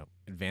like, you know,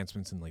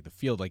 advancements in like the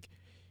field, like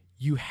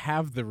you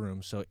have the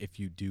room, so if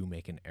you do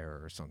make an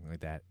error or something like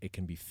that, it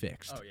can be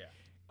fixed. yeah.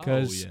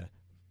 Because Oh, yeah.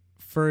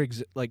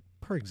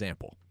 for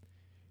example,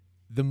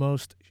 the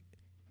most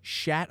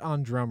shat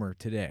on drummer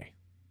today,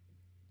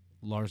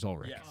 Lars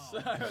Ulrich.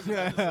 Yes. I was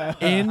about to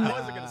say. In I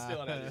wasn't gonna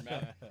steal it out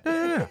of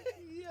your mouth.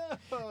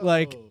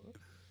 Like,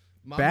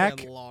 My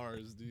back- man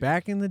Lars, dude.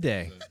 back in the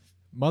day,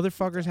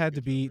 motherfuckers had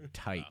to be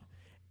tight.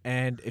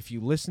 And if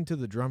you listen to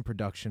the drum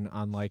production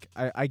on like,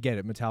 I get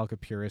it, Metallica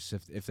purists,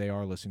 if they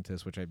are listening to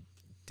this, which I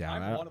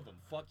doubt. I'm one of them.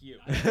 Fuck you.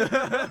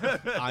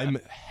 I'm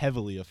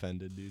heavily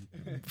offended, dude.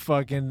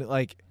 Fucking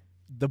like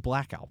the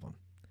Black Album.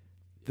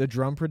 The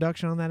drum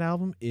production on that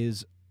album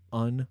is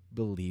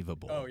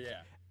unbelievable. Oh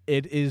yeah.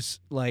 It is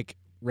like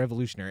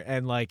revolutionary,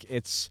 and like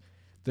it's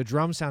the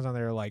drum sounds on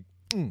there are like,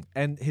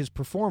 and his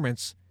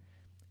performance.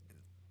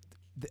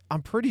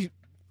 I'm pretty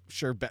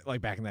sure,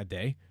 like back in that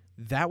day,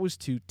 that was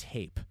to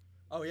tape.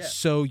 Oh yeah.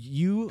 So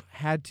you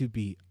had to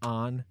be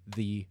on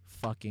the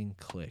fucking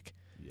click.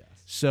 Yes.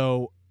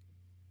 So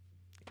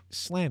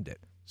slammed it.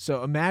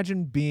 So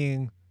imagine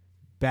being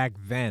back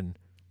then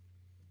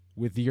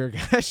with your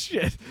guys'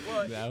 shit.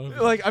 That would be-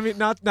 Like, I mean,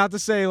 not to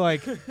say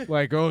like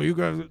oh you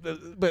guys,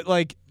 but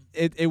like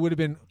it would have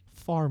been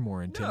far more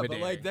No, intimidating.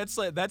 but like that's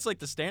like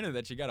the standard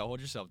that you gotta hold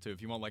yourself to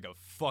if you want like a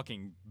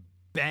fucking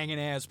banging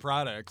ass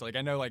product. Like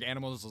I know like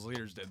Animals as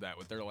Leaders did that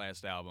with their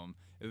last album.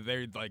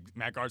 They like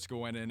Matt Gartzko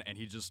went in and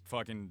he just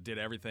fucking did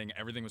everything.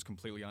 Everything was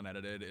completely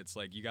unedited. It's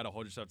like you gotta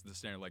hold yourself to the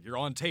standard. Like you're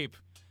on tape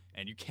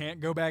and you can't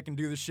go back and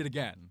do this shit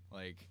again.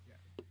 Like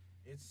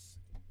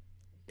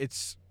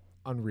it's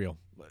unreal.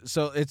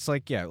 So it's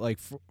like like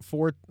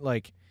for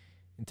like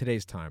in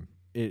today's time,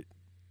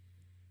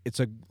 it's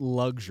a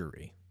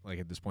luxury like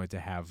at this point to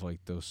have like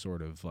those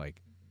sort of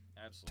like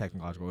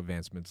technological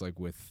advancements like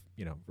with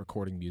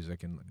recording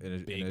music and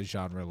in a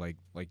genre like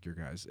your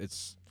guys.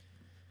 It's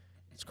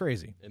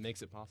crazy. It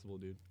makes it possible,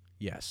 dude.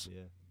 Yes.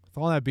 Yeah. With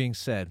all that being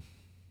said,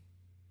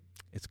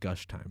 it's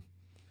gush time.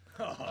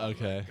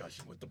 Okay.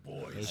 Gushing with the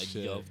boys. Oh,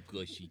 shit.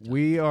 gushy.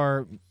 We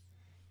are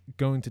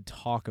going to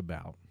talk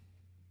about,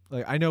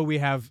 like, I know we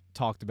have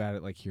talked about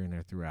it like here and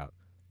there throughout.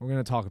 We're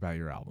going to talk about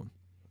your album.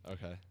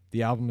 Okay.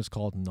 The album is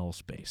called Null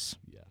Space.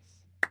 Yes.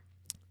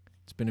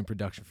 It's been in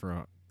production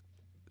for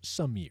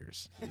some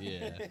years,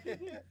 Yeah.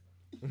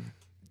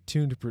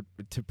 tuned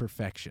to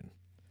perfection.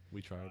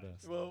 We try our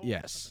best. Well,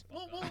 Yes.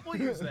 we'll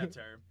use that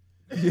term.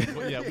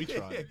 Well, yeah, we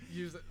try.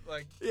 Use it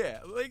like yeah,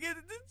 like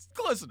it's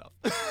close enough.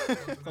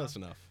 Close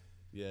enough.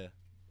 Yeah.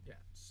 yeah.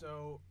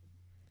 So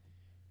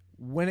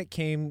when it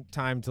came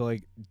time to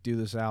like do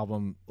this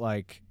album,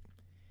 like,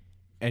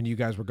 and you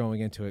guys were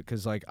going into it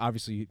because like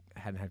obviously you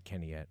hadn't had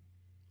Kenny yet.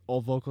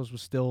 All vocals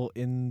was still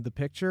in the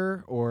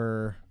picture,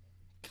 or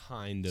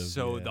Kind of.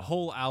 So yeah. the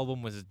whole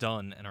album was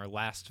done, and our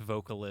last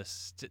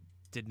vocalist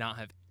did not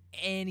have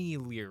any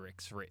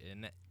lyrics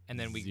written. And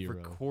then we Zero.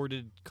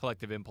 recorded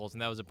Collective Impulse,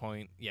 and that was a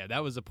point. Yeah,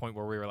 that was a point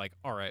where we were like,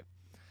 all right,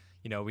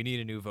 we need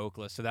a new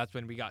vocalist. So that's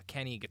when we got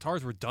Kenny.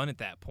 Guitars were done at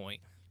that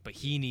point, but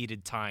he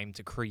needed time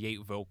to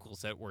create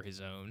vocals that were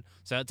his own.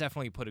 So that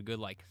definitely put a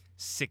good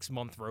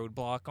 6-month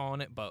roadblock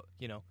on it. But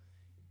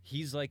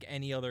he's like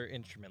any other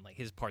instrument. Like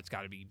his parts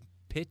got to be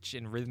pitch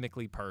and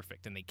rhythmically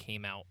perfect, and they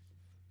came out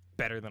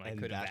better than I And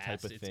could have that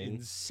asked. type of It's thing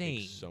insane.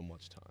 takes so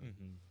much time.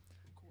 Mhm.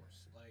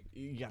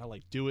 You gotta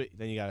do it,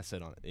 then you gotta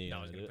sit on it. Then you No,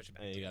 I gotta was do gonna it, push it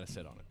back and to you you. gotta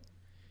sit on it.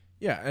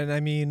 yeah. And I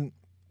mean,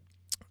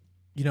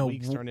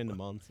 Weeks turn into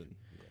months, and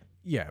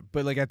yeah,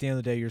 but like at the end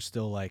of the day, you're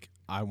still like,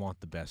 I want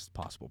the best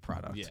possible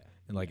product. Yeah.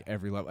 And like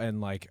every level,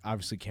 and like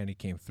obviously Kenny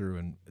came through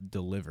and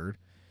delivered.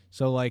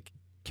 So like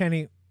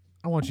Kenny,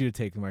 I want you to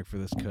take the mic for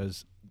this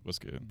because What's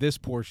good? this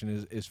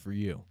portion is for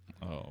you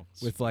Oh,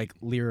 with like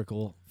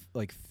lyrical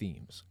like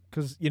themes,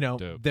 because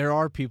Dope. there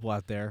are people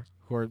out there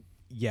who are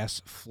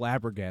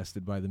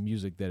flabbergasted by the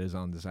music that is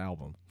on this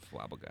album.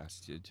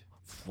 flabbergasted.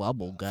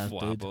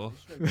 Flabbergasted.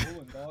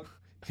 Flabber.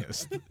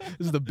 Yes, this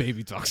is the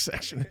baby talk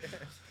section.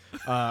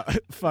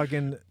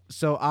 Fucking.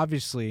 So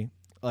obviously,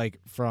 like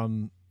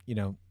from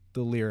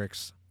the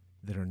lyrics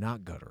that are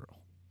not guttural,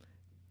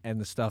 and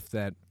the stuff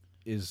that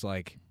is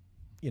like,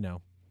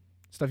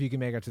 stuff you can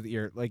make out to the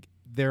ear. Like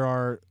there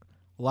are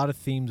a lot of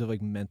themes of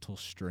like mental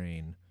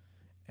strain,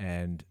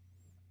 and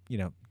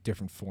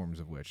different forms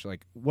of which.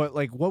 Like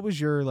what was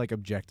your like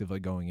objective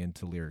like going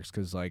into lyrics?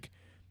 Because like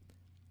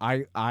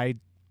I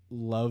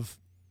love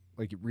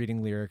like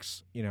reading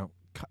lyrics,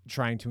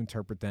 trying to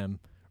interpret them,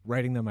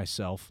 writing them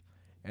myself,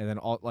 and then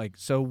all like.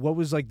 So what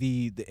was like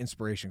the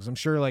inspiration? Because I'm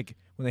sure like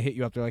when they hit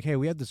you up, they're like, "Hey,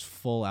 we had this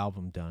full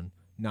album done,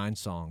 9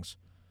 songs.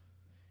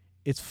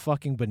 It's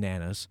fucking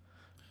bananas.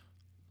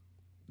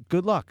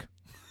 Good luck.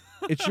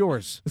 It's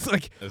yours." It's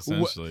like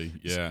Essentially,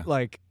 yeah.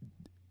 like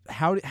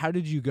how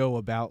did you go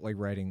about like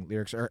writing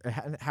lyrics, or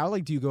how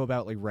like do you go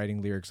about like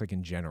writing lyrics like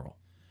in general?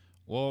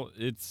 Well,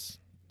 it's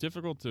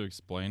difficult to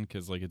explain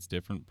because like it's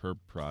different per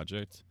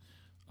project.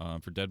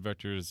 For Dead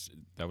Vectors,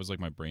 that was like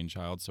my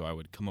brainchild, so I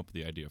would come up with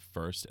the idea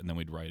first, and then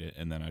we'd write it,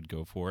 and then I'd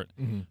go for it.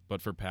 Mm-hmm.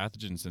 But for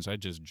Pathogen, since I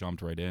just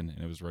jumped right in and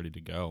it was ready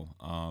to go,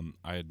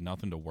 I had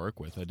nothing to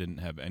work with. I didn't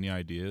have any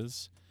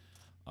ideas.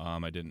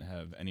 I didn't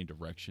have any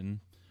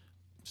direction.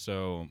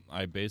 So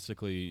I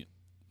basically,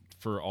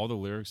 for all the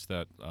lyrics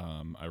that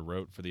I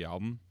wrote for the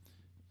album,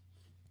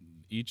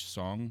 each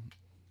song,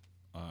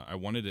 I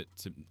wanted it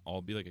to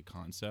all be like a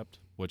concept,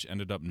 which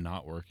ended up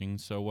not working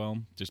so well,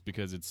 just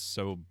because it's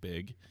so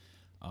big.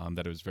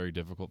 That it was very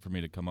difficult for me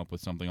to come up with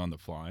something on the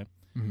fly.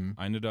 Mm-hmm.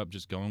 I ended up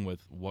just going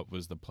with what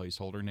was the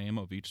placeholder name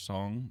of each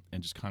song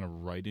and just kind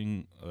of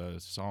writing a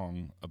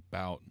song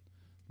about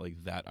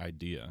like that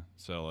idea.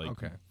 So like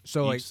Okay.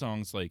 So each like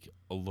song's like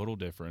a little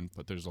different,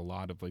 but there's a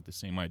lot of like the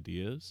same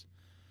ideas.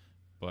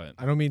 But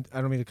I don't mean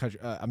to cut you.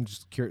 I'm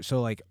just curious.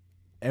 So like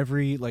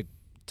every like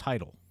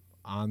title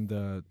on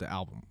the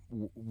album,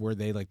 were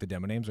they like the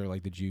demo names, or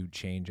like did you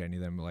change any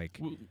of them? Like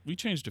we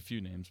changed a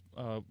few names.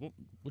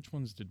 Which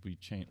ones did we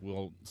change?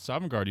 Well,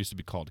 Savangard used to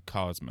be called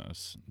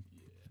Cosmos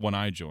when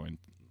I joined.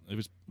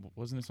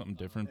 Wasn't it something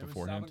different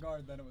beforehand? It was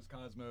Savangard, then it was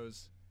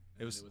Cosmos.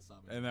 It was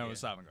Savangard. and then it was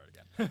Savangard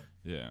again.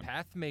 Yeah.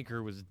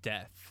 Pathmaker was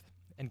Death,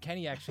 and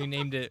Kenny actually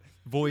named it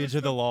Voyage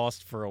of the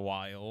Lost for a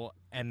while,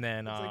 and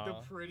then it's like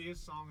the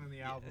prettiest song on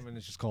the album, and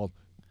it's just called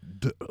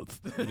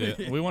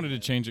Yeah, we wanted to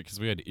change it because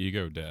we had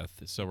ego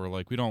death. So we're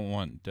like, we don't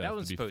want death That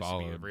was to be supposed to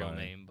followed be the real by.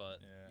 name, but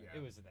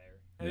it was there.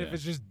 And if Yeah.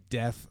 it's just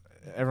death,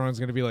 everyone's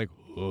gonna be like,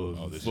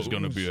 Oh, this is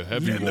gonna be a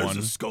heavy Man, there's one.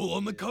 a skull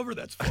on the cover.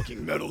 That's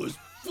fucking metal as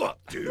fuck,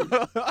 dude.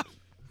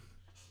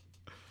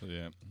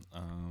 Yeah.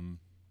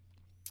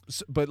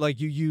 but like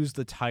you use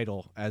the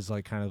title as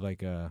like kind of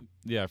like a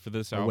Yeah, for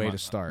this A album, way to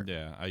start.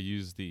 Yeah, I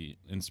used the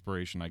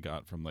inspiration I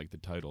got from like the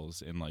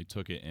titles and like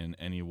took it in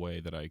any way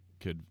that I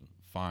could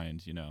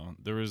find. You know,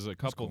 there was a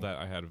couple cool. that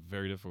I had a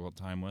very difficult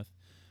time with,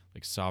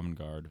 like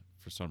Sovngarde.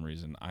 For some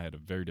reason, I had a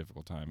very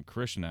difficult time.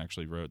 Christian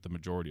actually wrote the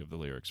majority of the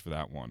lyrics for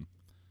that one.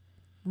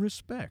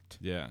 respect.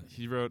 Yeah,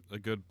 he wrote a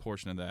good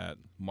portion of that.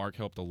 Mark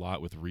helped a lot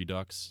with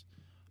Redux.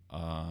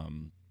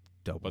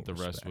 Double But the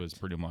rest was respect.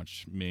 pretty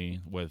much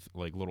me with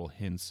like little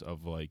hints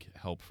of like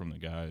help from the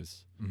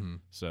guys. Mm-hmm.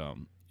 So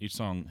each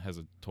song has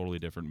a totally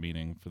different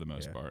meaning for the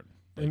most Yeah. part.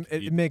 It, Like,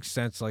 it makes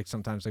sense. Like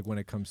sometimes, like when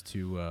it comes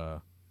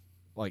to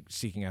like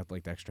seeking out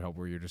like the extra help,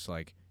 where you're just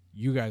like,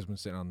 you guys been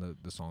sitting on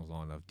the songs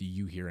long enough. Do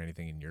you hear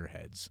anything in your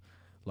heads,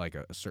 like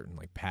a certain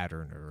like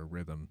pattern or a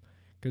rhythm?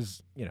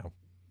 Because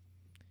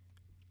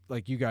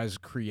like you guys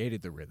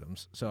created the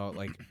rhythms, so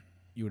like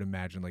you would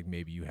imagine like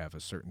maybe you have a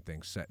certain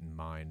thing set in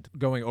mind.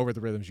 Going over the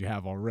rhythms you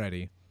have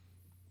already,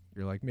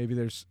 you're like maybe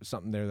there's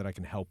something there that I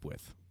can help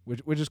with,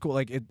 which is cool.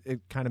 Like it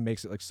kind of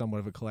makes it like somewhat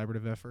of a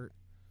collaborative effort.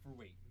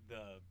 Wait,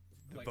 the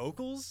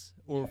vocals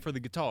or for the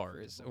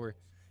guitars or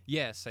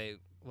say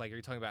like are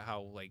you talking about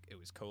how like it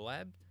was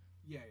collab?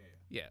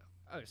 Yeah.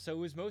 Oh, so it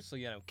was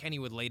mostly Kenny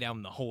would lay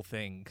down the whole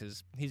thing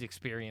because he's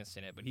experienced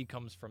in it, but he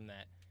comes from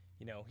that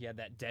he had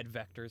that dead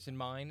vectors in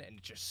mind and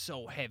it's just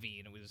so heavy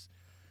and it was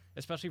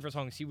especially for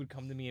songs he would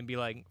come to me and be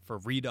like for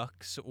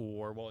Redux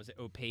or what was it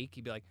Opaque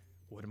he'd be like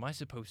what am I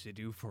supposed to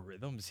do for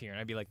rhythms here and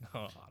I'd be like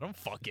I don't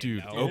fucking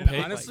Dude, know.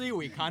 Opaque- Honestly,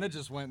 we kind of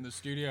just went in the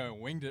studio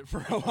and winged it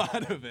for a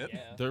lot of it. Yeah.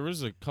 There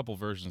was a couple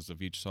versions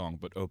of each song,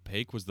 but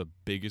Opaque was the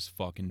biggest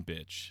fucking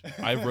bitch.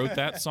 I wrote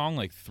that song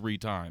like 3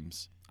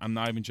 times. I'm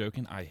not even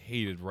joking. I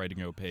hated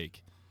writing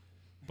Opaque.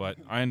 But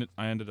I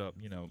ended up,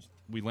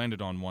 we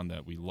landed on one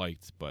that we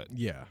liked, but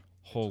Yeah.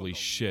 holy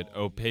shit,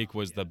 Opaque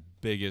was the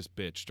biggest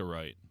bitch to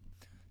write.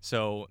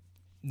 So,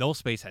 Null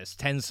Space has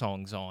 10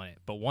 songs on it,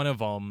 but one of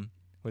them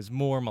was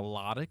more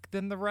melodic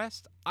than the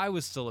rest. I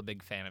was still a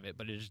big fan of it,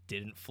 but it just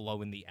didn't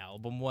flow in the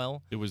album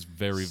well. It was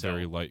very, So,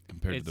 very light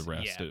compared to the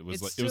rest. Yeah, It was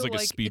it's like still a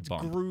speed it's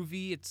bump.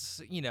 groovy. It's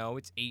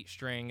it's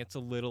 8-string. It's a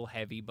little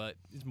heavy, but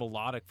it's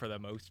melodic for the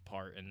most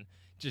part, and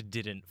just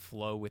didn't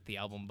flow with the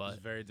album. It's But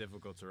very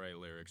difficult to write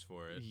lyrics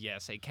for it.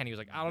 Kenny was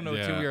like, I don't know. Too,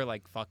 Yeah. we were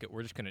like, fuck it,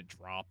 we're just gonna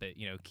drop it.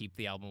 Keep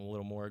the album a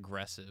little more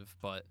aggressive.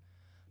 But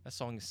that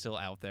song is still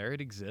out there. It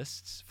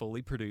exists,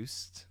 fully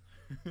produced.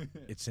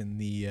 It's in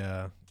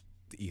the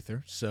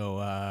ether.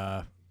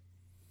 So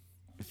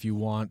if you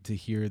want to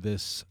hear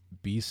this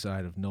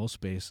B-side of Null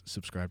Space,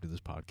 subscribe to this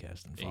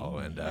podcast and follow.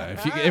 And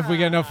if we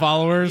get enough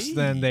followers,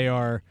 then they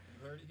are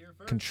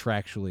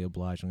contractually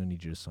obliged. I'm gonna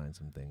need you to sign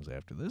some things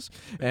after this,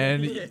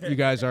 and you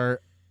guys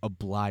are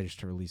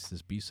obliged to release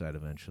this B-side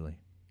eventually.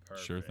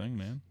 Sure thing,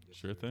 man.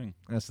 Sure thing.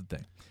 That's the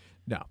thing.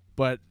 No,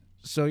 but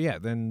so yeah,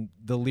 then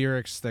the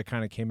lyrics that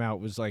kind of came out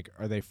was like,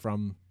 are they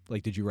from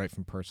like? Did you write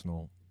from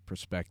personal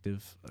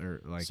perspective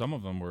or like? Some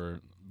of them were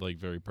like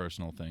very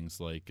personal things.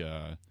 Like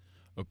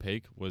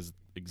Opaque was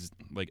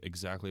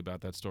exactly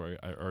about that story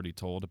I already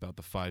told about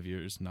the 5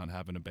 years not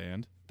having a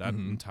band. That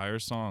entire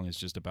song is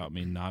just about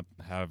me not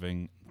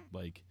having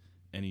like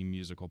any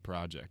musical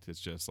project. It's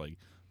just like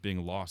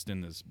being lost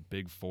in this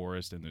big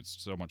forest and there's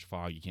so much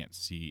fog you can't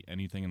see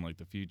anything in like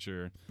the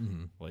future.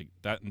 Like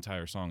that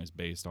entire song is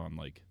based on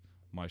like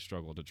my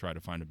struggle to try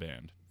to find a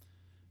band.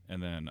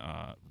 And then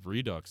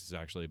Redux is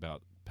actually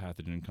about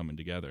Pathogen coming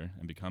together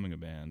and becoming a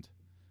band,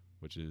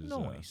 which is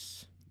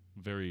Nice.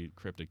 very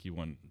cryptic. You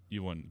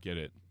wouldn't get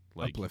it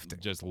like Uplifting.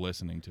 just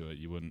listening to it.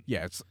 You wouldn't.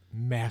 Yeah, it's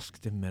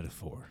masked in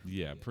metaphor.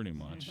 Yeah, pretty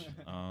much.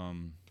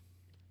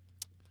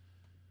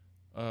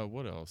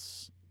 What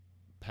else?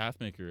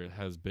 Pathmaker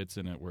has bits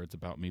in it where it's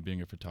about me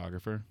being a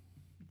photographer.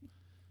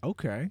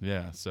 Okay.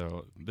 Yeah,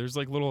 so there's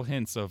like little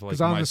hints of like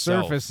Because on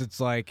myself. the surface, it's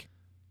like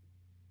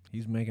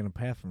he's making a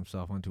path for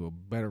himself onto a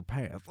better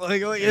path.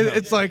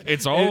 It's like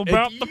It's all it-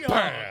 about the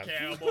path.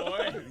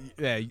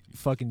 yeah,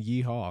 fucking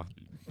yeehaw,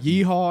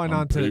 yeehaw, and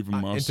I'm onto paving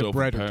into myself a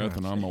bread. path,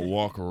 and I'm gonna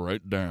walk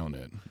right down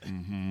it.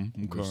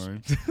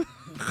 Okay.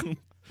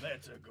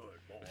 That's a good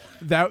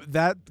boy.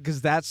 that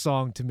because that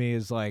song to me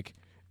is like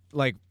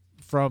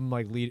from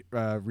like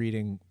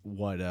reading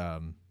what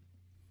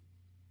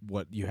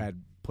you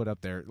had put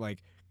up there,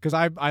 like because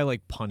I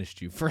like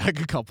punished you for like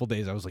a couple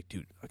days. I was like,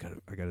 dude, I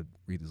gotta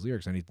read these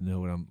lyrics. I need to know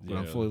what I'm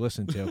Yeah. fully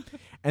listening to.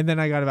 And then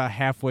I got about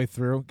halfway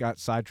through, got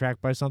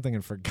sidetracked by something,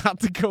 and forgot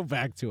to go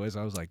back to it.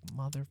 So I was like,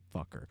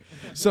 motherfucker.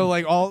 So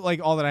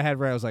all that I had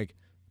right, I was like,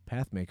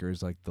 Pathmaker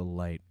is like the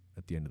light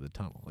at the end of the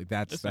tunnel. Like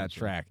that's that Essentially.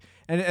 track.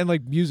 And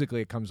like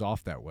musically, it comes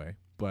off that way.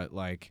 But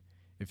like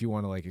if you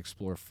want to like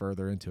explore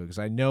further into it, because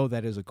I know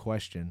that is a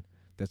question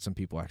that some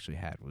people actually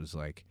had, was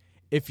like,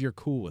 if you're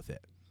cool with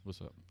it, What's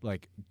up?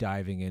 like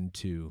diving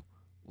into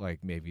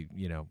like maybe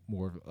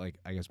more of like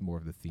I guess more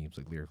of the themes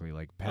like lyrically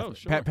like Oh,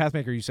 sure.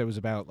 Pathmaker you said was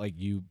about like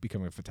you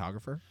becoming a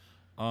photographer.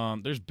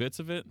 There's bits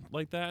of it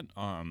like that.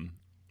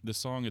 The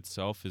song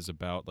itself is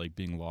about like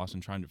being lost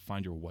and trying to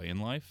find your way in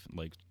life,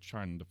 like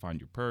trying to find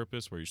your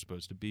purpose, where you're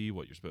supposed to be,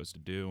 what you're supposed to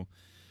do.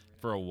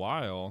 For a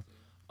while,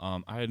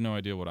 I had no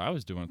idea what I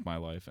was doing with my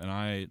life, and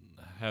I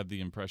had the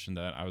impression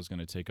that I was going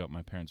to take up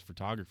my parents'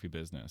 photography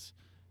business.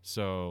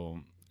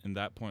 So in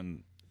that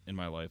point in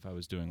my life, I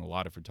was doing a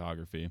lot of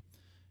photography,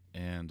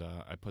 and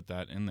I put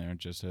that in there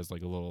just as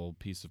like a little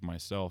piece of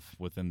myself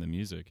within the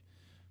music.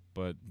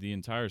 But the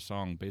entire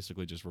song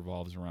basically just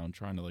revolves around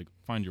trying to like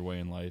find your way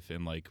in life,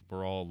 and like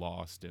we're all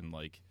lost, and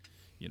like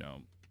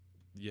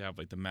you have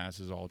like the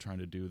masses all trying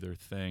to do their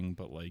thing,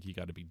 but like you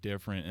got to be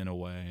different in a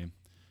way.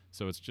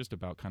 So it's just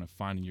about kind of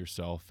finding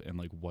yourself and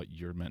like what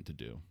you're meant to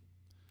do.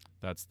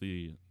 That's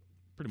the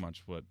pretty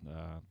much what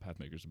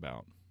Pathmaker's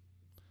about.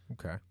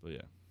 Okay. But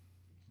yeah,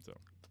 so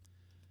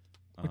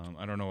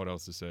I don't know what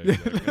else to say.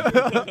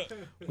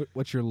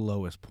 What's your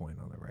lowest point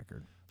on the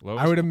record?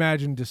 Lowest? I would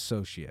imagine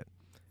Dissociate,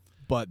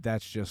 but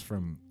that's just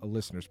from a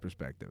listener's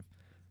perspective.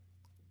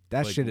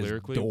 That like shit is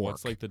lyrically, dork.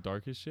 what's like the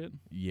darkest shit?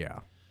 Yeah.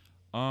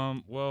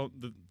 Well,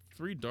 the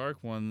three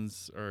dark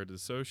ones are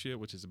Dissociate,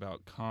 which is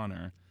about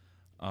Connor.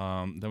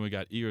 Then we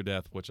got Ego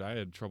Death, which I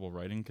had trouble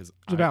writing because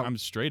I'm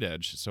straight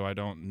edge, so I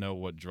don't know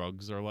what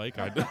drugs are like.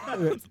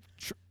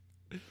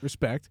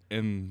 Respect.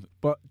 And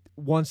But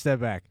one step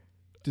back.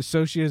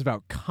 Dissociate is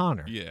about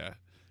Connor. yeah,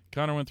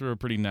 Connor went through a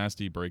pretty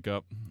nasty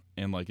breakup,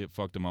 and like it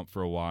fucked him up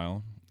for a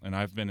while. And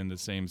I've been in the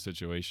same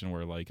situation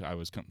where like I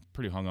was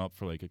pretty hung up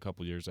for like a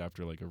couple years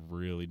after like a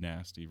really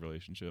nasty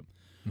relationship.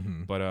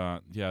 Mm-hmm.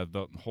 But yeah,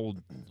 the whole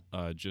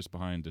just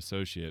behind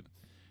Dissociate,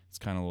 it's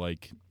kind of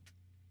like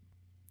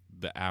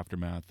the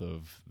aftermath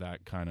of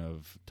that kind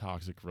of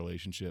toxic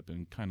relationship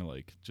and kind of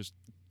like just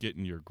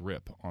getting your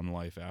grip on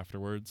life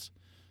afterwards.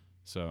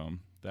 So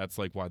that's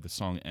like why the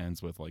song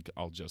ends with like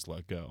I'll just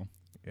let go.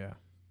 Yeah.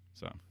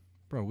 So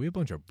Bro, we a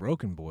bunch of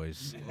broken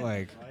boys.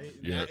 Like,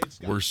 yeah,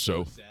 we're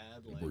so sad.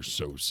 Nah,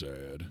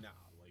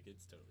 like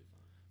it's totally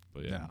fine.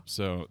 But yeah, No.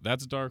 so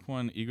that's a dark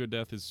one. Ego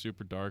Death is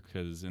super dark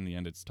because in the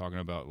end it's talking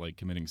about like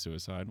committing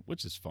suicide,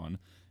 which is fun.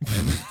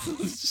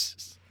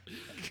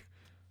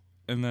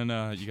 And then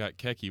you got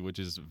Keki, which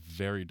is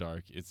very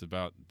dark. It's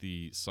about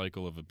the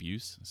cycle of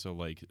abuse. So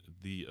like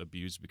the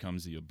abuse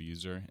becomes the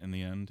abuser in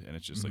the end, and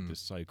it's just like this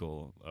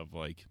cycle of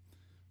like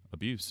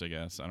abuse, I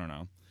guess. I don't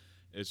know.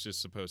 It's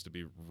just supposed to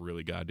be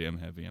really goddamn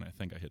heavy, and I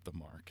think I hit the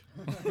mark.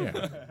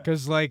 yeah.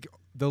 Because, like,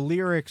 the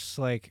lyrics,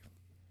 like,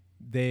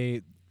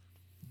 they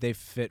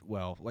fit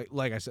well.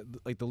 Like I said,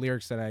 like, the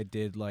lyrics that I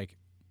did, like,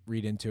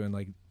 read into and,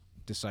 like,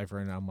 decipher,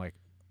 and I'm like,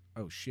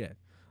 oh, shit.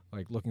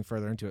 Like, looking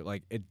further into it,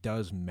 like, it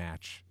does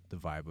match the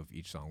vibe of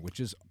each song, which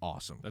is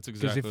awesome. That's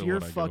exactly if you're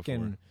what I go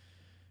fucking for.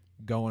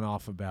 going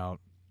off about,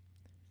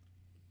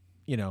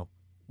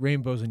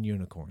 rainbows and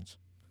unicorns.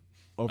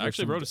 I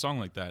actually wrote a song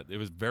like that. It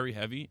was very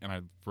heavy, and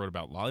I wrote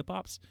about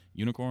lollipops,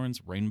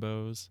 unicorns,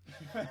 rainbows.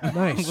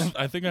 Nice.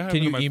 I think I have Can it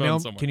in you my email? phone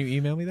somewhere. Can you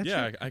email me that?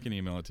 Yeah, shit? I can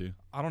email it to you.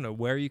 I don't know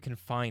where you can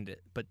find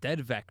it, but Dead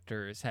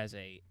Vectors has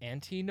a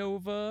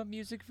Antinova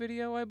music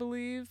video, I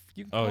believe.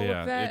 You can Oh, call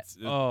yeah, it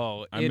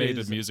that. I made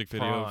a music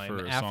video prime.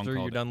 for a After song you're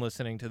called- done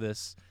listening to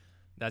this,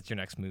 that's your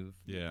next move.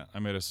 Yeah, I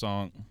made a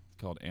song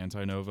called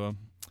Antinova,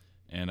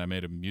 and I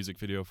made a music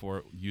video for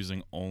it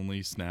using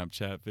only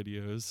Snapchat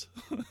videos.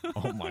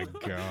 Oh my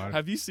god.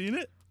 Have you seen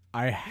it?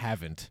 I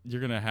haven't. You're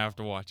gonna have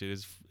to watch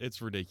it.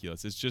 It's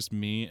ridiculous. It's just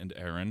me and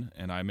Aaron,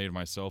 and I made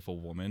myself a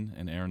woman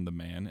and Aaron the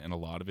man, and a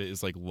lot of it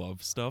is like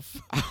love stuff.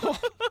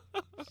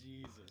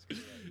 Jesus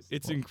Christ.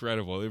 It's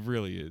incredible. It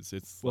really is.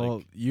 It's Well,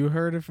 like you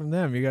heard it from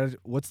them. You guys,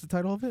 what's the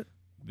title of it?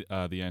 the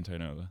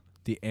Antinova.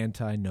 The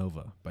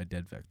Anti-Nova by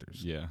Dead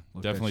Vectors. Yeah,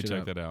 Look that definitely shit check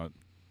up. that out.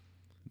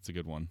 It's a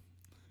good one.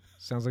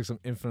 Sounds like some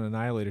Infinite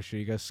Annihilator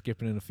shit. You guys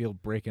skipping in a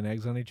field, breaking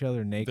eggs on each other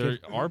There naked.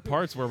 are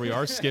parts where we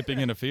are skipping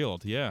in a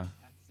field. Yeah,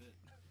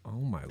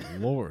 Oh my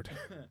lord.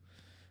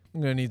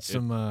 I'm gonna need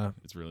some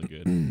it's really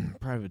good.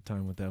 private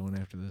time with that one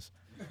after this.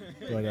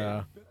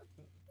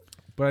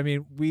 But I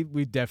mean, we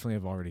definitely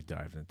have already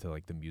dived into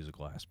like the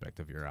musical aspect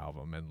of your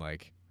album, and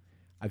like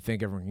I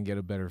think everyone can get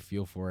a better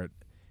feel for it.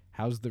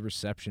 How's the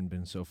reception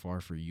been so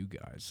far for you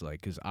guys?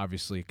 Like, because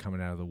obviously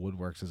coming out of the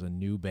woodworks as a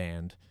new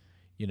band,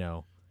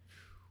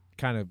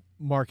 kind of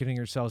marketing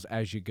yourselves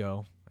as you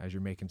go, as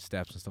you're making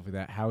steps and stuff like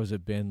that. How has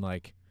it been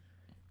like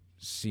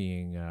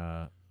seeing,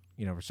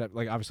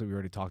 like obviously we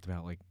already talked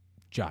about like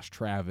Josh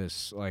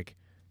Travis, like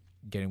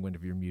getting wind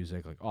of your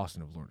music, like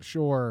Austin of Lorna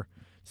Shore,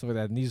 stuff like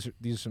that. And these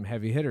are some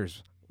heavy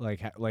hitters.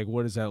 Like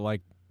what is that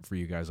like for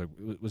you guys? Like,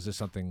 was this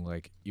something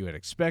like you had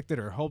expected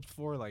or hoped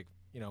for? Like,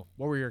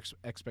 what were your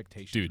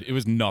expectations? Dude, it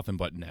was nothing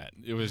but net.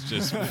 It was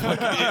just No,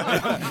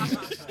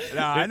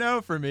 I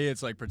know for me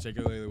it's like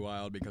particularly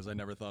wild because I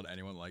never thought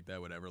anyone like that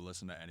would ever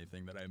listen to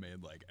anything that I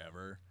made like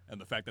ever, and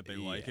the fact that they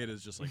like it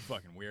is just like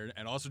fucking weird,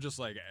 and also just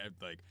like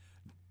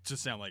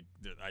just sound like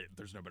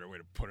there's no better way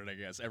to put it, I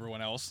guess.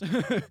 Everyone else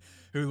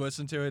who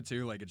listened to it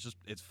too, like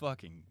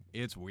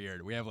it's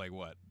weird. We have like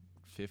what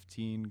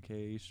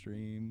 15K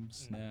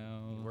streams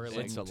now. We're Something-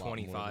 like It's a lot more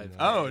than 25.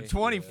 that. Oh,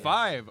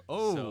 25.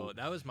 Oh, So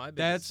that was my biggest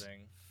that's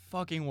thing.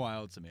 fucking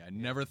wild to me. I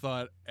never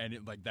thought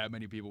that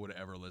many people would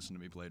ever listen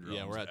to me play drums.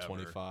 Yeah, we're at ever.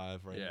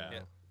 25 right Yeah.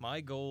 now.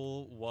 My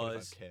goal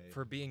was 25K.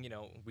 for being,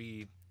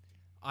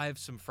 I have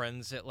some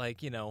friends that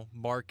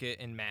market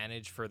and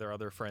manage for their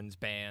other friends'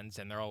 bands,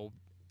 and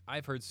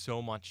I've heard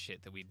so much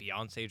shit that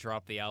Beyonce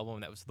dropped the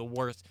album that was the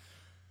worst.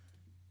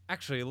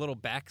 Actually, a little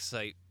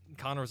backsight.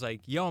 Connor was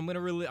like, "Yo, I'm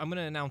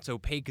gonna announce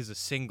Opaque as a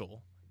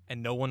single,"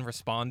 and no one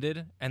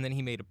responded. And then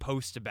he made a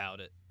post about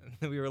it,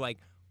 and we were like,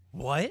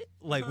 "What?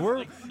 Like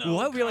what?" We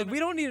were like, "We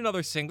don't need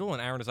another single."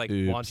 And Aaron was like,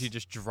 "Why don't you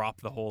just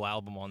drop the whole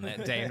album on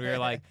that day?" And we were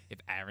like, "If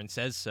Aaron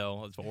says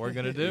so, that's what we're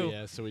gonna do."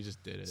 Yeah, so we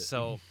just did it.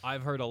 So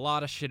I've heard a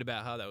lot of shit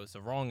about how that was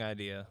the wrong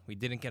idea. We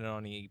didn't get it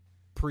on any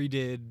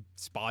pre-did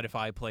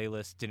Spotify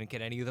playlist, didn't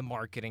get any of the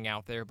marketing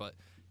out there, but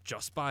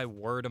just by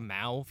word of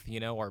mouth,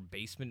 our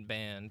basement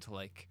band,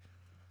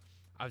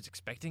 I was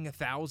expecting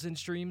 1,000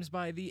 streams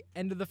by the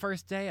end of the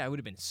first day. I would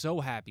have been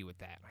so happy with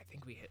that. I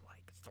think we hit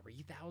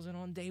 3,000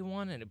 on day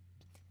one, and it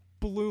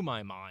blew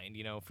my mind,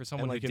 for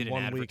someone and who in didn't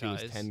 1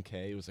 advertise. week it was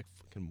 10K. It was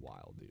fucking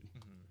wild, dude.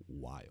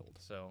 Wild.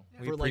 So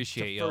we For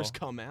appreciate to y'all. first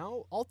come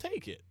out, I'll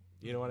take it.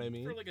 You know what I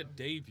mean? For a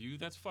debut,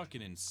 that's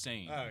fucking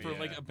insane. Oh, For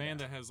yeah. a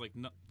band that has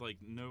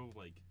no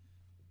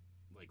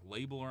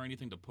label or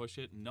anything to push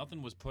it,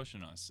 nothing was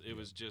pushing us. It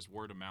was just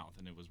word of mouth,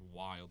 and it was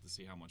wild to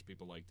see how much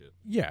people liked it.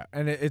 Yeah,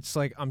 and it's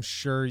like I'm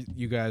sure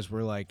you guys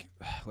were like,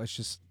 let's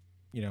just,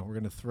 we're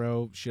gonna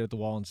throw shit at the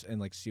wall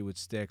and see what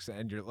sticks.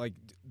 And you're like,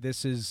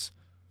 this is,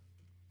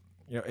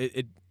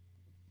 it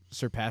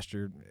surpassed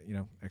your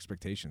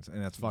expectations,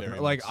 and that's fucking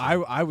Very like much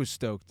so. I was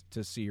stoked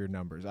to see your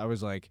numbers. I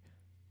was like,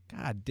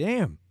 God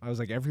damn! I was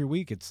like, every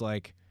week it's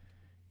like,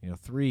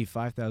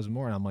 3,000-5,000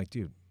 more, and I'm like,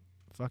 dude,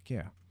 fuck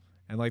yeah.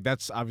 And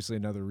that's obviously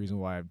another reason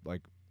why I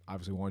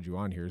obviously wanted you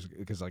on here is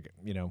because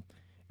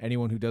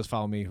anyone who does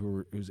follow me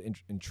who's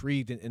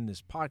intrigued in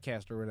this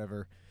podcast or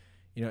whatever,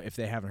 if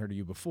they haven't heard of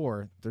you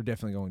before, they're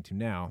definitely going to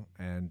now.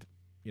 And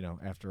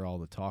after all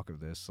the talk of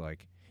this,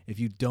 if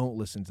you don't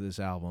listen to this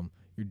album,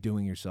 you're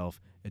doing yourself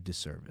a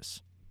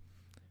disservice.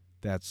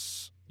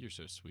 You're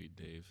so sweet,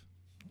 Dave.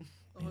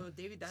 Oh,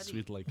 David Daddy.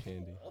 Sweet like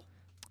candy.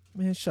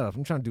 Man, shut up!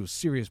 I'm trying to do a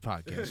serious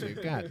podcast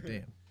here. God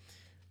damn.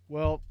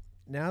 Well,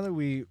 now that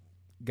we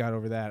got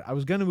over that, I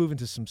was going to move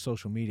into some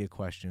social media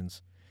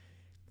questions.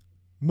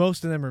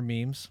 Most of them are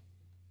memes,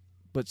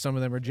 but some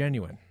of them are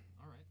genuine.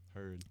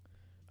 Heard.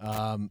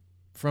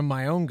 From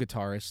my own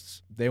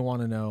guitarists, they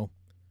want to know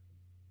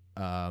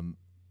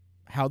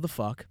how the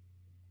fuck,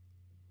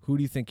 who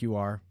do you think you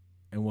are,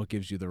 and what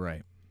gives you the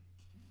right?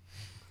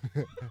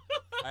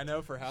 I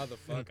know for how the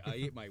fuck I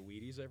eat my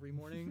Wheaties every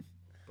morning,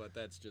 but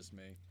that's just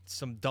me.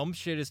 Some dumb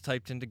shit is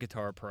typed into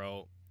Guitar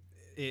Pro.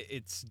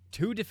 It's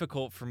too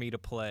difficult for me to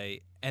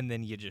play, and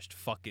then you just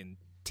fucking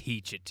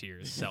teach it to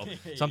yourself.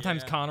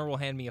 Sometimes Connor will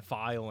hand me a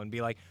file and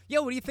be like,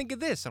 "Yo, what do you think of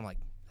this?" I'm like,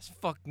 "That's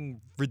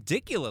fucking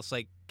ridiculous.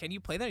 Can you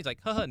play that?" He's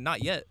like, "Haha,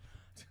 not yet."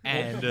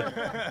 And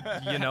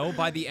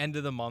by the end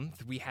of the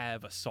month, we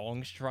have a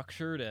song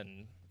structured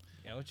and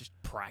just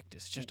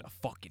practice, just a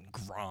fucking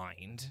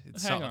grind.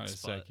 It Hang on a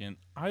sucks, but second.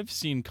 I've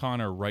seen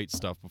Connor write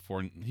stuff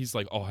before, and he's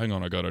like, "Oh, hang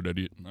on, I got an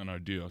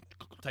idea."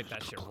 type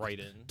that shit right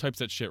in. Types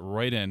that shit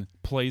right in,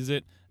 plays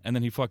it, and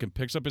then he fucking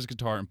picks up his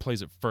guitar and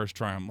plays it first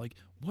try. I'm like,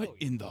 what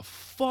in the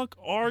fuck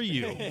are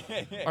you?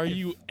 Are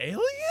you alien?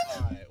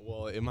 All right,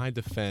 well, in my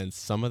defense,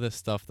 some of the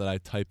stuff that I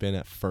type in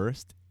at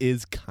first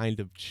is kind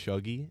of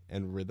chuggy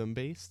and rhythm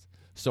based,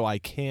 so I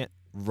can't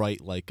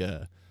write like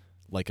a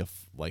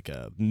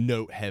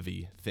note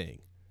heavy thing.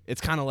 It's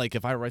kind of like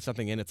if I write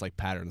something in, it's like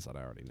patterns that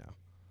I already know.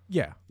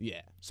 Yeah.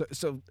 Yeah.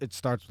 So it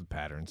starts with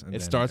patterns. And It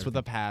then starts with a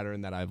everything-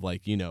 pattern that I've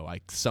I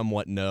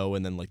somewhat know,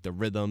 and then the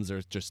rhythms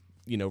are just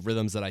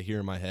rhythms that I hear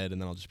in my head, and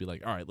then I'll just be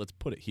like, all right, let's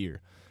put it here.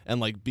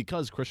 And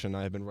because Christian and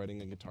I have been writing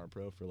in Guitar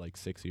Pro for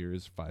 6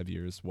 years, 5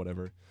 years,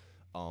 whatever.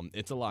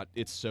 It's a lot.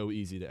 It's so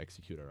easy to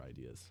execute our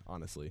ideas,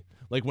 honestly.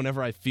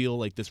 Whenever I feel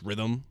this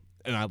rhythm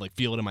and I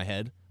feel it in my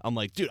head, I'm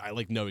like, dude, I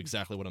know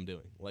exactly what I'm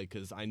doing.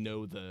 Because I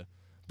know the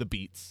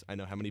beats, I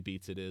know how many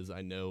beats it is,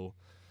 I know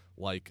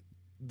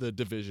the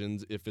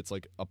divisions, if it's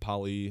a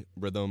poly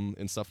rhythm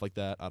and stuff like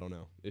that. I don't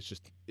know. It's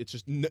just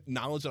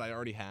knowledge that I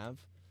already have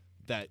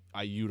that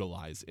I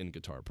utilize in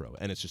Guitar Pro,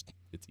 and it's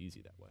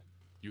easy that way.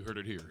 You heard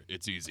it here.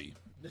 It's easy.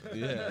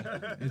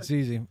 Yeah. It's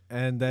easy,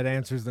 and that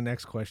answers the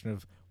next question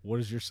of what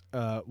is your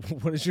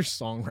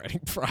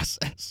songwriting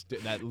process?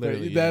 That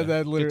literally, That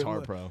literally-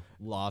 Guitar Pro,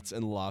 lots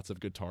and lots of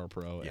Guitar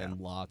Pro,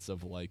 and lots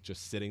of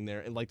just sitting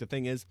there. And the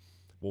thing is,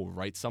 we'll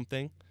write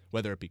something,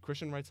 whether it be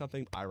Christian writes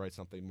something, I write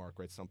something, Mark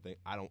writes something.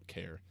 I don't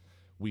care.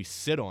 We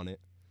sit on it,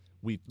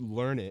 we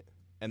learn it,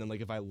 and then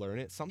if I learn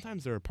it,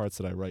 sometimes there are parts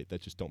that I write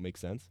that just don't make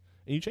sense,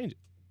 and you change it.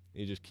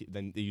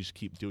 And you just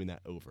keep doing that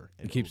over.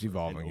 And It keeps over and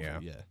evolving, over, yeah.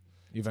 yeah.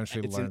 You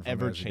eventually It's learn an from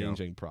it as you go.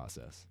 ever-changing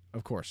process.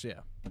 Of course,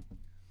 yeah.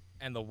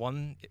 And the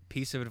one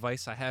piece of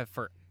advice I have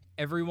for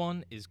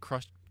everyone is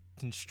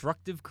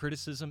constructive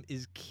criticism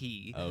is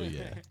key. Oh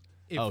yeah.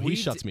 he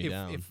shuts me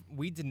down. If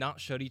we did not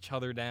shut each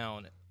other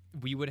down,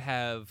 we would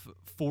have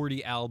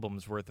 40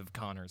 albums worth of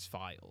Connor's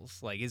files.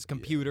 Like his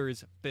computer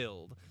is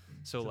filled.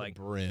 So like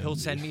he'll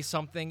send me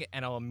something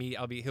and he'll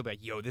be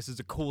like, "Yo, this is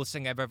the coolest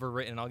thing I've ever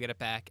written." I'll get it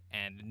back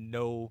and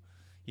no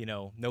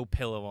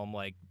pillow. I'm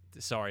like,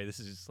 "Sorry, this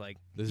is just like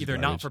either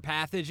not for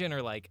Pathogen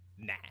or like,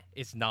 nah,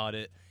 it's not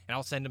it." And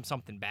I'll send him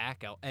something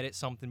back. I'll edit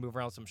something, move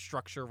around some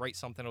structure, write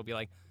something. It'll be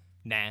like,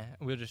 "Nah,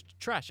 we'll just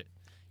trash it."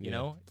 You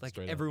know, like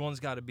everyone's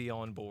got to be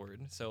on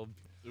board. So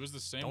It was the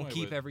same don't way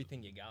keep with,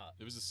 everything you got.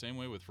 It was the same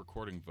way with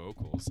recording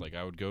vocals. Like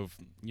I would go,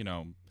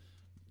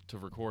 to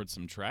record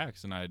some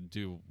tracks, and I'd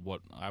do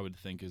what I would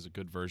think is a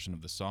good version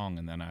of the song,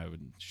 and then I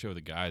would show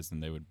the guys,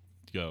 and they would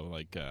go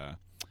like,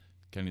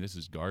 "Kenny, this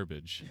is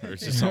garbage," or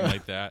just something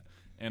like that.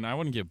 And I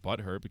wouldn't get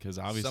butthurt because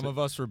obviously Some of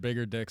us were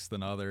bigger dicks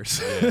than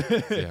others.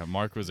 yeah,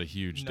 Mark was a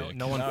huge dick.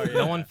 No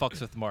one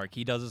fucks with Mark.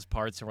 He does his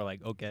parts, and we're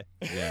like, okay.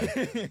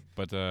 Yeah,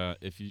 but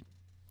if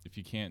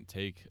you can't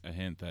take a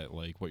hint that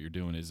like what you're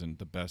doing isn't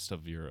the best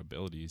of your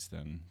abilities,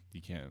 then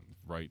you can't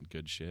write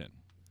good shit.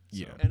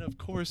 Yeah. And of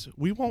course,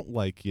 we won't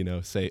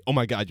say, "Oh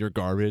my God, you're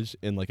garbage"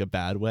 in like a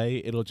bad way.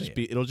 It'll just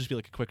be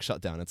like a quick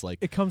shutdown. It's like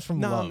It comes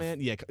from nah, love.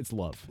 man. Yeah, it's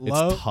love.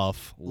 Love, It's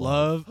tough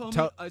Love.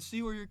 Homie, I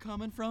see where you're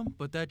coming from,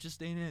 but that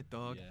just ain't it,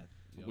 dog.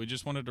 Yeah. We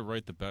just wanted to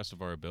write the best of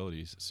our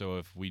abilities. So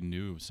if we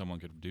knew someone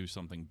could do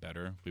something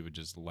better, we would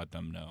just let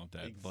them know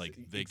that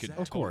they could.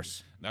 Of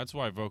course. That's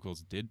why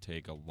vocals did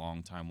take a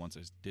long time. Once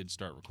I did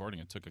start recording,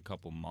 it took a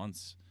couple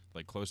months,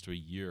 like close to a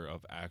year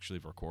of actually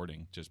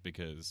recording, just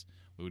because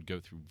we would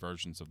go through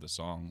versions of the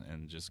song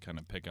and just kind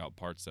of pick out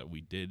parts that we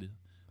did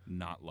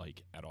not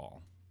like at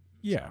all.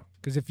 Yeah,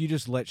 because if you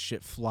just let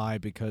shit fly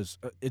because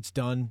it's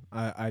done,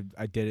 I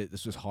did it.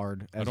 This was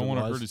hard. I don't want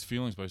to hurt his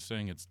feelings by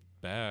saying it's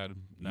bad.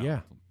 No,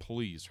 Yeah.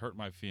 please hurt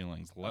my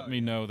feelings. Let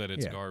me know that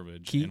it's Yeah.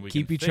 garbage. And we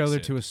Keep can each fix other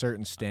it. to a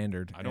certain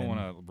standard. I don't want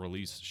to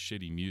release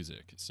shitty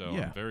music, so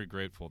Yeah. I'm very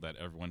grateful that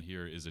everyone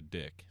here is a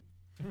dick.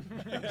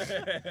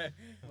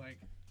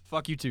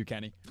 Fuck you too,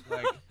 Kenny.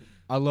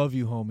 I love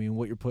you, homie, and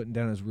what you're putting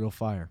down is real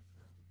fire.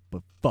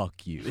 But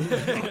fuck you.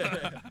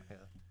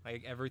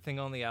 Like everything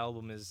on the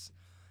album is,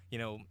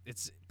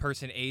 it's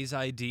person A's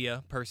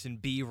idea, person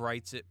B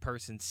writes it,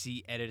 person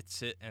C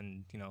edits it,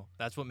 and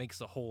that's what makes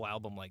the whole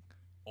album like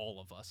all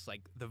of us.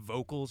 Like the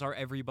vocals are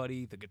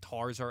everybody, the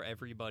guitars are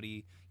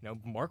everybody.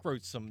 Mark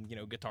wrote some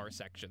guitar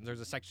sections. There's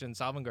a section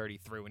Salvangardi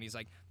threw, and he's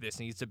like, "This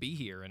needs to be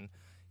here," and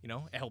it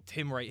helped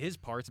him write his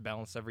parts,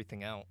 balance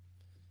everything out.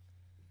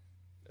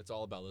 It's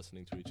all about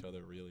listening to each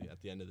other, really.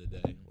 At the end of the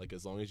day, like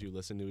as long as you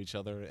listen to each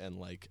other, and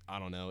like I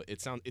don't know,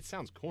 it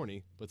sounds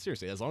corny, but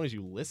seriously, as long as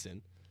you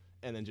listen,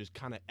 and then just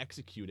kind of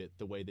execute it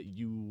the way that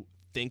you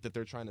think that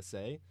they're trying to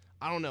say.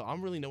 I don't know. I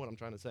don't really know what I'm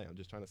trying to say. I'm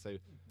just trying to say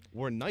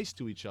we're nice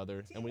to each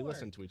other and we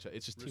listen to each other.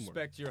 It's just teamwork.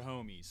 Respect your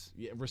homies.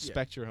 Yeah,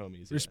 respect your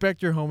homies. Yeah.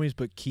 Respect your homies,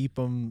 but keep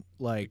them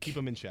Keep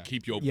them in check.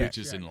 Keep your Yeah.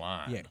 bitches in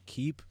line. Yeah,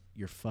 keep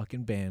your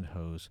fucking band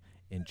hoes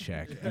in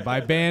check. And by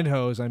band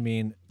hoes, I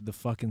mean the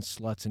fucking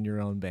sluts in your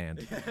own band.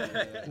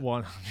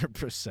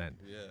 100%.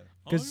 Yeah.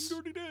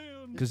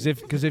 Because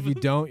if you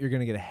don't, you're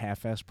gonna get a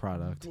half-ass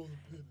product,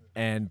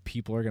 and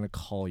people are gonna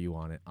call you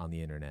on it on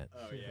the internet.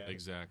 Oh yeah.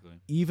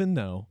 Exactly. Even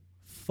though,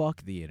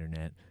 fuck the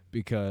internet,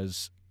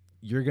 because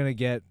you're gonna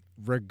get,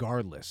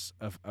 regardless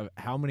of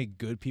how many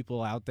good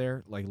people out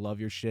there like love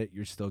your shit,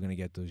 you're still gonna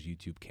get those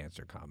YouTube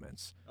cancer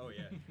comments. Oh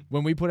yeah.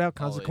 When we put out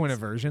Consequent it's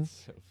Aversion,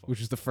 so fun. which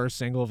was the first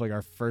single of like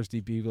our first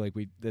EP,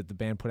 that the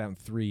band put out in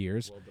 3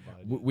 years, Well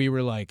divided. we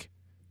were like,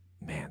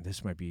 man,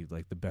 this might be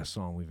like the best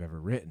song we've ever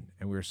written,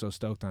 and we were so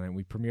stoked on it. And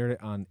we premiered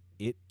it on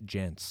It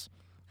Gents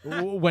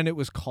when it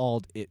was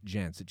called It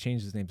Gents. It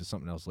changed its name to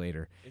something else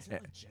later. Isn't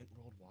it like Gent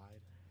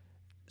Worldwide?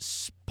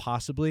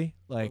 Possibly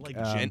like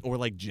Or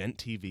like Gent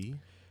TV?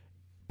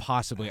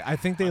 possibly. I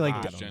think they like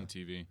It was don't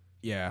Gen know. TV.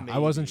 yeah. I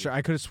wasn't Maybe. sure.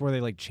 I could have swore they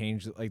like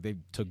changed it, like they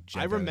took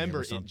Gent I out of it remember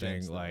or It something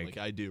Gents, though. like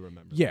I do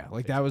remember. yeah, that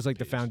like that was like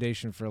the Facebook page.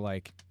 foundation for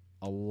like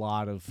a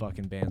lot of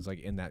fucking bands like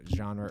in that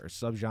genre or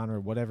subgenre or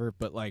whatever.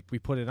 But like we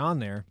put it on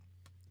there,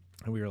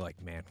 and we were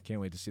like, man, can't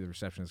wait to see the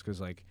reception,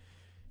 because like,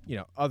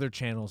 other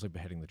channels like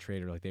Beheading the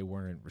Traitor, like they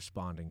weren't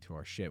responding to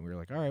our shit. And we were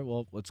like, all right,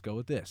 well, let's go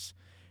with this.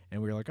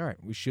 And we were like, all right,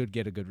 we should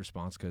get a good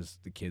response because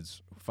the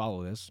kids who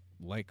follow this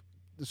like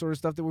the sort of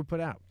stuff that we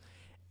put out.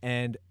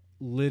 And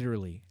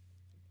literally,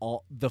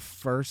 all the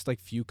first like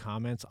few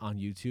comments on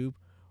YouTube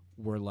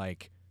were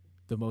like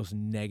the most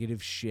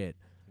negative shit.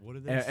 What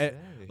did they say?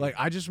 Like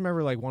I just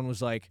remember like one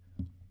was like,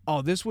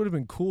 "Oh, this would have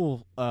been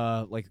cool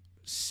like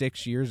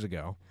 6 years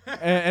ago,"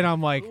 and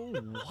I'm like,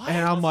 and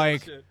I'm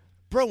like,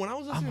 Bro, when I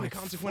was listening like, to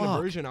Consequent fuck.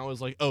 Aversion, I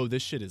was like, oh,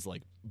 this shit is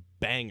like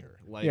banger.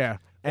 Like, yeah,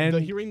 and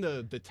hearing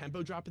the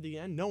tempo drop at the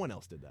end, no one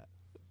else did that.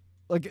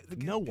 like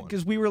no one.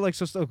 because we were like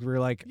so stoked. We were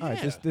like, all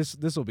right, Yeah.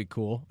 this will be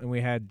cool, and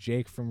we had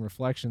Jake from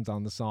Reflections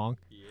on the song,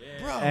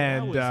 Bro,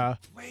 and that was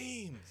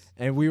flames.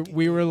 and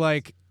we were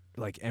like,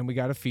 and we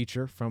got a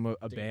feature from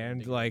a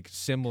band like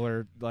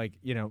similar, like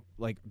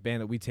like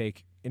band that we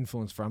take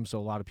influence from. So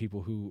a lot of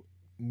people who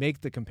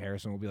make the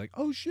comparison will be like,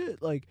 oh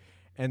shit, like,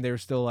 and they're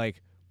still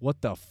like, what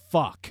the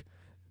fuck?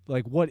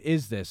 like, what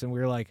is this? And we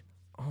were like,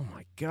 oh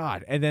my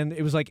God. And then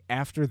it was like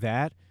after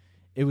that,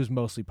 it was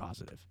mostly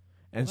positive.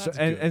 And Well, so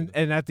that's good.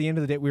 and at the end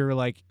of the day, we were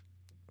like,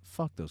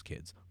 fuck those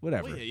kids,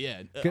 whatever. Well,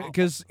 yeah.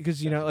 Because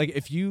you know, like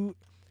if you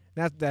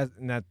that's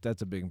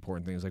a big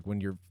important thing is like when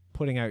you're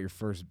putting out your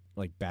first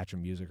like batch of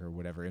music or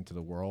whatever into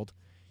the world,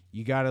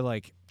 you gotta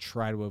like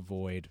try to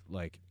avoid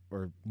like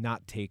or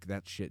not take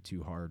that shit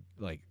too hard.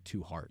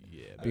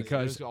 Yeah,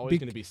 because there's always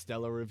going to be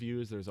stellar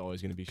reviews. There's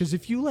always going to be because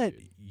if you let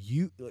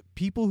reviews.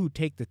 people who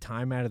take the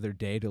time out of their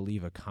day to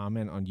leave a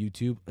comment on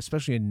YouTube,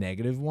 especially a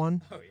negative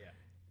one,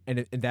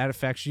 and that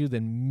affects you,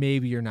 then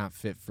maybe you're not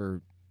fit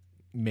for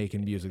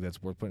making music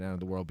that's worth putting out in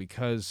the world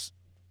because.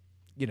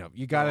 You know,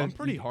 you gotta. I'm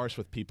pretty harsh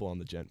with people on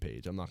the gent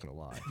page. I'm not gonna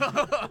lie.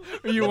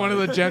 Are you one of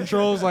the gent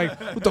trolls? Like,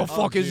 what the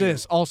fuck is dude.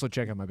 this? Also,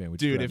 check out my band.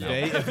 Dude,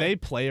 if they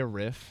play a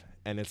riff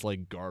and it's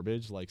like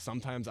garbage, like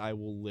sometimes I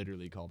will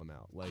literally call them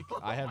out. Like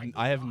I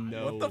have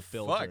no What the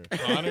filter. fuck?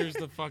 Connor's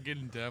the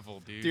fucking devil,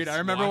 dude. Dude, I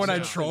remember when I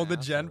Watch out. trolled the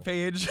gent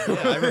page. Yeah,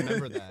 I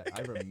remember that.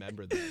 I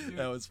remember that. Dude.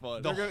 That was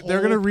fun.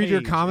 they're gonna read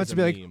your page comments is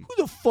and a be like, meme.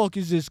 "Who the fuck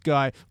is this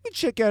guy? Let me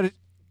check out it."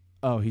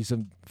 Oh, he's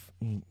a.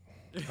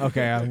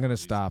 Okay, I'm gonna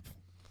stop.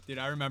 Dude,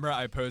 I remember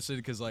I posted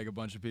because like a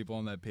bunch of people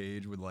on that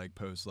page would like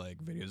post like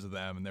videos of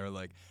them, and they were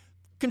like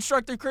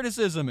constructive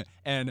criticism.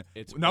 And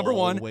It's number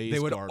one, always they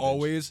would garbage.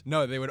 always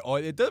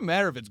it doesn't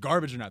matter if it's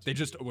garbage or not. They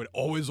just would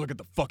always look at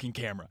the fucking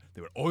camera.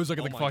 They would always look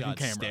at Oh the my fucking God,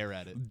 camera, stare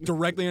at it.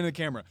 directly into the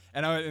camera.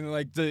 And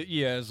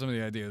some of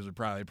the ideas were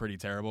probably pretty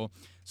terrible.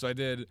 So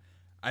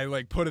I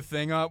like put a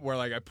thing up where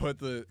like I put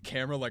the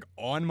camera like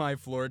on my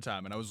floor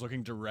time and I was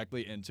looking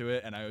directly into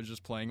it and I was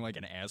just playing like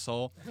an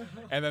asshole.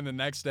 And then the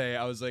next day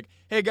I was like,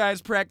 hey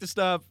guys, practiced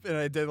up, and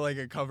I did like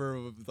a cover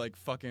of like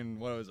fucking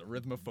what was it,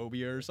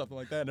 Rhythmophobia or something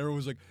like that. And everyone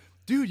was like,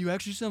 dude, you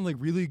actually sound like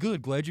really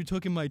good. Glad you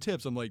took in my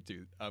tips. I'm like,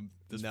 dude,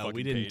 this No, fucking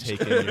we didn't page.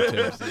 take in your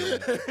tips.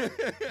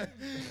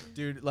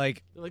 Dude,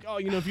 like, They're like, oh,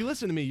 you know, if you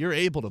listen to me, you're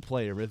able to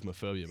play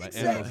Arithmophobia by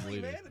Endless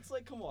Leading. man. It's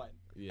like, come on.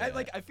 Yeah.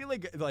 I feel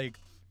like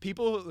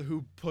people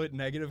who put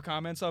negative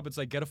comments up, it's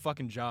like, get a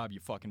fucking job, you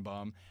fucking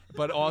bum.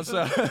 But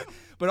also,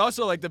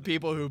 like the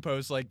people who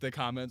post like the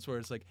comments where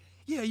it's like,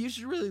 yeah, you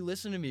should really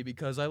listen to me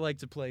because I like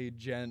to play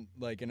gent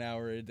like an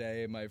hour a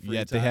day in my free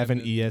Yet time. they have an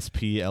and-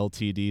 ESP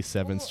LTD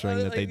 7-string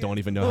that they like, don't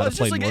even know well, how to it's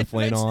play just like, North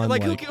Lane it's on.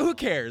 Like, who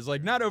cares?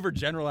 Like, not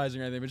overgeneralizing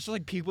or anything, but it's just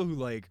like people who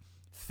like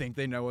think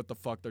they know what the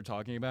fuck they're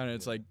talking about, and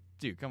it's like,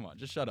 dude, come on,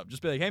 just shut up.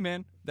 Just be like, hey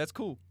man, that's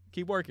cool.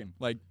 Keep working.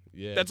 Like,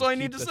 yeah, that's just all I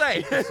keep need to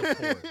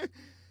the say.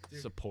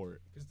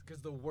 support.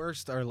 because the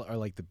worst are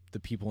like the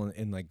people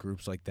in like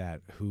groups like that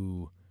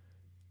who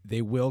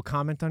they will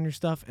comment on your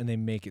stuff and they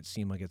make it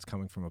seem like it's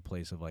coming from a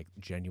place of like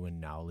genuine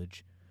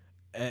knowledge,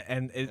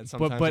 and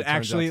sometimes but it turns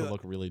actually, out to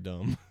look really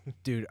dumb.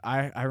 dude,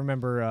 I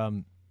remember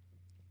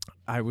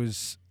I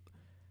was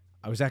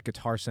at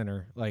Guitar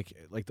Center, like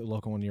the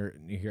local one near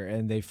here,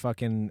 and they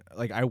fucking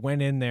like I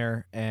went in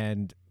there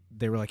and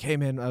they were like, hey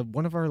man,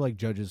 one of our like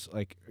judges,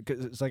 like 'cause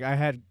it's like I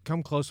had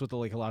come close with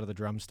like a lot of the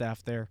drum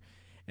staff there,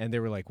 and they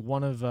were like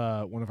one of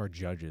our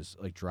judges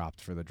like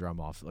dropped for the drum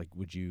off, like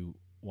would you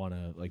want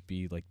to like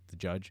be like the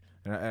judge?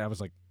 And I was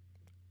like,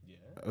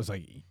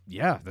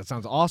 yeah, that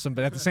sounds awesome,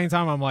 but at the same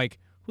time I'm like,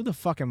 who the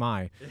fuck am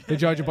I to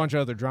judge a bunch of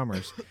other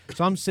drummers?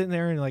 So I'm sitting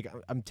there and like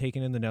I'm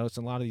taking in the notes,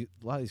 and a lot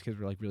of these kids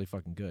were like really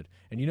fucking good.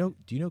 And do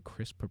you know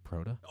Chris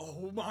Paprota?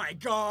 Oh my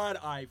god,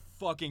 I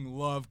fucking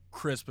love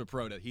Chris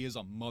Paprota. He is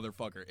a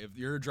motherfucker. If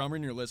you're a drummer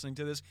and you're listening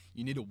to this,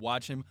 you need to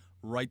watch him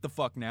right the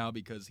fuck now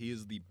because he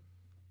is the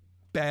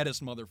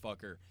baddest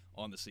motherfucker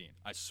on the scene.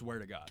 I swear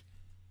to God.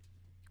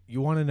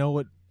 You want to know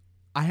what?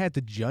 I had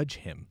to judge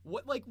him.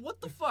 What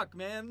the fuck,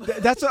 man?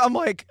 That's what I'm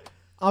like.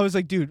 I was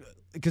like, dude,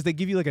 because they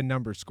give you like a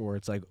number score.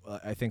 It's like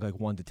I think like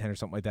 1 to 10 or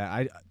something like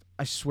that.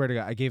 I swear to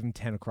God, I gave him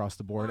 10 across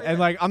the board. And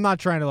like I'm not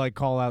trying to like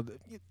call out,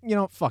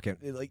 fuck it.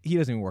 Like he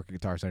doesn't even work at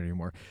Guitar Center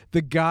anymore.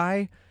 The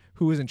guy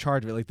who was in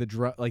charge of it,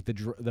 like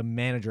the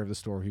manager of the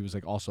store, he was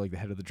like also like the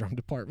head of the drum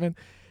department.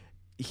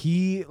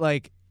 He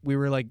like we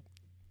were like,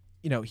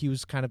 he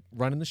was kind of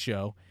running the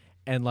show,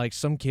 and like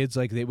some kids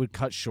like they would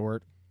cut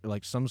short.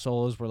 Like some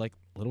solos were like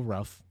a little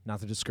rough, not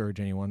to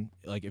discourage anyone.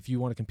 Like if you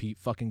want to compete,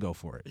 fucking go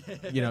for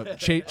it.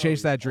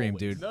 Chase that dream, Always.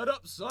 dude. Nut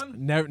up, son.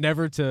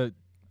 Never to,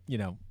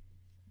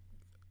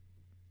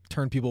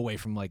 turn people away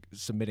from like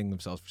submitting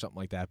themselves for something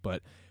like that.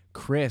 But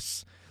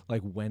Chris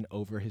like went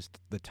over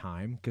the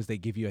time because they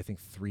give you I think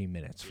 3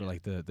 minutes for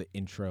like the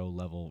intro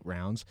level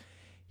rounds.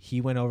 He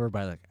went over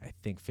by like I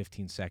think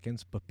 15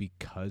 seconds, but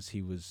because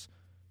he was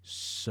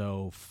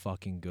so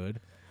fucking good.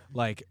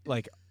 Like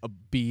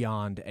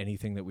beyond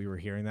anything that we were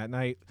hearing that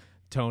night.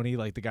 Tony,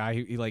 like the guy,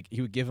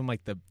 he would give him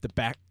like the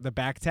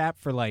back tap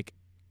for like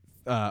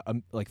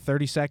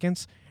 30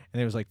 seconds,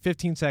 and it was like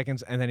 15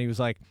 seconds, and then he was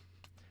like,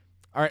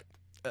 "All right,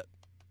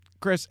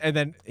 Chris," and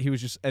then he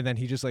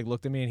just like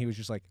looked at me and he was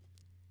just like,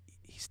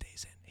 "He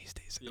stays in."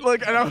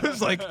 Like, and I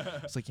was like,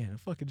 yeah, no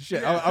fucking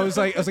shit. I was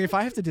like, if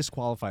I have to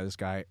disqualify this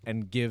guy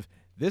and give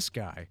this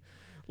guy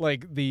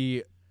like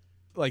the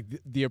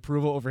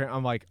approval over here,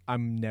 I'm like,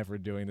 I'm never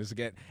doing this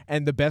again.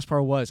 And the best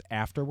part was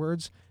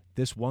afterwards,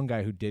 this one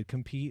guy who did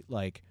compete,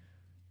 like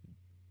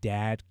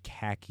dad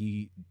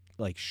khaki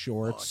like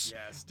shorts,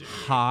 yes, dude.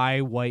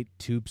 high white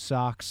tube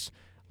socks,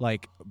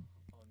 like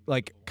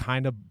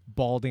kind of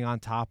balding on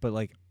top, but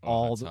like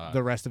all that's hot.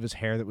 the rest of his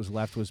hair that was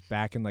left was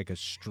back in like a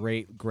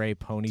straight gray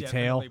ponytail.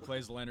 Definitely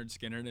plays Leonard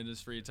Skinner in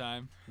his free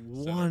time.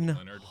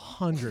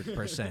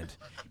 100%.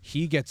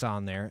 He gets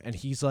on there and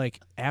he's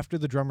like, after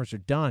the drummers are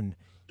done,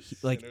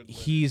 he's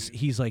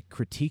like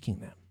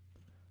critiquing them,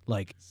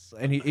 like,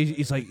 and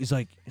he's like,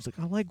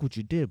 I like what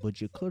you did,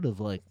 but you could have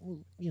like,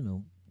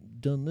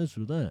 done this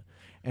or that.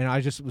 And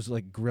I just was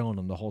like grilling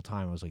him the whole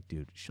time. I was like,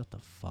 dude, shut the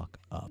fuck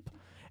up.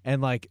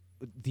 And like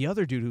the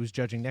other dude who was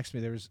judging next to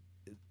me, there was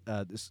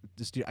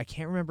this dude, I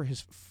can't remember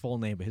his full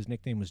name, but his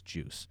nickname was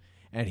Juice.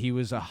 And he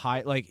was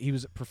he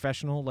was a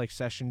professional like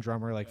session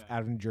drummer, like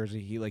out of New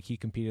Jersey. He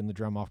competed in the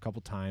drum off a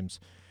couple times,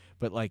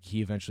 but like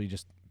he eventually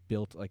just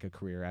built like a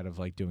career out of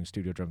like doing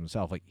studio drums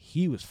himself. Like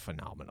he was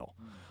phenomenal.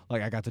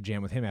 Like I got to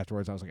jam with him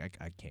afterwards. I was like,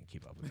 I can't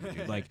keep up with you,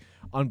 dude. Like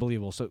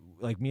unbelievable. So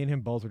like me and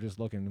him both were just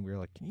looking and we were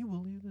like, can you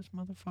believe this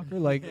motherfucker?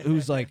 Like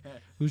who's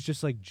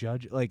just like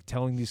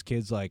telling these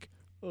kids like,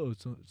 oh,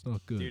 it's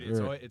not good. Dude,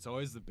 it's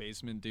always the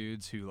basement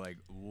dudes who like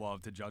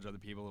love to judge other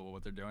people and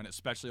what they're doing,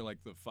 especially like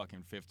the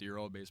fucking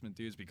 50-year-old basement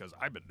dudes, because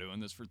I've been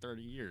doing this for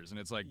 30 years, and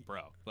it's like,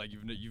 bro, like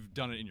you've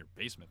done it in your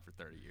basement for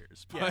 30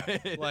 years.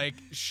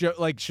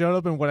 But showed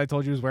up in what I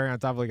told you he was wearing on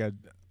top of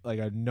like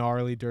a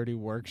gnarly, dirty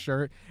work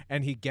shirt,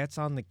 and he gets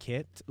on the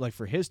kit like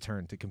for his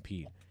turn to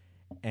compete.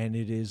 And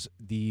it is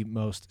the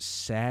most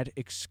sad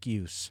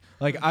excuse.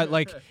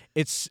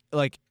 It's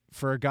like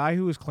for a guy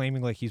who was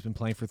claiming like he's been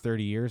playing for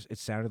 30 years, it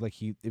sounded like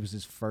it was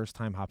his first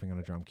time hopping on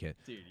a drum kit.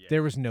 Dude, yeah.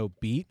 There was no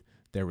beat,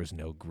 there was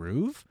no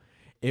groove.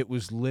 It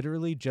was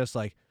literally just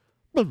like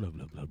blah blah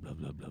blah blah blah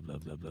blah blah blah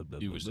blah blah blah.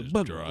 He was just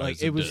blah, dry like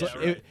as it a was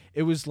desert. like,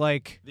 it was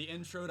like The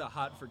intro to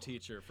Hot for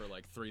Teacher for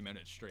like 3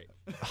 minutes straight.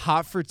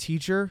 Hot for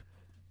Teacher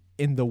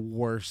in the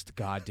worst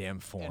goddamn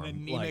form.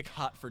 An anemic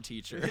Hot for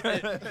Teacher.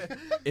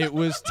 It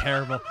was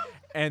terrible.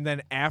 And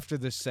then after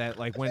the set,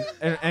 like when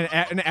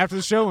and after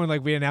the show, when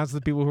like we announced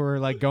the people who were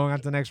like going on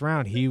to the next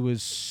round, he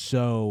was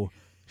so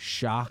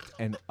shocked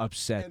and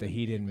upset that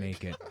he didn't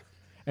make it.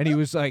 And he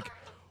was like,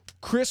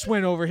 Chris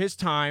went over his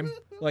time,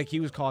 like he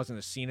was causing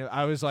a scene.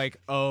 I was like,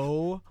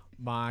 oh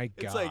my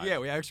god. It's like, yeah,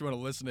 we actually want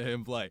to listen to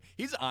him play.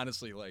 He's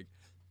honestly like,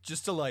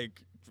 just to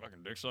like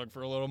fucking dick suck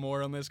for a little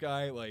more on this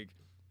guy. Like,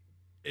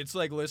 it's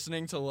like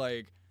listening to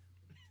like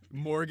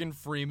Morgan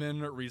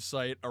Freeman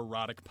recite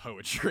erotic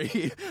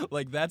poetry.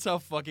 Like, that's how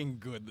fucking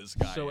good this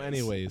guy is. So,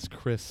 anyways,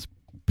 Chris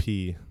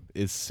P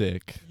is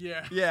sick.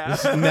 Yeah.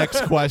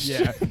 Next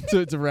question.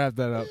 Yeah, to wrap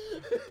that up.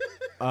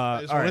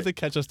 I just wanted to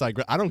catch us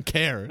digress. I don't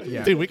care.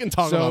 Yeah. Dude, we can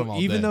talk about him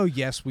all even day. though,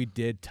 yes, we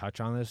did touch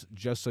on this,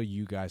 just so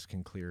you guys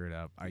can clear it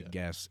up, I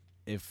guess,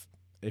 if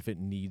it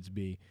needs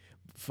be.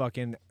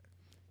 Fucking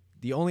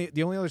the only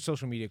other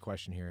social media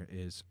question here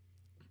is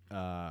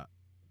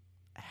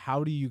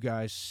how do you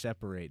guys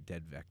separate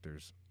dead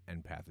vectors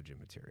and pathogen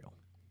material?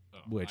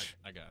 Which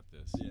I got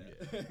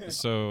this.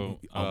 So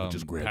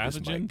just grab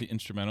this Pathogen, mic. the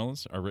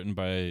instrumentals are written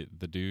by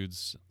the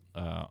dudes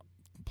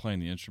playing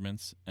the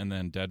instruments, and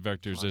then Dead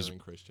Vectors Connor is and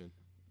Christian.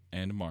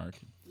 and Mark,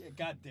 Yeah,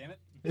 God damn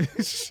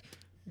it.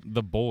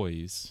 the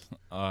boys.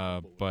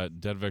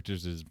 But Dead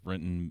Vectors is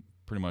written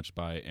pretty much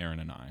by Aaron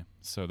and I.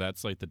 So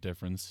that's like the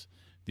difference.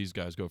 These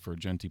guys go for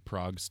djenty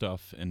prog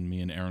stuff, and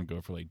me and Aaron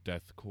go for like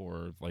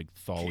deathcore, like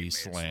Thali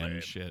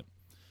slam shit.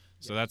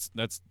 So that's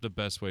the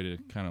best way to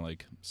kind of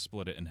like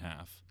split it in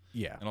half.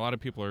 Yeah. And a lot of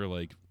people are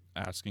like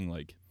asking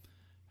like,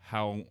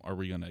 how are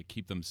we gonna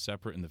keep them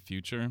separate in the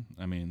future?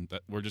 I mean,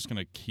 that we're just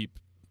gonna keep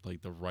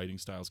like the writing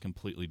styles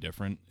completely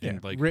different. Yeah,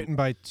 And like written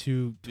by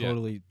two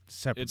totally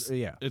separate.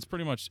 it's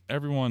pretty much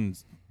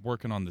everyone's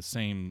working on the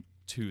same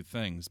two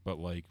things, but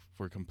like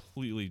we're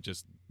completely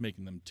just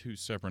making them two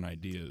separate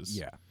ideas.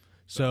 Yeah.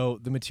 So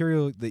the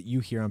material that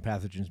you hear on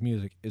Pathogen's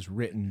music is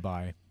written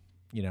by,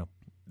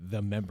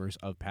 the members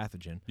of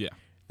Pathogen. Yeah.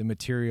 The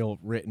material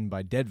written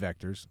by Dead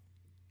Vectors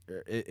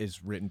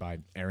is written by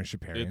Aaron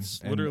Chaparian.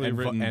 It's literally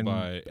written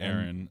by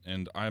Aaron,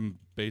 and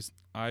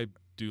I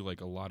do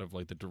like a lot of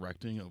like the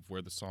directing of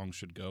where the songs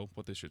should go,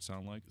 what they should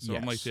sound like. So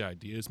I'm like Yes. the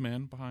ideas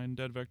man behind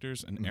Dead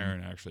Vectors, and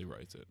Aaron actually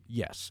writes it.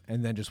 Yes.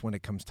 And then just when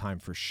it comes time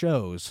for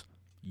shows,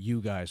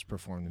 you guys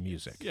perform the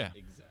music. Yeah.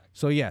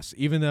 So yes,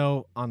 even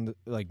though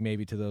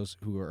maybe to those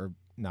who are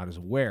not as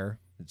aware,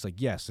 it's like,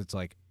 yes,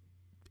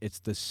 it's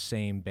the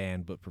same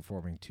band but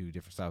performing two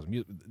different styles of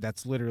music.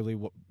 That's literally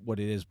what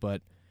it is,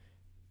 but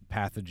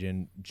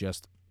Pathogen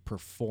just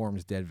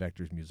performs Dead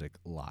Vectors music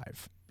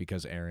live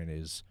because Aaron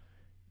is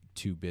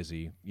too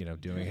busy,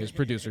 doing his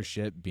producer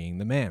shit, being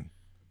the man.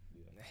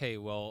 Hey,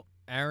 well,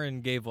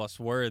 Aaron gave us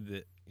word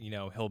that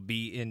he'll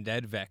be in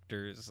Dead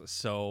Vectors,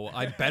 so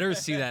I better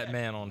see that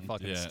man on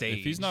fucking Yeah. stage.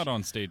 If he's not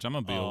on stage, I'm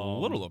gonna be a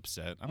little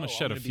upset. I'm gonna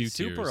shed a few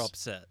tears. Super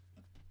upset.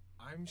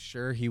 I'm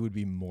sure he would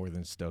be more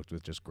than stoked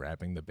with just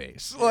grabbing the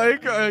bass.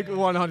 Like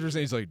 100%.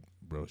 He's like,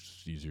 bro,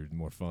 it's easier,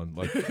 more fun.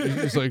 Like,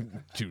 he's like,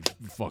 dude,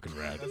 fucking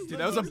rad. Dude,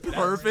 that was a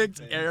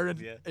perfect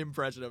Aaron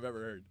impression I've ever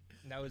heard.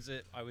 that was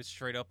it. I was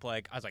straight up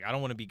like, I was like, I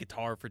don't want to be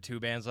guitar for two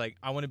bands. Like,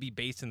 I want to be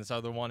bass in this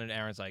other one. And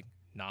Aaron's like,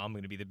 nah, I'm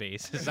going to be the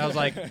bassist. I was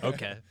like,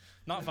 okay.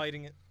 Not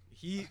fighting it.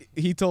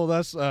 He told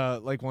us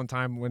like one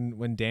time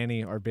when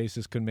Danny, our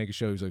bassist, couldn't make a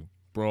show, he was like,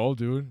 bro, I'll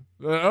do it.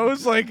 I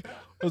was like,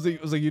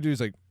 you do?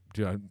 He's like,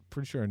 dude, I'm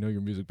pretty sure I know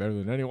your music better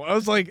than anyone. I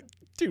was like,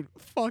 dude,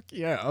 fuck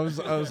yeah. I was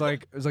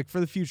like, for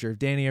the future, if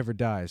Danny ever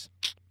dies,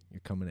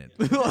 you're coming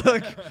in.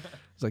 Like,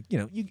 it's like,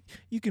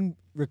 you can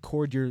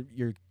record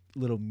your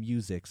little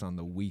musics on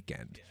the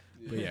weekend,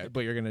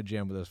 but you're gonna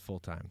jam with us full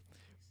time.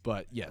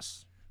 But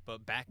yes.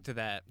 But back to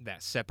that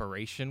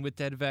separation with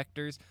Dead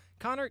Vectors.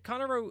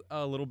 Connor wrote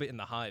a little bit in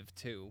The Hive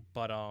too,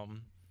 but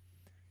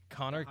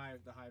Connor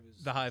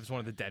The Hive's one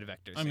of the Dead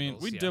Vectors. I mean,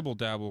 we yeah. dibble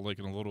dabble like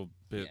in a little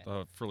bit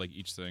for like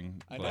each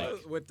thing. I Like, know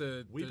with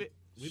We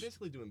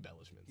basically do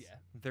embellishments. Yeah.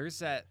 There's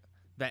that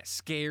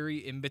scary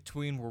in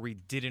between where we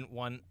didn't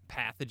want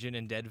Pathogen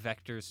and Dead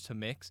Vectors to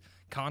mix.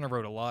 Connor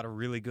wrote a lot of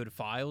really good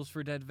files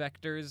for Dead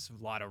Vectors,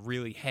 a lot of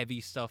really heavy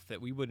stuff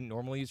that we wouldn't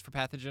normally use for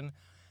Pathogen,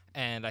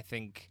 and I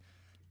think,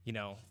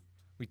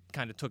 we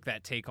kind of took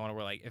that take on it.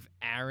 We're like, if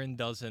Aaron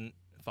doesn't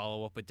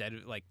follow up with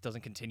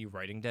doesn't continue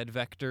writing Dead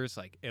Vectors,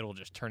 like it'll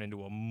just turn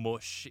into a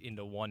mush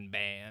into one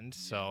band.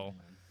 So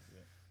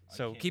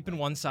keeping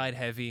one side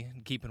heavy,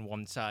 keeping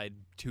one side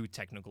too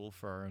technical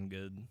for our own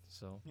good.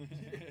 So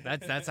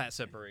that's that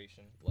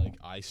separation. Like,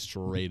 I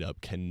straight up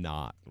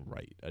cannot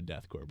write a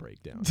deathcore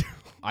breakdown.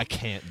 I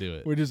can't do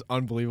it. Which is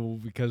unbelievable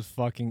because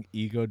fucking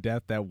Ego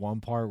Death, that one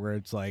part where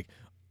it's like,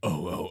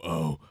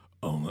 oh,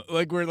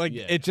 like we're like,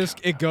 Yeah.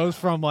 it goes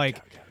from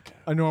like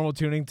a normal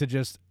tuning to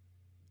just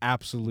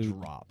absolute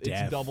Drop.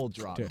 death. It's double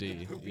drop to-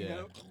 D.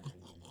 Yeah.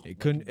 It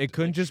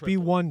couldn't just be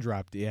one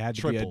drop D. It had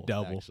to be a Triple,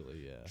 double.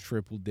 actually, yeah.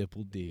 Triple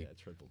dipple D. Yeah,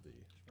 triple D.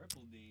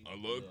 I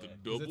like the 'Cause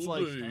double it's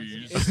like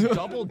D's. it's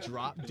double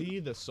drop D.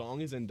 The song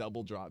is in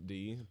double drop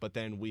D, but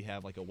then we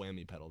have like a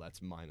whammy pedal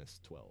that's minus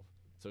 12.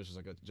 So it's just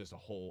like just a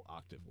whole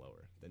octave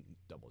lower than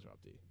double drop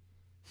D.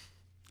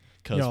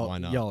 Cause why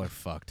not? Y'all are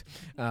fucked.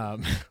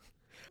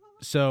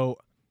 So,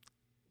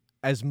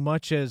 as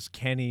much as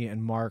Kenny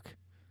and Mark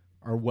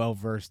are well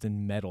versed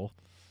in metal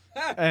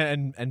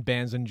and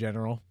bands in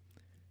general,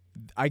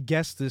 I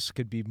guess this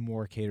could be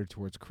more catered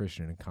towards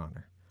Christian and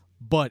Connor.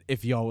 But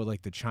if y'all would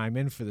like to chime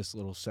in for this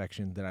little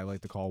section that I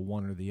like to call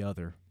one or the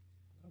other,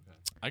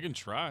 I can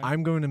try.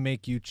 I'm going to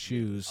make you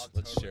choose.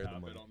 Let's share the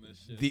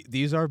money.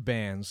 These are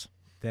bands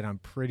that I'm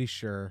pretty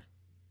sure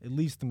at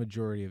least the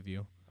majority of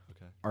you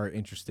Okay. are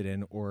interested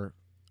in or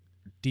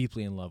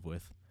deeply in love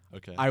with.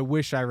 Okay. I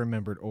wish I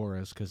remembered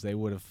Auras because they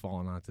would have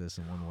fallen onto this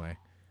in one way.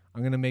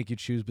 I'm going to make you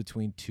choose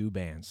between two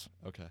bands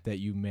Okay. that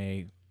you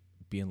may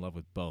be in love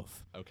with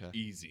both. Okay.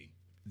 Easy.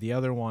 The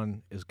other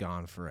one is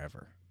gone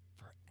forever.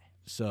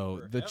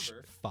 So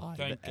Five.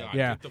 Thank God.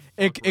 yeah, Get the fuck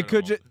it rid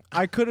could of 'em.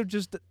 I could have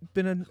just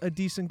been a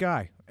decent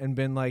guy and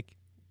been like,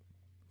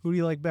 who do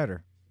you like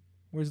better?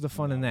 Where's the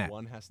fun in that?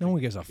 One has No to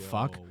one gives a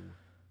fuck. go.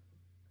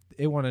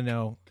 They want to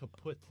know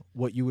Kaput.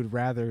 what you would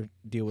rather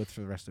deal with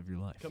for the rest of your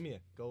life. Come here.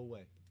 Go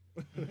away.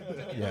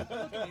 Yeah.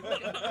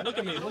 Look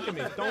at me. Look at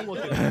me. Don't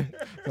look at me.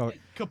 So,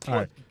 Kaput. All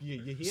right. You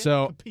hear?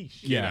 So,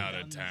 Capiche. Get yeah. out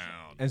of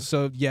town. And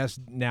so, yes,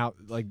 now,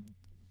 like,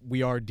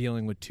 we are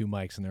dealing with two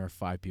mics and there are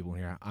 5 people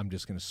here. I'm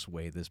just going to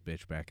sway this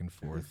bitch back and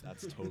forth.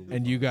 That's totally.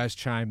 And you guys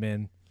chime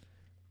in.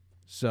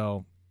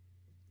 So,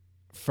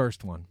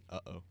 first one,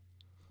 Uh-oh.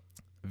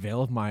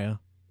 Veil of Maya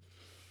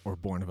or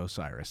Born of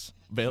Osiris.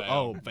 Veil.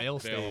 Oh, Veil Veil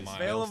stays. of Maya.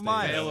 Veil of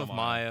Maya. Veil of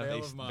Maya.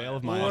 Veil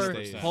of Maya Or,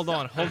 stays. hold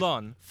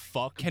on.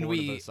 Fuck. Can Born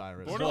of we-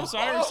 Osiris. Born of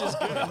Osiris is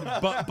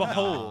good.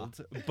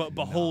 But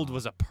Behold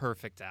was a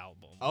perfect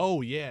album.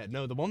 Oh yeah,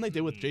 no, the one they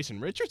did with Jason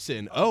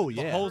Richardson. Oh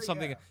yeah. Behold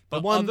something. The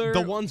But one- other,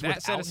 the ones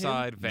that set without him?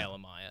 aside, Veil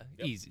of Maya,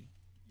 easy.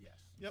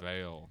 Veil.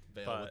 Veil,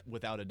 but-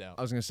 without a doubt.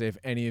 I was going to say, if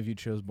any of you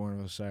chose Born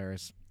of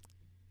Osiris,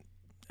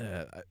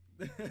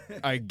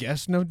 I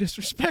guess no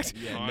disrespect.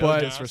 Yeah, no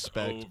But-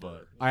 disrespect,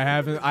 but I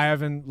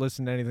haven't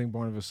listened to anything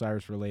Born of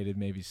Osiris related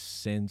maybe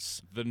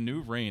since The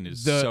New Rain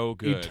is the so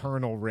good.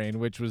 Eternal Rain,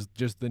 which was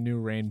just the new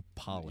Rain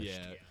polished.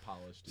 yeah,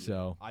 polished. yeah.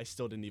 So- I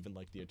still didn't even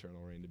like the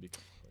Eternal Rain to be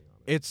completely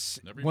honest.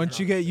 It's Never even once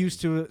you tried get it.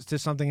 used to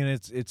something in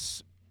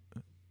its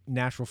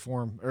natural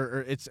form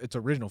or its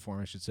original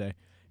form, I should say.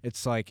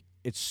 It's like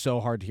it's so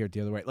hard to hear it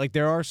the other way. Like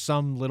there are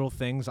some little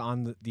things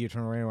on the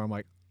Eternal Rain where I'm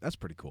like, that's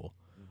pretty cool,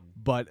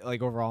 but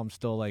like overall, I'm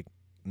still like,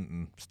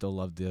 still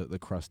love the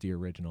crusty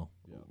original.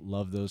 Yeah.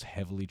 Love those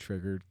heavily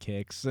triggered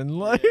kicks and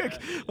like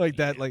like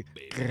that like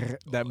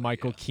that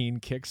Michael Keane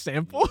kick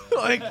sample.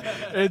 Like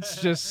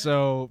it's just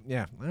so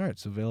yeah. All right,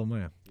 so Veil of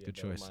Maya, Yeah, good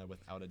Veil of choice. Maya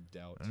without a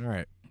doubt. All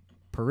right,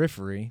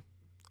 Periphery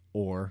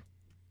or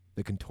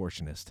the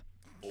Contortionist.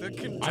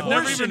 I've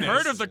never even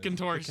heard of the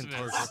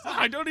Contortionist.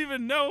 I don't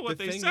even know what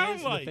they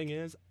sound like. The thing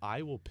is,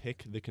 I will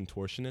pick the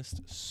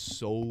Contortionist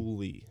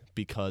solely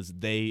because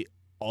they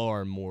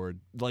are more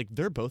like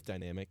they're both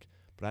dynamic,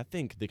 but I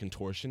think the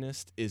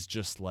Contortionist is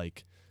just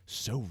like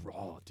so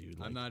raw, dude.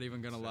 Like, I'm not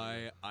even gonna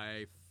lie.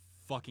 I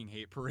fucking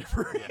hate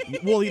Periphery.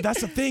 Well,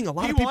 that's the thing. A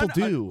lot of people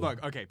do.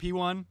 Look, okay,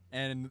 P1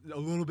 and a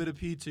little bit of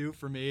P2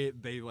 for me.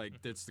 They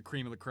it's the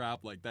cream of the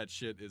crop. Like that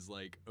shit is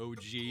like OG.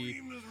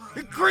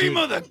 The cream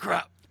of the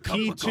crop.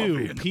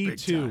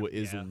 P2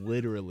 is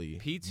literally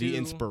P2, the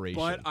inspiration.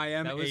 But I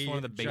am That was a one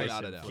of the biggest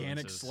gigantic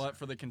influences. slut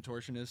for the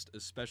Contortionist,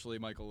 especially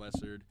Michael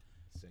Lessard.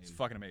 It's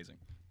fucking amazing.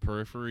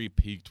 Periphery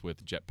peaked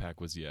with Jetpack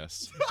was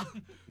yes.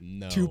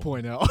 No.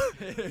 2.0.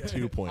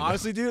 2.0.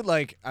 Honestly, dude,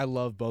 like I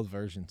love both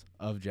versions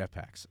of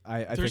jetpacks.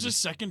 I There's think a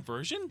second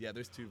version? Yeah,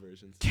 there's 2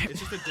 versions.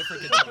 It's just a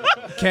different guitar.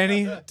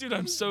 Kenny, Dude,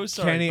 I'm so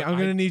sorry. Kenny, but I'm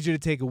gonna need you to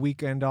take a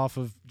weekend off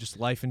of just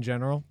life in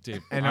general,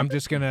 Dave, and I'm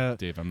just gonna,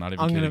 Dave, I'm not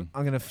even kidding.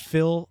 I'm gonna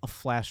fill a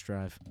flash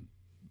drive,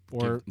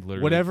 or literally-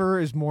 whatever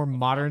is more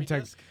modern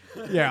tech.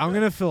 Yeah, I'm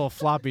gonna fill a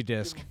floppy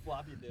disk.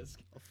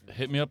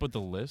 Hit me up with the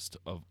list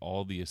of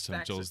all the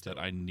essentials that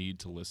I need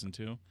to listen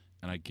to,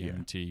 and I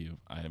guarantee you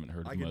I haven't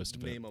heard I of can most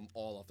of it. name them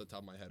all off the top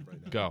of my head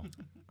right now. Go.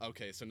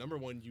 Okay, so number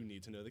 1, you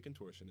need to know the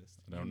Contortionist.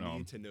 I don't you know need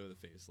 'em. to know the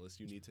Faceless.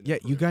 You need to know Yeah,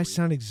 you guys Periphery,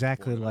 sound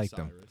exactly Born of like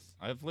them. Osiris.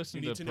 I've You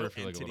listened need to to know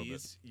Periphery like a little bit.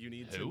 entities. You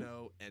need to Who?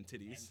 know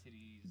entities.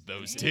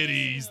 Those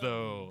titties,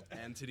 though.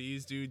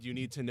 Entities, dude. You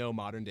need to know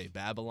modern day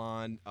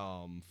Babylon.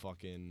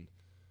 Fucking.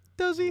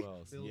 Does he? Who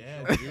else?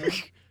 Yeah, dude.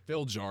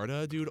 Phil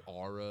Jarda, dude.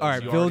 Aura. All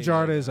right, Bill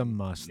Jarda is a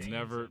must.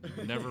 Never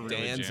really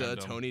Danza, jammed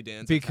 'em. Tony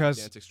Danza. Because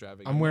Tap Dance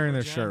Extravaganza. I'm wearing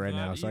their Jammed shirt right that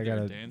now, so I either.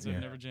 gotta. Danza Yeah.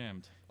 never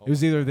jammed. It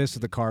was either this or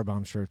the car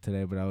bomb shirt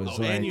today, but I was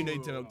Oh, like, and you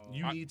need to know.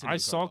 You need to. Know I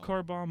saw Carbon.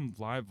 Car Bomb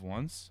live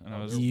once, and I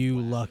was you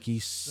lucky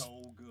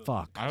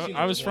fuck,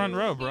 I was front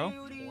row, bro.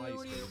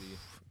 Twice, baby.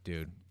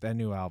 dude. That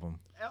new album.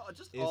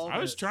 I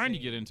was trying to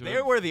get into They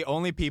it. were the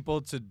only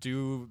people to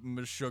do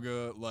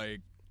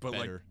Meshuggah but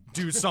Better. like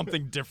do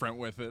something different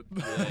with it.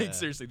 Yeah. Like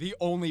seriously, the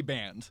only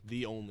band.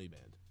 The only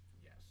band.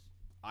 Yes.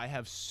 I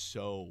have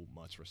so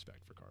much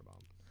respect for Carbon.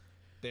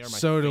 They are my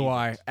So do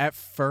I. favorites. At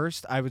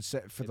first, I would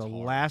say for It's the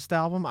hard. last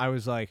album, I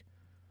was like,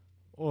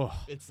 oh,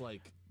 It's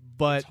like.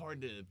 but it's hard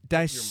to get your mind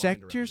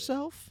dissect around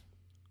yourself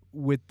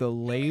with the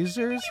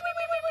lasers.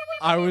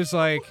 I was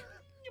like,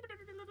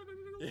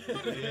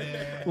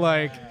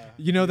 like,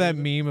 you know that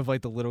meme of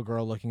like the little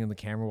girl looking in the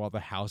camera while the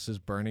house is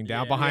burning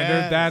down behind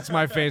her? That's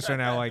my face right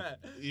now, like, it.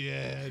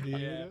 Yeah,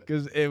 dude.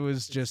 because it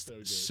was just so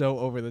good. so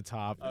over the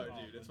top.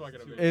 It's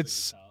fucking amazing.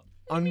 It's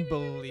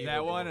unbelievable.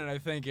 That one, and I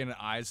think in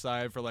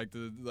Eyeside for like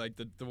the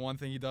one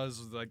thing he does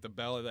is like the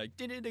bell, like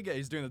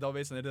he's doing the double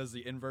bass and it does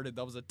the inverted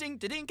doubles, a ding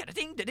ding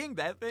ding ding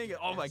that thing.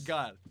 Oh my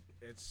god.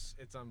 It's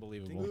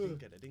unbelievable.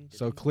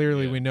 So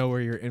clearly, we know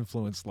where your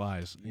influence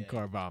lies in Yeah.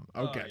 Car Bomb.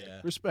 Okay,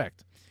 yeah.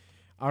 respect.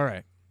 All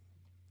right,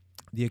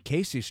 the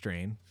Acacia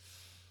strain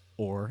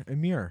or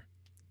Emir.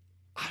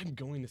 I'm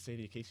going to say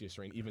the Acacia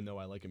strain, even though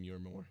I like Amur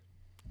more.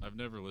 I've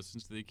never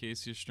listened to the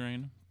Acacia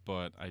strain,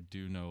 but I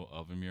do know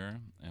of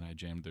Amur, and I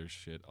jammed their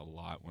shit a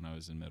lot when I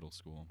was in middle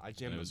school. I and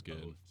jammed it was them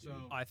good. both, dude.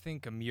 I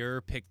think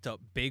Amur picked up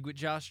big with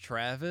Josh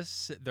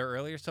Travis. Their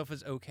earlier stuff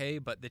was okay,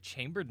 but the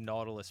Chambered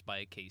Nautilus by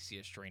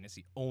Acacia Strain is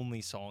the only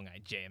song I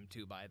jammed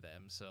to by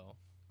them. So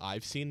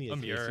I've seen the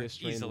Amur, Acacia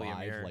strain easily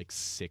live Amur. like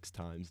 6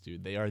 times,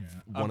 dude. They are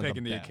I'm one of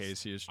picking the the best.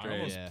 Acacia I strain.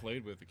 almost Yeah.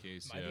 played with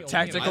Acacia. Might be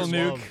Tactical I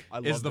Nuke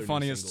love is the their new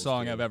funniest singles,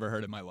 song too. I've ever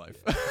heard in my life.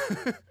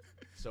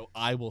 So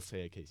I will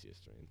say Acacia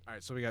strain. All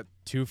right, so we got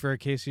 2 for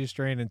Acacia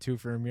strain and 2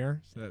 for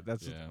Emir. So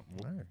that's Yeah.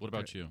 all right. What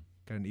about you?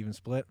 Got an even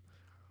split.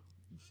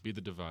 Be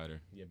the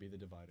divider. Yeah, be the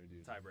divider,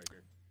 dude.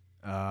 Tiebreaker.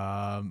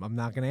 I'm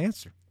not gonna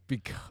answer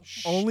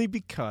only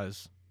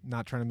because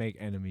not trying to make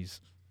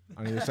enemies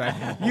on either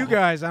side. You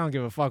guys, I don't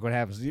give a fuck what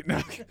happens.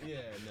 No. Yeah,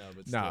 no,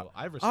 but No. still,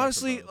 I have respect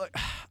Honestly, for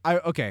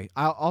both. like,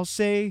 I'll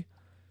say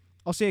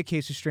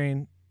Acacia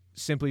strain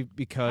simply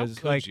because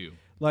How could you?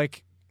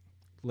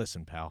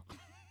 listen, pal.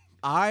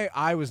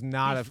 I was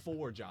not a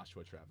Before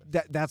Joshua Travis.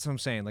 that's what I'm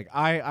saying. Like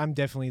I'm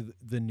definitely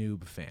the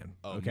noob fan.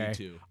 Oh, okay. me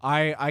too.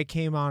 I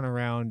came on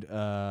around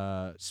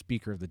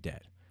Speaker of the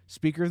Dead.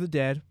 Speaker of the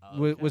Dead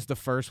was the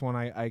first one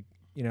I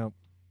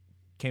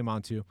came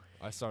on to,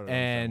 I started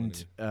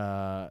and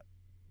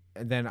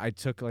then I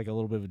took like a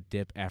little bit of a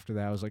dip after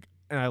that. I was like,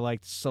 and I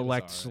liked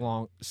select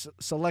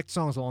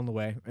songs along the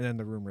way, and then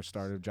the rumor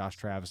started of Josh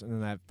Travis,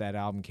 and then that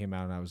album came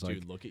out, and I was like,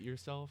 dude, Look at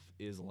Yourself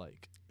is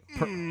like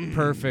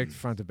perfect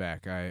front to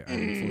back. I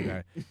fully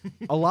got it.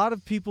 A lot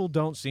of people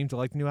don't seem to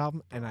like the new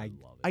album, and love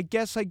it. I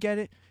guess I get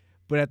it,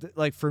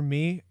 but for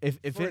me, if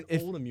for an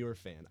if old Amur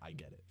fan, I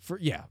get it.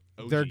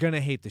 they're OG.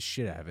 gonna hate the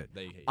shit out of it.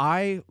 They hate it.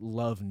 I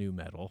love new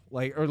metal,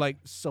 like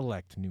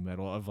select new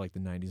metal of like the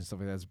 '90s and stuff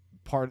like that. That's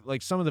part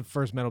like some of the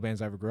first metal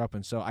bands I ever grew up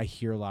in. So I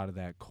hear a lot of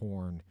that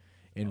Korn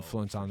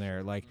influence on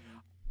there, like,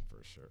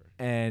 for sure.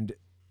 and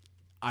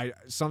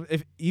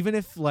even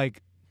if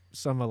like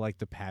some of like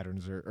the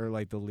patterns or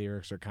like the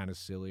lyrics are kind of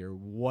silly or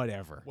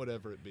whatever,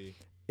 Whatever it be.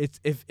 it's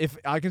if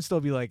I can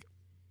still be like,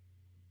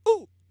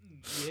 ooh,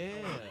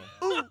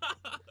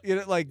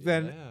 Yeah. like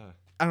then Yeah.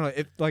 I don't know.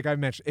 If like I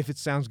mentioned, if it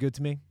sounds good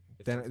to me,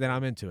 then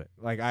I'm into it.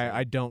 Like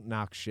I don't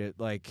knock shit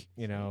like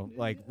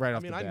like right I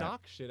off mean, the bat. I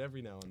knock shit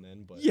every now and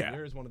then, but Yeah.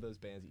 there's one of those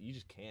bands that you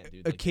just can't,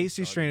 dude. A Like, they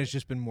Casey started Strain has it.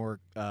 just been more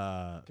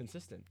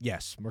consistent.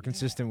 yes, more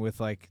consistent with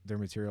like their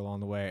material on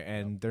the way,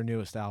 and their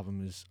newest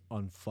album is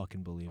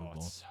unfucking Oh, believable.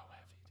 it's so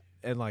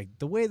heavy, And like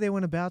the way they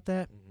went about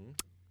that,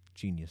 dude.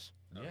 genius.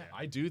 Yeah,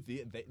 I do.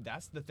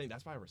 That's the thing.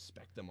 That's why I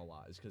respect them a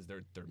lot. Is because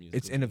their music.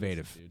 It's is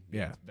innovative. dude.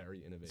 Yeah. It's very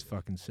innovative. It's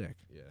fucking sick.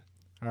 Yeah.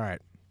 All right.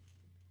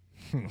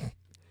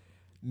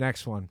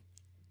 Next one,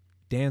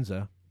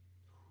 Danza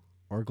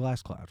or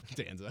Glass Cloud.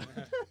 Danza.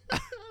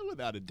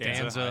 Without a doubt.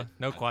 Danza,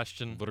 no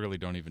question. Literally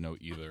don't even know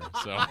either.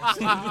 So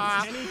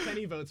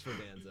Kenny votes for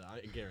Danza.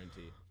 I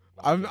guarantee.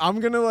 I'm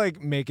gonna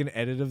like make an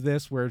edit of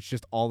this where it's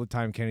just all the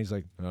time Kenny's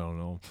like, I don't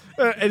know.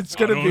 It's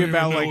gonna be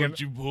about like what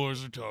you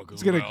boys are talking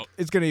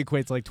it's gonna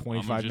equate to like I'm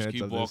 25 gonna just minutes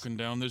keep of this. walking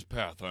down this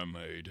path I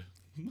made.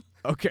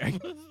 Okay.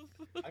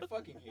 I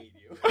fucking hate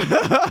you.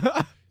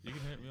 You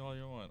can hit me all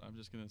you want. I'm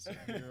just gonna sit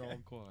here all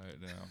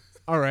quiet now.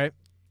 All right.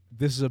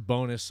 This is a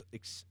bonus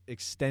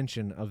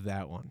extension of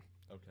that one.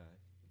 Okay.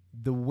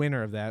 The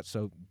winner of that,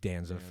 so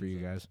Danza for you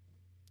guys.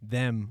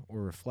 Them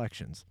or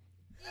Reflections.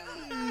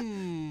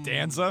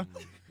 Danza.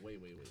 Wait.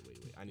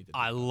 I need to.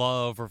 I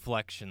love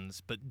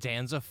Reflections, but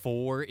Danza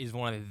 4 is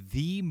one of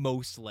the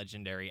most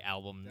legendary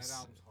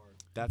albums.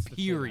 That's the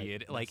thing.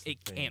 Period. That's Like the it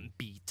thing. can't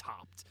be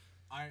topped.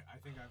 I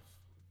think I've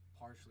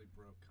partially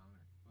broke Connor.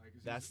 Like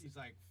That's- he's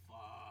like,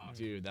 fuck.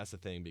 Dude, that's the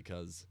thing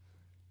because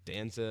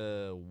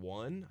Danza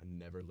 1 I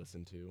never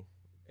listened to.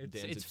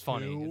 Danza It's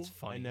funny. 2, It's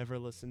funny. I never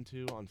listened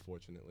to,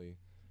 unfortunately.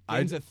 I-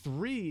 Danza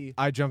 3.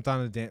 I jumped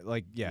on the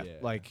like Yeah.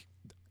 like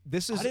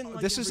this is I didn't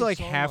like this is every like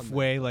song on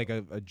halfway that, like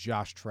a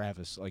Josh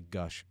Travis like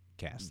gush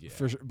cast Yeah.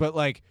 for sure. But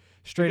like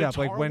straight up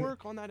like guitar when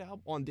work on that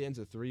album on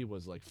Danza 3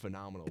 was like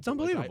phenomenal. It's but,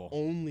 like, unbelievable. I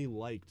only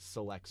liked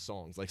select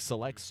songs. Like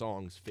select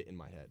songs fit in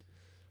my head.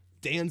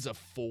 Danza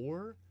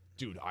 4,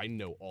 dude, I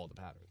know all the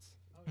patterns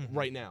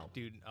right now.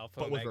 Dude, Alpha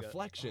But with Omega.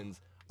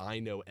 Reflections, I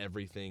know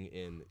everything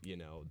in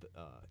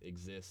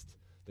Exist,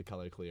 The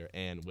Color Clear,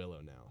 and Willow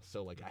now.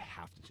 So like I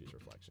have to choose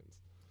Reflections.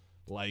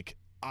 Like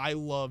I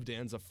love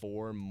Danza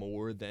 4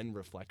 more than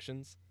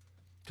Reflections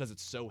because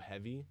it's so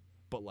heavy.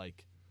 But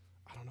like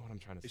I don't know what I'm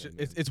trying to say.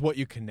 man. it's what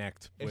you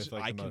connect It's with just-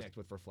 like I the most. connect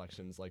with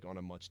Reflections like on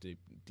a much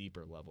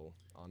deeper level,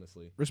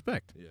 honestly.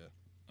 Respect. Yeah.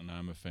 And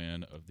I'm a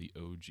fan of the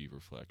OG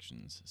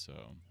Reflections, so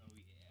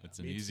it's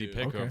an Me easy too.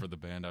 pick Okay. over the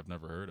band I've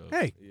never heard of.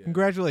 Hey, Yeah.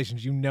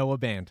 congratulations! You know a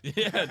band.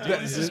 Yeah,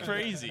 dude, this is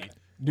crazy.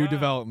 New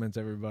developments,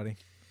 everybody.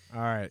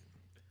 All right.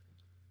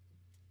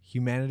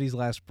 Humanity's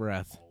Last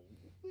Breath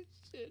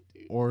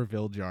or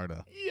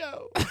Viljarda.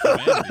 Yo.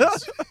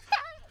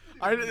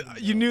 Humanities.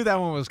 You knew that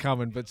one was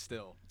coming, but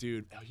still.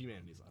 Dude,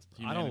 Humanity's Last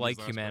Breath. I don't like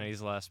Last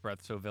Humanity's Last Breath,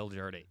 so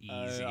Viljarda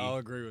easy. I'll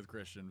agree with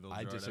Christian.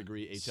 I Viljarda.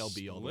 disagree.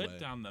 HLB all the way. Split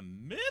down the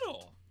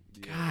middle.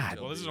 God.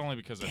 Well, this is only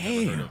because I've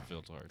never heard Damn. of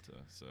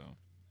Filtarta, so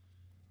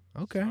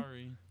Okay.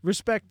 sorry.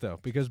 Respect though,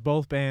 because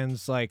both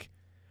bands like,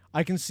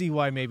 I can see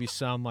why maybe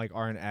some like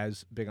aren't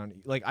as big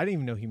on like I didn't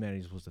even know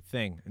Humanities was a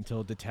thing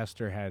until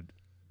Detester had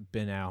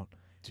been out,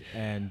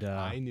 and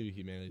I knew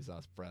Humanity's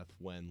Last Breath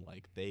when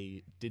like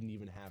they didn't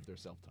even have their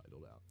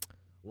self-titled out.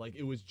 Like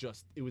it was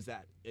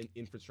that an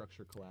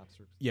infrastructure collapse.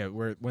 yeah,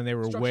 when they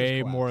were Structures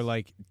way more collapse.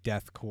 like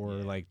deathcore,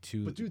 Yeah. like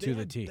to But dude, to the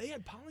had, T. they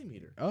had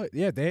Polymeter. Oh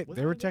yeah, they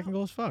Without were a doubt.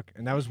 technical as fuck,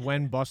 and that was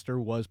when Buster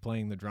was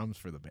playing the drums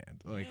for the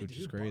band, like Yeah, which is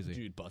dude, crazy.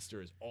 Dude, Buster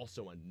is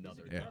also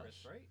another Yeah.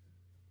 guitarist. right?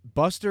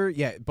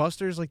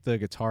 Buster's like the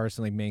guitarist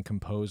and like main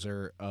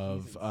composer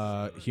of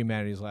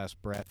Humanity's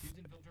Last Breath. He's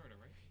in Viljarda,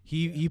 right?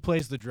 He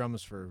plays the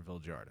drums for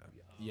Viljarda.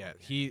 Yeah,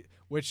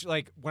 which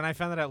like when I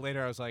found that out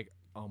later, I was like,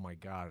 oh my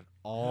god,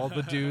 all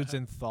the dudes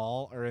in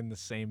Thal are in the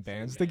same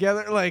bands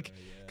together, like,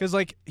 because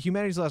like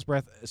Humanity's Last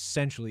Breath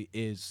essentially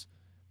is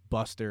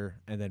Buster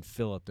and then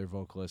Philip, their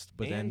vocalist,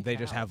 but then And they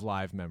just Cal. have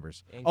live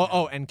members. And Oh,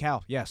 Cal. and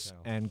Cal, yes,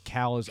 Cal. and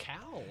Cal is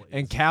Cal.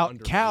 and is Cal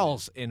underrated.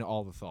 Cal's in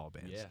all the Thal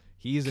bands. Yeah.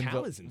 He's in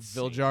Cal is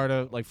insane.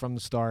 Viljarda like from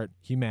the start,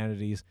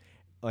 Humanities,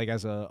 like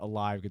as a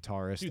live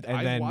guitarist, Dude, and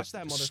I then watched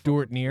that motherfucker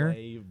Stuart Near.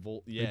 play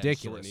yeah,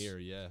 Ridiculous. Stuart Near,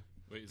 yeah.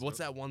 Wait, What's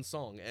that one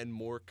song? And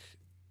Mork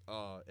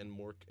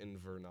and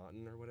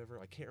Vernaten or whatever.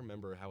 I can't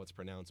remember how it's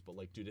pronounced, but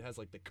like, dude, it has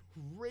like the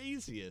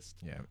craziest.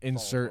 Yeah,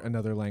 insert apart.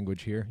 another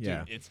language here. Dude,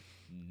 Yeah, it's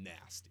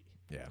nasty.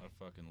 yeah. I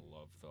fucking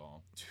love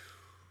Thal.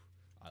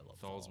 I love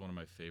Thal is Thal. one of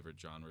my favorite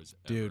genres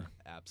Dude. ever.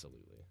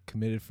 Absolutely.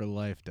 Committed for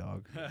life,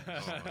 dog. Oh, dude,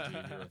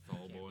 you're a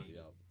Thal boy.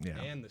 Yep.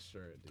 Yeah. And the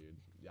shirt, dude.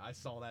 Yeah, I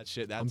saw that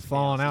shit. That's I'm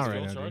falling out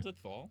fantastic. right Still now, charts dude.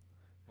 at Thal?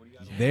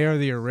 They are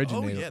the Oh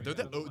originator.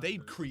 yeah, they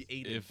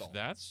created If Thal.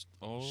 that's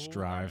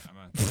Strive. I'm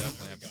gonna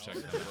definitely have to check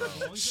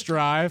that out.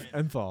 Strive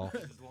and Thal.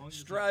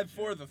 Strive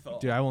for the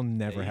thought. Dude, I will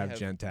never They have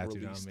Gent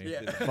tattooed on released me.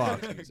 the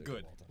Fuck. music Good.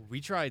 of all time.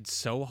 We tried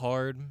so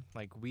hard.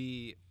 Like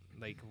we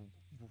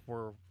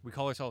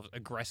call ourselves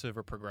aggressive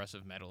or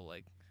progressive metal.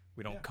 Like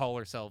we don't call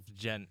ourselves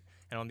gent.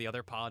 And on the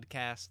other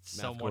podcasts,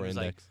 someone Mathcore was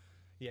like, Index.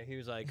 yeah, he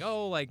was like,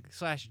 oh, like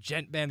 /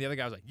 gent band. The other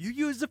guy was like, you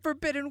use the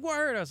forbidden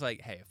word. I was like,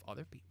 hey, if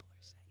other people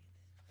are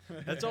saying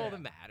it, that's all that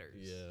matters.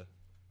 Yeah.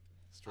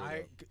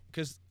 Straight up.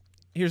 Because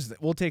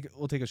we'll take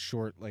a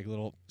short like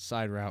little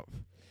side route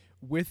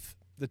with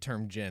the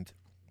term gent.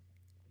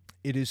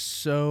 It is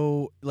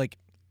so like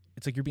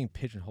it's like you're being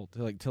pigeonholed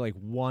to like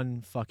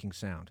one fucking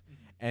sound,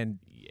 and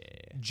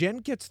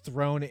gent gets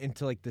thrown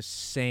into like the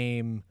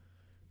same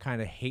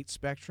kind of hate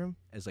spectrum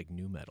as like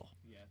nu metal,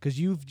 because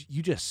you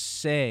just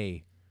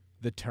say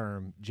the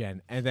term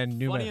gent and then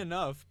nu Funny metal.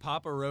 enough,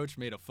 Papa Roach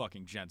made a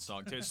fucking gent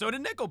song too. So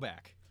did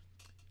Nickelback.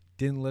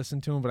 Didn't listen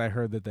to him, but I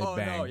heard that they Oh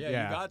bang. no, yeah,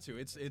 you got to.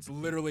 It's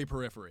literally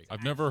periphery.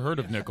 I've never heard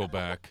of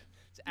Nickelback.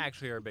 It's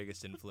actually our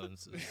biggest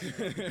influences.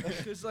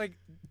 Because like,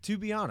 to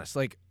be honest,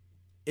 like,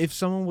 if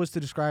someone was to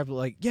describe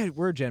like, yeah,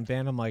 we're a gent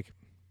band, I'm like,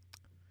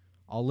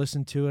 I'll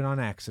listen to it on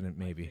accident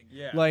maybe.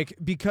 Yeah. Like,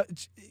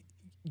 because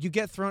you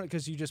get thrown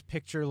because you just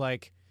picture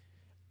like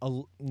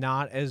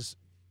not as,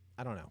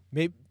 I don't know,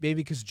 maybe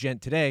because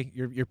gent today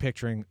you're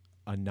picturing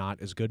a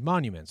not as good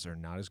Monuments or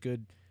not as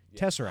good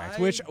Tesseract,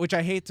 which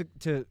I hate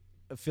to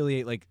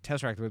affiliate like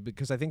Tesseract with,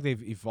 because I think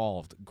they've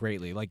evolved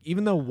greatly. Like,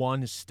 even though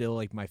one is still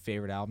like my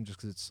favorite album just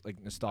because it's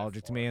like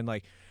nostalgic to me, and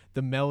like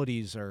the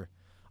melodies are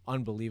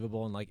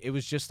unbelievable, and like it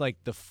was just like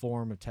the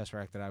form of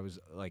Tesseract that I was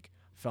like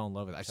fell in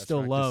love with. I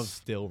still Tesseract is love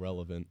still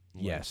relevant.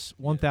 yes,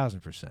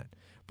 1000%.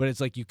 But it's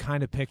like you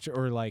kind of picture,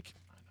 or like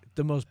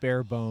the most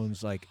bare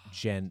bones like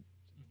gent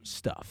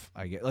stuff.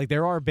 I get like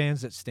there are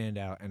bands that stand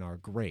out and are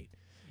great.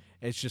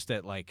 It's just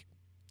that like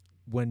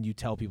when you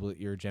tell people that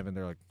you're a gent band,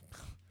 they're like,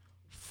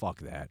 fuck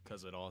that.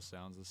 Because it all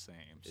sounds the same.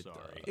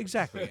 Sorry.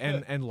 Exactly.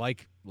 and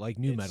like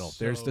nu It's metal,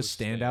 there's the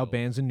so standout stale.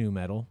 bands in nu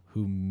metal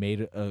who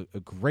made a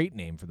great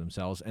name for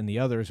themselves, and the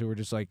others who were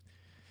just like,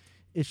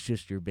 it's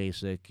just your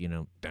basic, you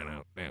know,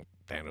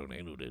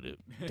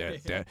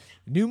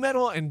 nu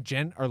metal and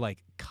gent are like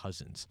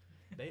cousins.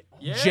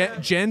 Yeah.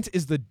 Gent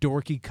is the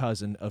dorky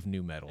cousin of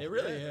nu metal. It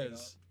really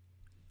is.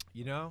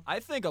 You know? I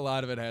think a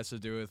lot of it has to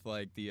do with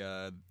like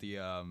the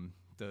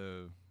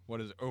what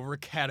is it,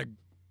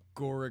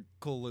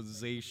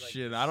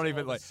 overcategoricalization. I don't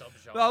even like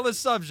all the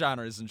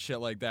subgenres and shit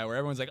like that, where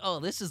everyone's like, oh,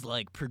 this is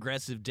like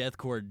progressive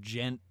deathcore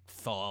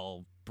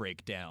genthal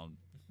breakdown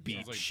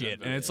beat like shit,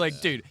 Death and it's Metal.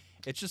 like, dude,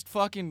 it's just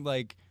fucking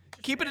like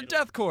keep it in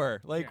deathcore,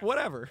 like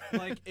whatever.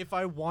 Like, if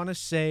I want to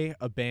say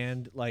a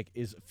band like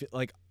is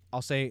like,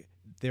 I'll say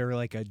they're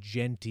like a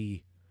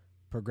djenty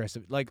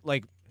progressive, like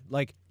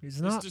it's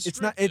not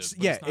descriptive, it's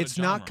but yeah it's not a it's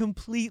not genre.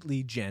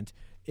 completely gent,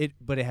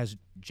 but it has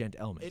gent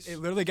elements. It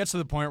literally gets to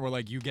the point where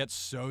like you get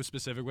so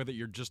specific with it,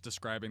 you're just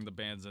describing the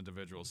band's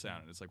individual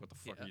sound, and it's like, what the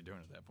fuck Yeah. are you doing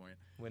at that point?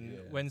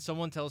 When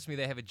someone tells me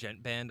they have a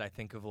gent band, I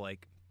think of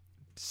like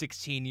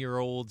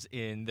 16-year-olds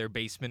in their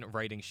basement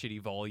writing shitty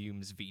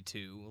volumes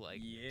V2. Like,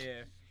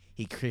 Yeah.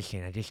 Hey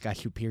Christian, I just got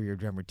Superior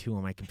Drummer 2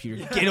 on my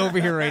computer. Get over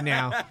here right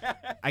now.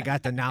 I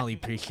got the Nolly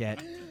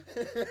preset.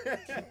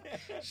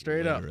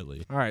 Straight up.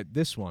 Literally. All right,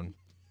 this one.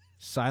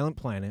 Silent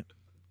Planet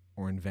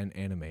or Invent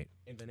Animate?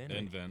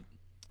 Invent.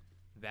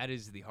 that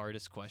is the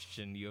hardest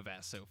question you have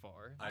asked so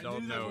far. I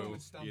don't know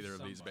either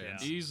of these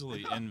bands.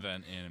 Easily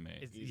invent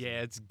animate.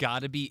 It's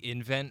got to be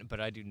Invent, but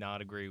I do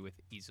not agree with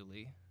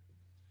easily.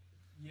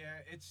 Yeah,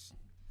 it's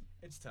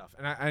tough,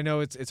 and I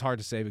know it's hard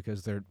to say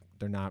because they're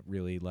not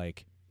really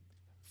like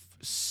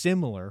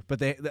similar, but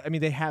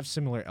they have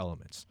similar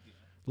elements.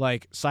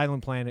 Like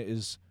Silent Planet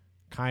is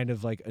kind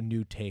of like a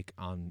new take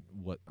on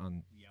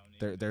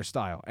their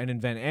style, and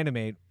Invent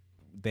Animate,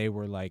 they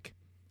were like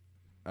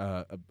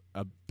a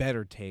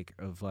better take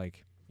of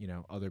like, you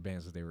know, other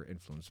bands that they were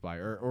influenced by,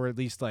 or at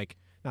least like,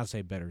 not to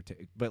say better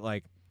take, but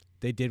like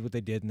they did what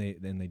they did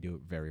and they do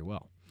it very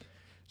well.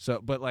 So,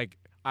 but like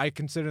I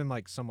consider them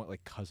like somewhat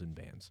like cousin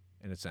bands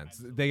in a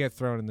sense. They get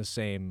thrown in the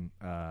same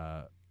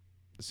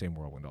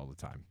whirlwind all the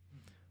time.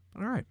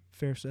 All right,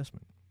 fair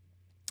assessment.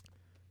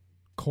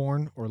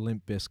 Corn or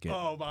Limp Bizkit?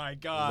 Oh my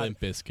god. Limp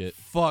Bizkit.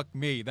 Fuck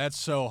me. That's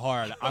so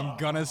hard. I'm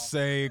gonna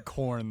say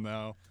Corn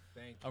though.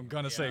 I'm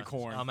gonna say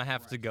Corn. I'm gonna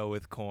have to go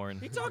with Corn.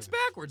 He talks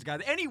backwards,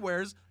 guys. And he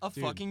wears a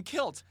fucking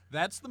kilt.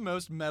 That's the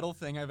most metal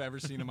thing I've ever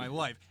seen in my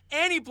life.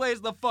 And he plays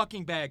the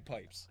fucking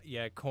bagpipes.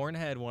 Yeah, Korn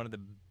had one of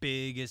the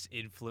biggest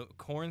influence.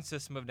 Korn,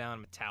 System of a Down,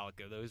 and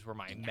Metallica. Those were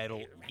my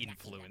metal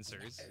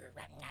influencers.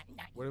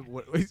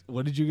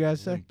 What did you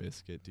guys say? Limp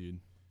Bizkit, dude.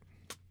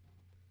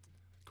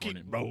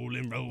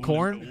 Rolling.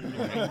 Corn?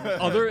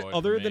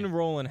 Other than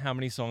Rollin', how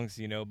many songs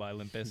do you know by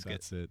Limp Bizkit?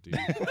 That's it, dude.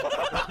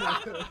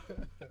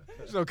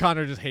 So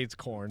Connor just hates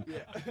Corn.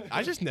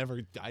 I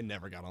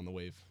never got on the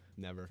wave.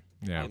 Never.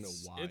 Yeah. I don't know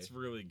why. It's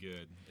really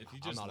good. If you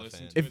just not a listen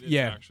fan. to If- it, it's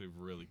yeah. actually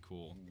really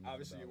cool.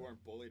 Obviously, you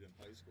weren't bullied in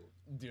high school.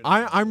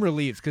 I'm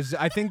relieved because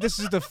I think this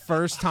is the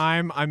first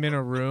time I'm in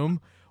a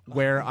room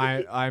where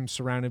I'm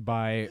surrounded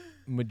by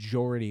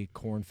majority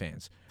Corn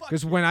fans.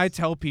 Because when I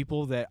tell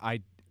people that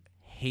I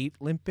hate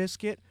Limp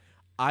Bizkit,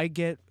 I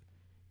get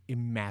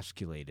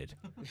emasculated.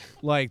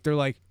 Like, they're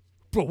like,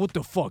 bro, what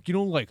the fuck? You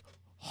don't like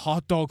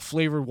hot dog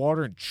flavored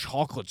water and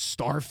chocolate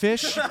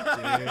starfish?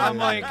 I'm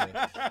like,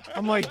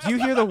 do you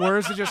hear the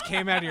words that just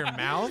came out of your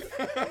mouth?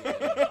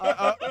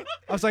 I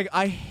was like,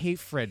 I hate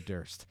Fred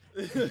Durst.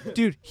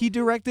 Dude, he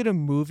directed a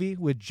movie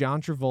with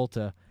John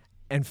Travolta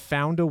and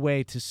found a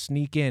way to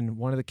sneak in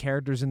one of the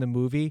characters in the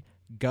movie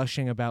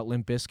gushing about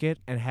Limp Bizkit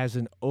and has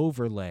an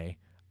overlay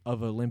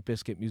of a Limp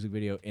Bizkit music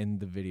video in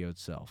the video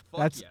itself.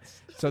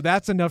 So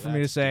that's enough for me to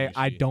That's say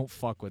I douchey. don't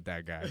fuck with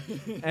that guy.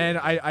 And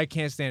I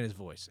can't stand his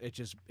voice.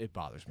 It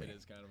bothers me. It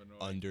is kind of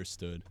annoying.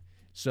 Understood.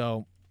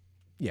 So,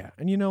 yeah.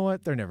 And you know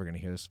what? They're never going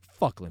to hear this.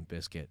 Fuck Limp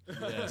Bizkit.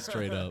 Yeah,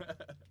 straight up.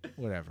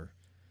 Whatever.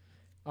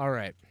 All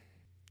right.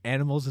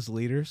 Animals as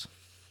leaders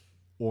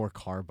or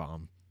Car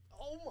Bomb?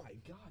 Oh my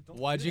god.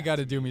 Why'd you got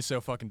to do me so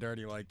fucking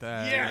dirty like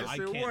that? I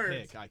can't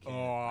pick.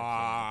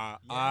 I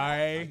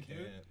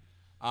can't.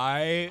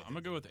 I'm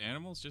gonna go with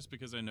animals just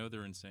because I know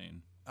they're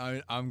insane.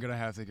 I'm gonna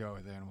have to go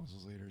with animals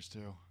as leaders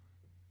too.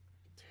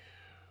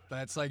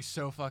 That's like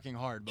so fucking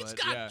hard, but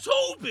yeah.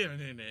 Tobin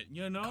in it,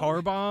 you know.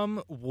 Car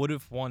Bomb would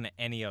have won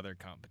any other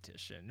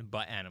competition,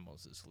 but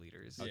animals as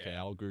leaders. Okay,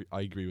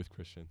 I agree with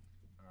Christian.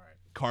 All right.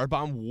 Car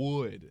Bomb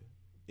would,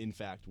 in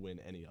fact, win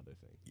any other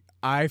thing.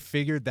 I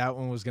figured that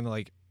one was going to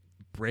like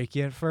break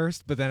you at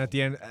first, but then at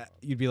the end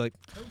you'd be like,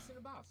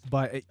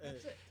 but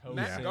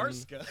Matt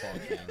Garska.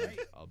 Fucking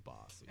a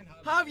boss.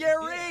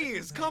 Javier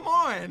Reyes, come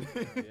on.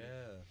 Yeah.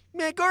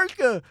 Matt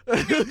Garska.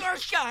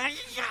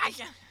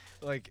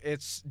 Like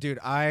it's, dude,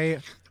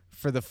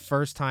 for the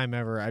first time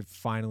ever, I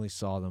finally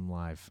saw them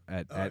live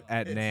at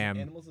NAM.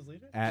 Animals as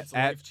leader? It's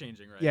life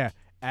changing, right? Yeah,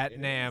 at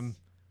NAM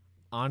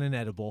on an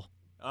edible.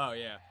 Oh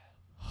yeah.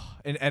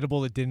 An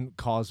edible that didn't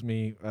cause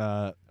me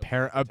a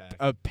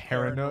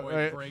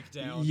paranoid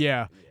breakdown.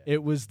 Yeah,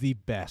 it was the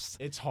best.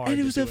 It's hard. And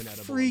it to was do a an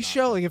edible free and not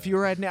show. be Like if sad. you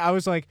were at NAM, I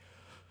was like,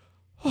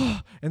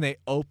 and they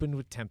opened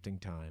with Tempting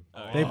Time.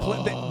 They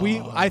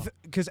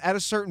because at a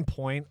certain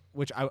point,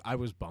 which I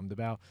was bummed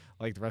about,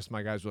 like the rest of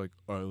my guys were like,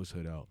 "Oh, it was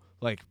hood out."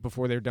 Like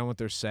before they were done with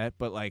their set,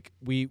 but like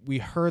we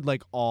heard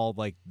like all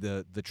like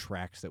the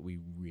tracks that we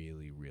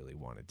really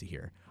wanted to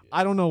hear.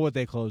 I don't know what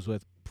they closed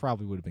with.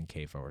 Probably would have been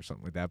KFO or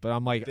something like that. But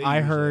I'm like, They I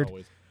usually heard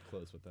always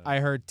close with that. I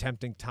heard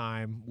Tempting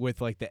Time with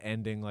like the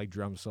ending like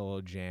drum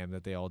solo jam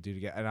that they all do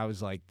together, and I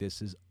was like,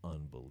 this is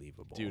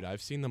unbelievable. Dude,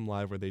 I've seen them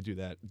live where they do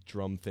that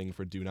drum thing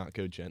for "Do Not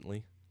Go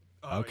Gently."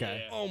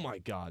 Okay. Oh my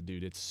god,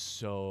 dude, it's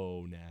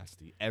so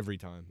nasty every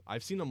time.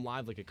 I've seen them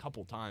live like a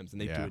couple times,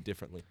 and they do Yeah. it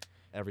differently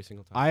every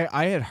single time.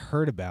 I had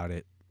heard about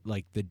it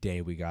like the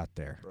day we got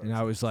there, Bro, and it's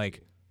I was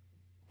nasty.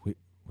 like,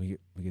 we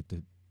get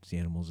to see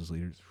animals as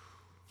leaders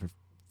for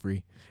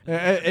free.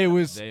 It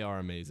was They are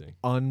amazing.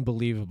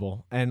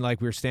 unbelievable, and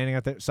like we were standing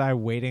at the side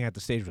waiting at the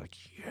stage, we're like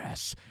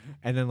yes,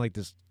 and then like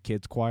this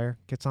kids choir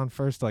gets on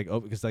first, like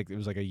because like it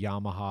was like a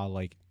Yamaha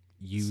like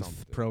youth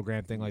Something.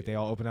 program thing, like they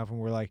all open up and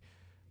we're like,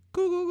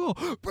 go,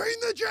 bring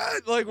the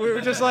jet, like we were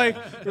just like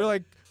we were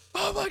like,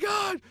 oh my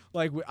god,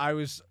 like I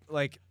was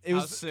like it How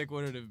was. sick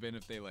would it have been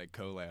if they like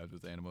collabed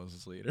with animals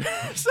as leaders?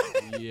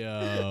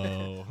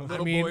 Yo.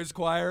 Little mean- boys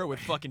choir with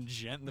fucking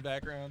Gent in the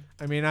background.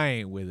 I mean, I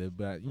ain't with it,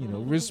 but you know,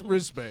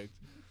 respect.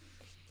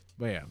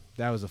 But yeah,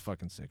 that was a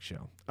fucking sick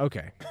show.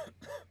 Okay,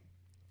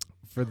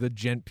 for the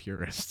gent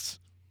purists,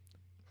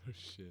 Oh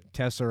shit.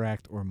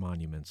 Tesseract or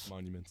Monuments?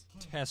 Monuments.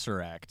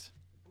 Tesseract.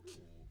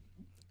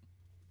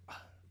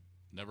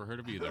 Never heard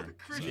of either.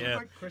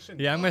 Yeah.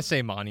 Yeah, I'm gonna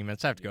say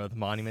Monuments. I have to go with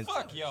Monuments.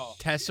 Fuck y'all.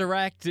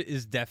 Tesseract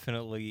is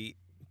definitely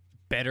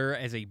better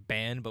as a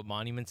band, but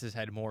Monuments has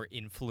had more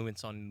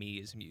influence on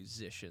me as a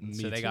musician, Me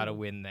so they got to too.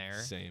 win there.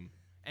 Same.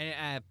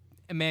 And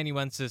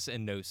Amanuensis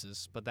and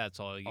Gnosis, but that's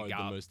all you Are the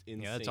got. most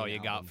Yeah, that's all you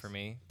insane got albums. for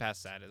me.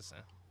 Past that is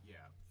Yeah,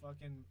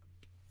 fucking.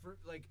 For,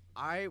 like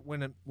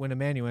when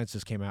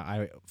Amanuensis came out,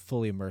 I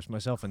fully immersed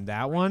myself in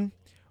that one,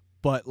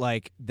 but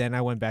like then I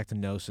went back to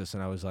Gnosis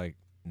and I was like,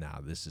 nah,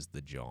 this is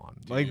the John.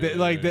 Like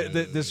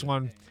this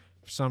one,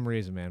 for some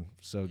reason, man,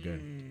 so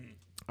good.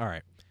 All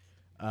right,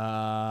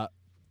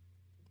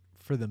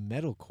 for the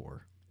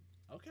metalcore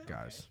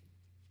guys,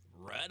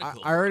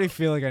 Radical. I already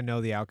feel like I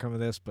know the outcome of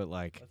this, but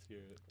like Let's hear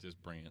it.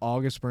 Just bring it.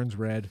 August Burns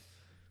Red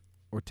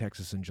or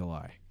Texas in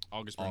July.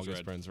 August Burns August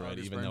Red. Burns Red,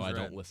 August even though Burns I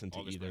Red. don't listen to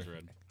August either. Burns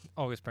Red.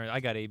 August Burns. I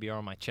got ABR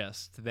on my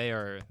chest. They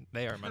are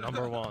my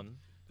number one.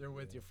 They're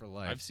with you for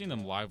life. I've seen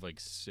them live like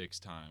 6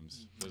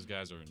 times. Those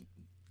guys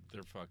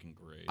they're fucking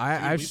great.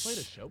 I've We played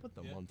a show with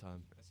them one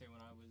time.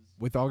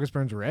 with August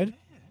Burns Red.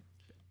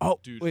 Oh,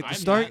 Dude, wait, I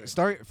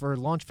start for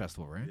Launch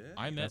Festival, right?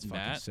 I met That's fucking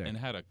Matt sick. and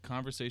had a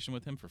conversation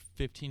with him for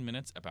 15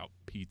 minutes about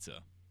pizza.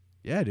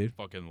 Yeah, dude.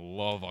 Fucking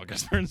love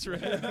August Burns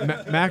Red.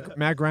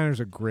 Matt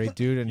Griner's a great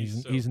dude, and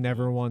He's he's so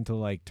never cool. one to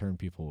like turn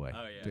people away.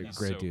 Oh, yeah. They're He's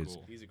great so dudes.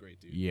 cool. He's a great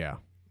dude. Yeah,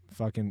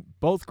 fucking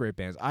both great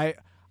bands. I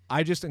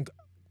just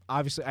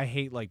obviously I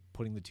hate like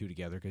putting the two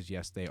together because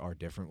yes, they are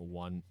different.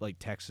 One like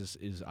Texas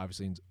is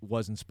obviously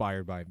was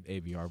inspired by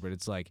AVR, but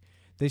it's like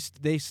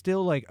they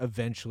still like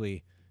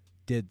eventually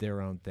did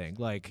their own thing.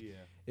 Like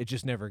it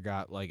just never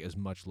got like as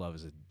much love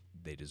as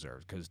they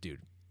deserved. Because dude,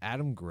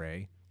 Adam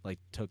Gray like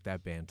took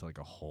that band to like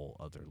a whole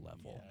other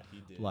level. Yeah,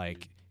 he did.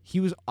 Like he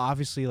was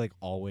obviously like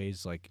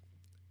always like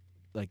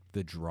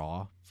the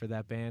draw for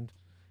that band,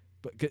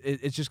 but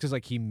it's just because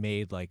like he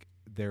made like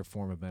their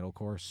form of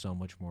metalcore so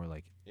much more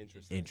like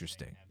Interesting.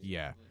 interesting.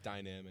 Yeah,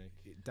 Dynamic.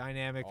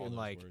 dynamic All and those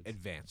like words.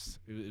 advanced.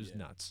 It was Yeah.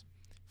 nuts.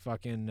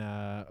 Fucking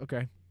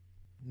okay.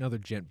 Another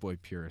Gent Boy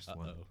purist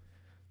one. Uh-oh.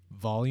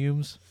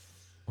 Volumes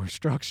or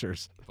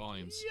structures?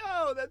 Volumes.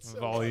 Yo, that's so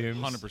Volumes.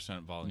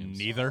 100% volumes.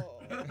 Neither.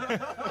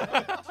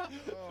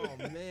 Oh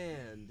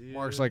man, dude.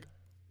 Mark's like,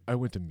 I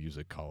went to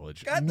music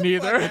college. Get the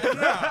Neither. fuck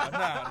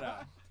out. No.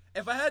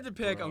 If I had to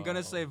pick, I'm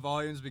gonna Bro. say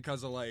Volumes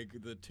because of like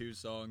the 2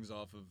 songs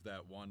off of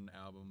that one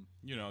album.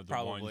 You know, the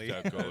Probably.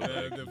 ones that go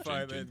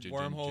like, the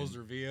Wormholes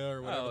or Via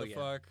or whatever Oh, the yeah.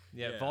 fuck.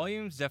 Yeah,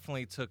 Volumes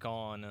definitely took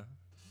on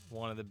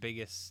one of the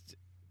biggest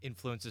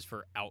influences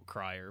for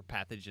Outcry or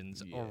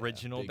Pathogen's Yeah,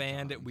 original big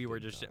band. time, we were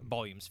big just time.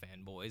 Volumes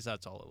fanboys.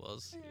 That's all it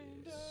was.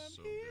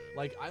 so good.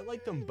 Like I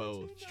like them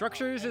both.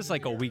 Structures is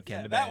like a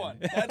weekend that band. one.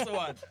 That's the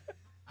one.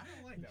 I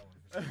don't like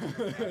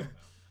that one.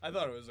 I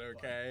thought it was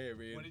okay. I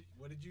mean,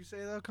 What did you say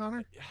though,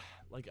 Connor?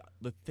 Like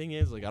the thing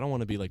is, like I don't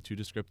want to be like too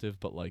descriptive,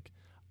 but like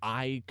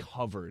I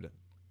covered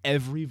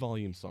every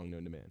Volume song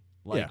known to man.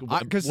 Like,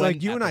 because when-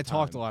 like you at and the I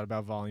talked a time. lot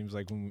about volumes,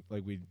 like when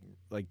we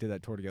did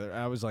that tour together.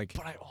 I was like,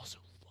 But I also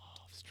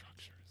love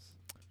Structures.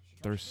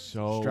 They're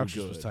so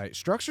Structures good. was tight.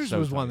 Structures So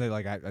was one tight. that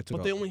like I took.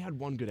 But they only had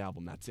one good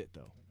album. That's it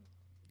though.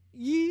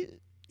 You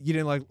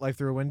didn't like Life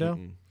Through a Window?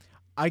 Mm-mm.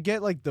 I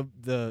get like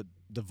the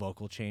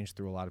vocal change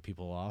threw a lot of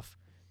people off,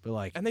 but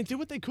like And they did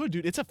what they could,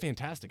 dude. It's a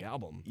fantastic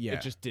album. Yeah.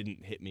 It just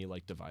didn't hit me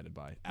like Divided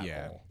by at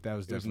yeah, all. that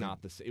was It was definitely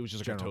not the same. It was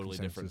just like a general totally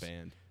different consensus.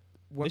 band.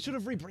 What- They should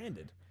have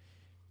rebranded.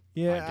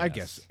 Yeah, I I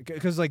guess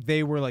because like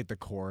they were like the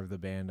core of the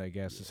band, I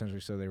guess essentially.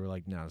 So they were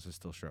like, no, this is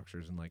still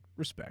Structures, and like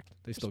respect.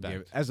 They still gave it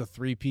Respect. as a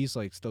 3-piece,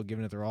 like still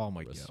giving it their all. I'm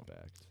like, yo,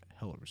 Respect.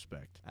 hella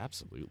respect.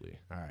 Absolutely.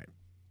 All right,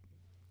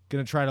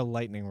 gonna try to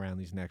lightning round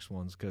these next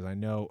ones because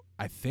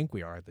I think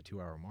we are at the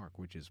 2-hour mark,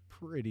 which is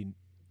pretty.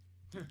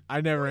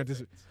 I never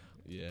anticipated.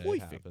 Yeah, Boy,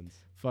 it happens.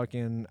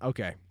 Fucking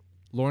okay,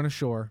 Lorna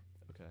Shore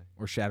Okay.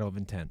 or Shadow of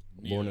Intent.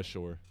 Lorna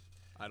Shore.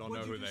 I don't know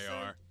who they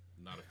are.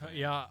 Not a fan.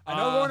 Yeah, I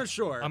know Lorna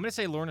Shore. I'm gonna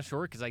say Lorna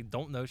Shore because I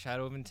don't know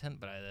Shadow of Intent,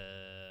 but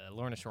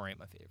Lorna Shore ain't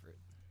my favorite.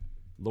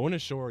 Lorna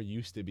Shore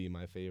used to be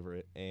my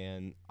favorite,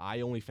 and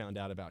I only found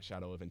out about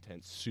Shadow of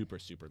Intent super,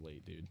 super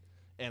late, dude.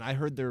 And I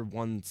heard their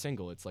one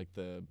single. It's like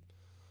the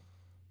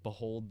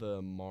Behold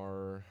the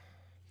Mar.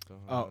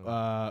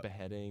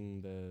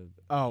 Beheading the.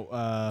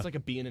 It's like a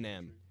B and an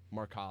M.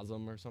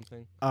 Marcosm or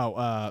something.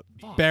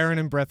 Barren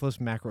and Breathless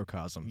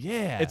Macrocosm.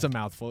 Yeah. It's a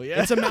mouthful.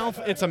 Yeah,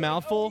 It's a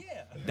mouthful.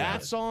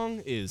 That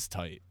song is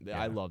tight.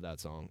 I love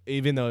that song,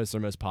 even though it's their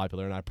most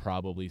popular, and I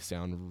probably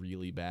sound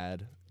really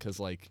bad because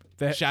like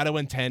That- Shadow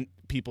Intent,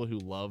 people who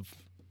love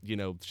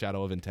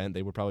Shadow of Intent,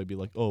 they would probably be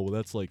like, oh well,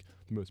 that's like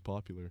the most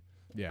popular.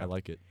 yeah. I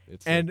like it.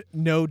 It's And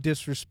no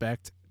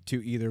disrespect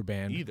to either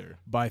band either.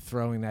 by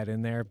throwing that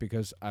in there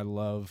because I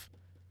love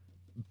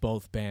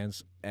both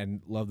bands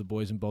and love the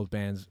boys in both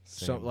bands.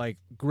 So Same. like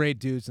great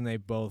dudes and they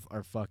both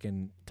are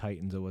fucking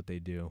titans at what they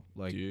do.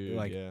 Like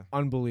Dude, yeah.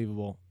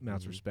 unbelievable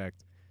amounts of Mhm.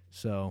 respect.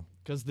 So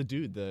Because the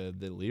dude,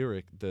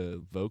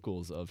 the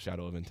vocals of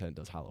Shadow of Intent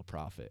does Hollow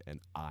Prophet, and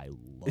I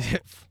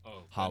love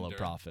Oh, Hollow Bender.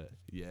 Prophet.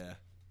 Yeah.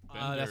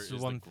 Bender that's the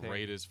is one the thing.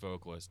 greatest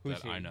vocalist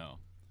Who's that I he? know.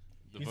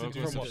 The He's a vocalist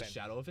different of band.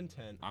 Shadow of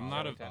Intent. I'm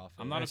not a- Hollow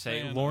I'm Prophet. not I a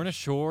say fan Lorna of-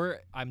 Shore.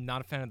 I'm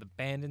not a fan of the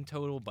band in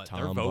total, but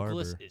their Tom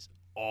vocalist Barber. is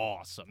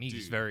awesome.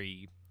 He's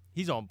Dude.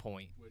 he's on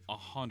point.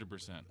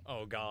 100%.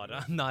 Oh God,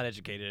 I'm not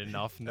educated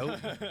enough. Nope.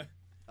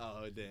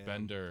 Oh damn.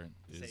 Bender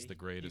is Say the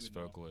greatest you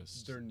would know.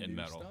 vocalist Their in new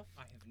metal. stuff?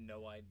 I have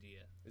no idea.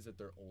 Is it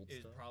their old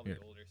It's stuff? probably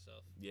Here. older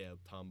stuff. Yeah,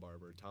 Tom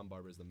Barber. Tom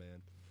Barber's the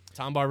man.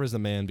 Tom Barber's the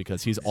man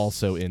because he's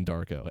also in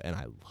Darko, and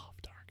I love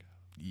Darko.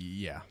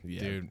 yeah, Yeah.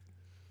 dude.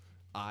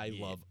 I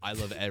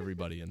love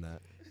everybody in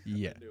that.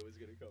 Yeah.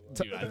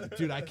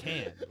 Dude, I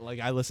can't. Like,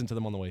 I listened to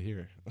them on the way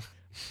here.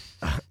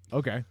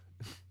 Okay.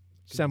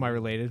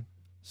 Semi-related.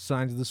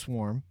 Signs of the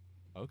Swarm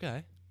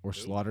Okay. or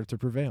Slaughter to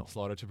Prevail.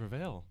 Slaughter to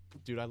Prevail.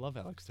 Dude, I love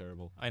Alex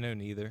Terrible. I know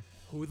neither.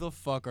 Who the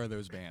fuck are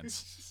those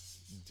bands?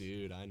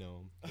 Dude, I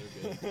know 'em.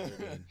 They're good. They're good.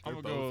 They're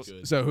I'ma both go-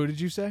 good. So who did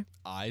you say?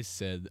 I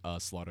said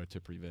Slaughter to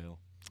Prevail.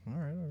 All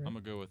right. I'm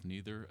gonna go with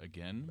neither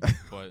again,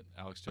 but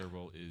Alex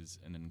Terrible is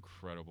an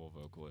incredible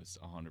vocalist,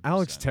 100%.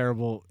 Alex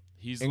Terrible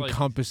He's like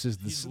encompasses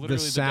he's the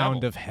literally the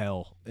sound devil. of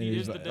hell. he It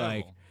is the devil.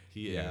 like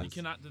He Yeah. You is.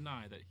 cannot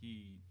deny that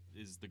he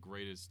is the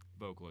greatest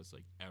vocalist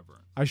like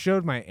ever. I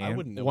showed my aunt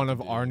wouldn't know one what of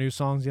to do. our new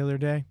songs the other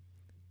day,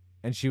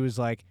 and she was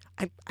like,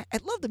 "I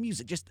love the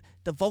music, just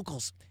the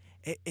vocals.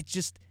 It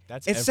just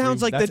That's it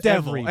sounds like the that's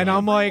devil." And everybody.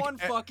 I'm like, Everyone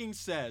fucking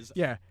says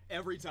yeah,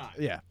 every time.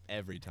 yeah.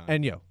 every time.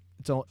 And yo,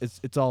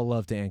 it's all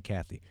love to Aunt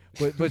Kathy,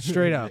 but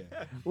straight up,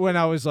 when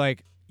I was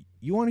like,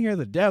 "You want to hear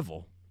the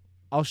devil?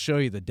 I'll show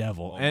you the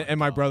devil," Oh and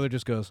my my God. brother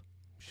just goes,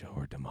 "Show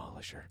her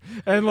Demolisher,"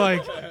 and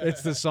like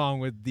it's the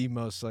song with the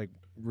most like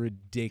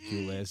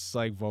ridiculous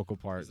like vocal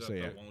part. So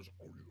yeah.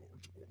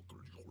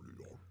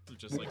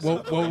 just like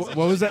What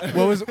was that?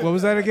 What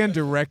was that again?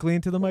 Directly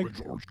into the mic.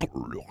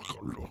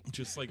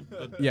 just like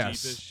the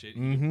Yes. deepest shit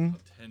Mhm. you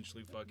could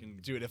potentially fucking.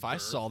 Dude, if I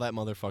birth. saw that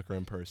motherfucker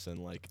in person,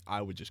 like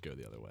I would just go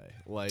the other way.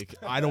 Like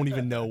I don't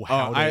even know Oh,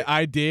 how.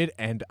 I did,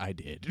 and I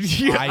did.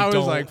 I was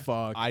don't- like,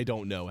 fuck. I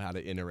don't know how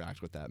to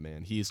interact with that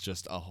man. He's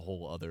just a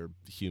whole other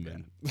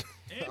human. And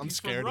I'm he's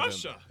scared from of him.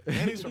 Russia.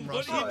 And he's from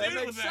What Russia. do you That do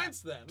makes with that?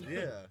 sense then.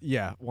 Yeah.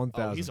 Yeah,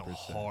 1,000%. Oh, he's a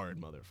hard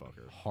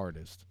motherfucker.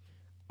 Hardest.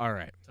 All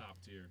right. Top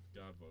tier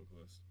god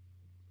vocalist.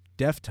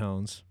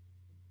 Deftones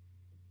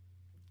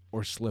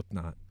or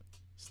Slipknot?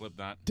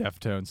 Slipknot.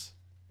 Deftones.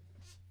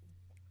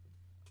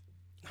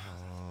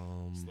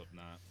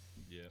 Slipknot.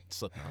 Yeah.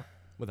 Slipknot,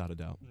 without a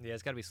doubt. Yeah,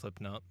 it's got to be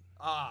Slipknot.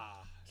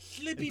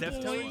 Slippy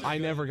Deftones? I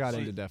never got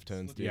into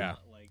Deftones, dude. Yeah.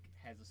 Like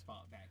has a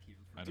spot back here.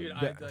 I Dude,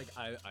 don't know.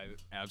 I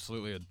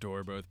absolutely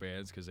adore both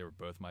bands because they were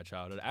both my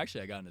childhood.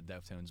 Actually, I got into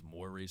Deftones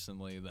more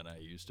recently than I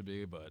used to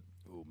be, but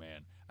oh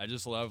man, I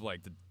just love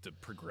like the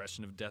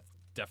progression of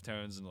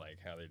Deftones and like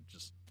how they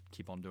just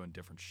keep on doing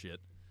different shit.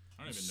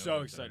 I don't even know So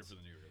what excited that's. for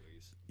the new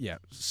release. Yeah,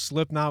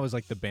 Slipknot was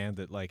like the band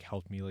that like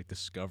helped me like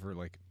discover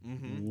like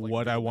Mm-hmm.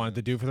 what I wanted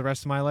to do for the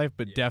rest of my life.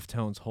 But Yeah.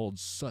 Deftones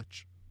holds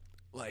such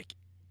like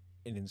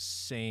an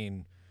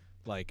insane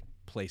like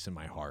place in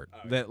my heart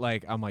that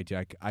like I'm like,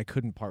 dude, I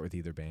couldn't part with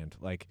either band.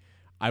 Like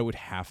I would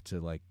have to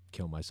like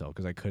kill myself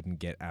because I couldn't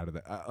get out of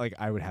that. Like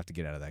I would have to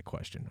get out of that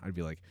question. I'd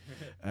be like,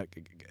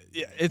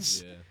 yeah,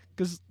 it's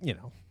because you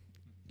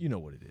know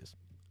what it is.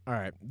 All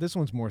right, this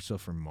one's more so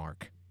for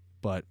Mark,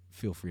 but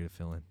feel free to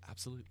fill in.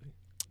 Absolutely.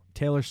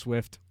 Taylor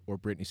Swift or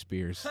Britney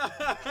Spears?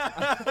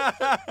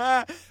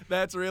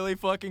 That's really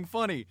fucking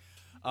funny.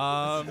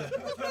 I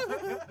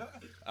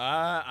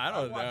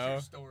don't know.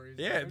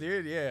 Yeah,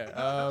 dude.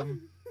 Yeah.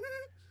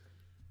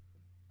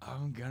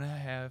 I'm gonna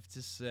have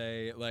to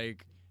say,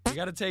 like, we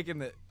gotta take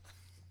the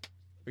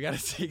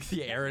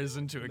eras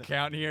into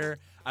account here.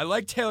 I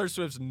like Taylor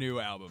Swift's new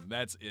album.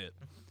 That's it.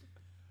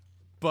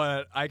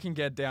 But I can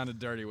get down and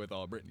dirty with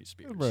all Britney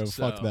Spears. Bro,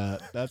 so. fuck that.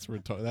 That's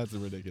that's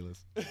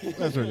ridiculous.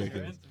 That's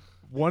ridiculous.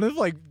 One of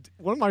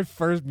my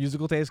first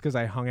musical tastes, because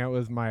I hung out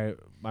with my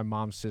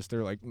mom's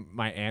sister, like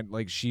my aunt,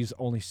 like she's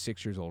only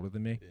 6 years older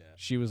than me. Yeah.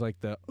 She was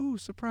like the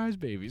surprise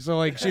baby. So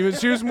like she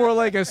was more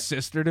like a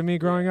sister to me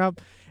growing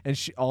up, and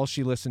all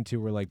she listened to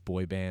were like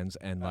boy bands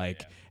and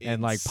like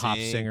and like pop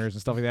NSYNC. singers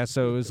and stuff like that.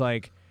 So it was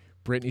like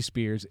Britney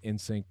Spears,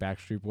 NSYNC,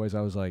 Backstreet Boys.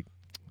 I was like,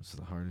 this is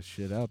the hardest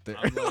shit out there.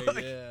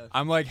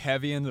 I'm like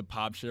heavy into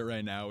pop shit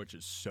right now, which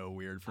is so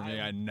weird for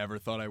me. I never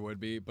thought I would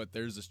be, but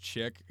there's this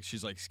chick.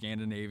 She's like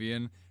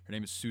Scandinavian. Her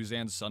name is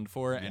Suzanne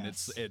Sundfør, and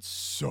it's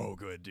so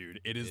good,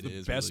 dude. It is It the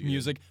is best really good.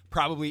 music.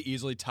 Probably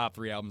easily top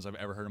 3 albums I've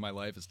ever heard in my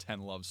life is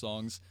 10 love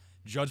songs.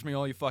 Judge me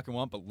all you fucking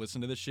want, but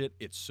listen to this shit.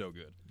 It's so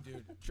good.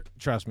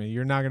 Trust me,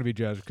 you're not gonna be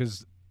judged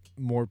because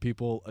more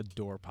people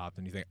adore pop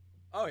than you think.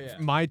 Oh yeah.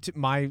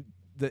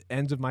 The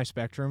ends of my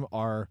spectrum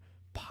are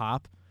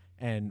pop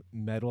and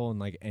metal in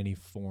like any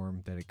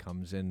form that it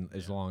comes in,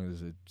 as long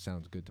as it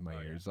sounds good to my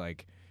ears.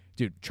 Like,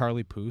 dude,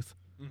 Charlie Puth,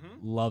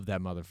 love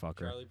that motherfucker.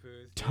 Charlie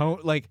Puth. Tone,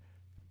 like,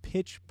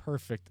 pitch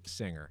perfect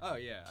singer. Oh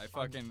yeah, I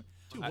fucking.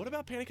 Dude, what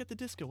about Panic at the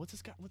Disco? What's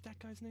that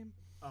guy's name?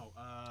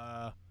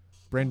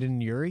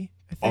 Brendan Urie,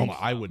 I Oh think.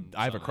 my,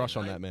 I have a crush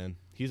on that man.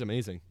 He's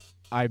amazing.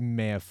 I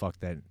may have fucked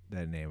that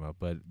name up,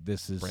 but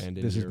this is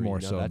Brandon this is Urie. more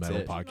No, so a that's metal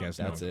it. podcast.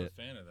 That's now. it.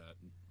 I'm a fan of that.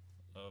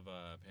 Of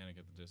Panic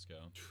at the Disco.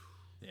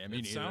 Yeah, me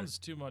It neither. sounds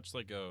too much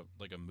like a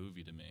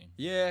movie to me.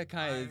 Yeah,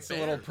 kind of. It's a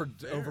little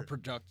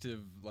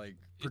overproductive, like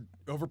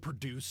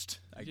overproduced.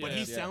 I But he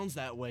guess. sounds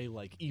that way,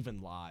 like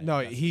even live.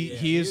 No, That's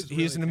he's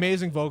really an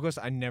amazing vocalist.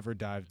 I never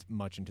dived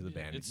much into the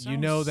band. it You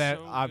know sounds that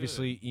so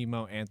obviously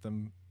emo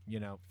anthem,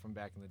 from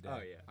back in the day. Oh,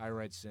 yeah. I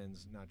Write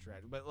Sins, not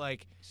tragic, but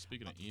like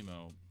Speaking of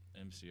emo,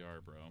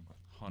 MCR, bro.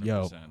 100%.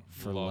 Yo,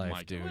 for Love life,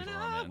 My dude. Chemical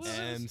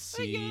Romance.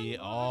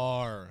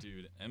 MCR.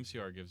 Dude,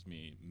 MCR gives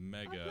me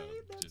mega,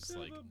 just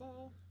like,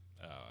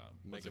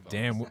 what's it called?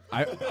 damn.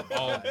 I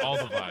all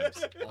the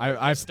vibes. I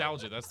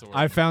Nostalgia, that's the word.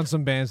 I found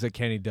some bands that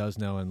Kenny does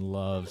know and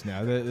loves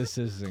now. This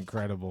is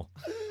incredible.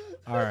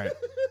 All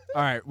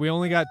right. We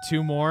only got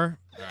 2 more,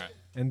 All right.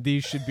 and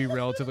these should be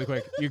relatively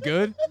quick. You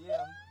good? Yeah,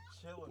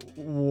 I'm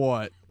chilling.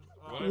 What?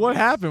 What I What missed?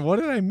 happened? What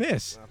did I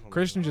miss?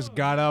 Christian just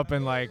got up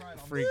and like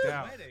freaked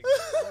out.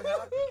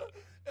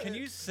 Can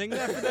you sing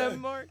that for them,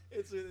 Mark?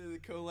 It's a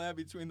collab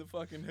between the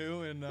fucking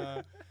Who and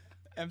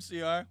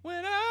MCR.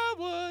 When I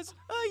was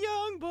a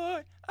young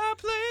boy, I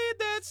played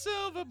that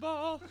silver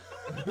ball.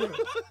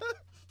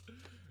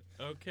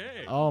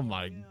 Okay. Oh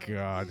my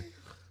god.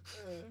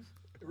 It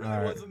really All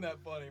right. wasn't that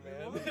funny,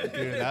 man.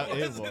 Dude, that it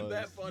wasn't was.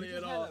 that funny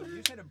at all. You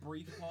just had a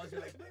brief pause.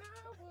 You're like,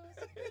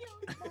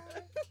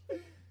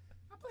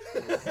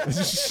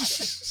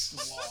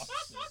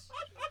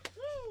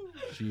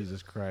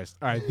 Jesus Christ.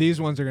 All right, these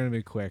ones are going to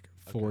be quick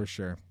for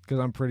sure because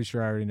I'm pretty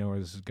sure I already know where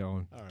this is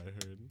going. All right,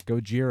 heard.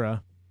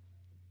 Gojira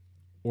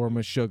or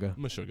Meshuggah.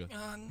 Meshuggah.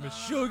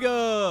 Meshuggah.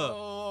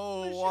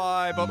 Oh,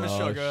 why? But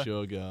Meshuggah.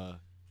 Meshuggah.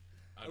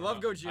 I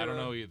love know. Gojira. I don't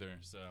know either,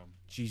 so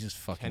Jesus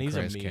fucking Kenny's a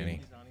Christ, meme. Kenny.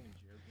 he's not even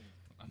joking.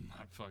 I'm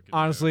not Fucking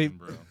honestly, joking,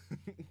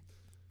 bro.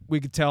 we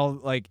could tell,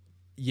 like,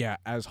 yeah,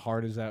 as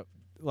hard as that,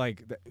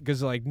 like,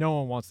 because, like, no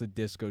one wants to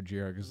diss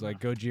Gojira, because, like,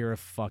 Gojira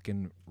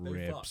fucking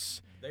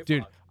rips.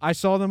 Dude, I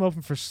saw them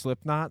open for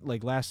Slipknot,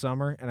 like, last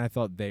summer, and I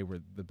thought they were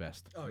the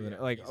best. Oh, yeah,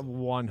 Like, easily.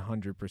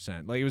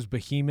 100%. Like, it was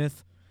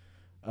Behemoth,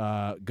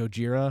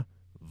 Gojira,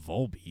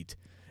 Volbeat,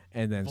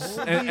 and then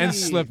and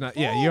Slipknot.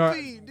 Yeah, you are.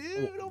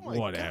 dude. Oh my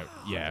Whatever.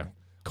 God. Yeah.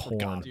 Forgot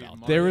Corn. about Dude,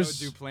 that. There Mario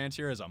was-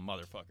 Duplantier is a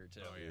motherfucker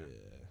too.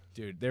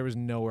 Dude, there was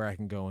nowhere I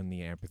can go in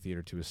the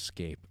amphitheater to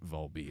escape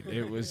Volbeat.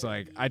 It was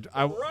like God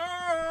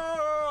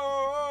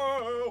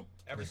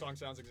Every song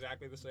sounds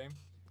exactly the same.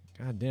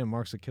 damn,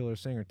 Mark's a killer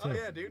singer too. Oh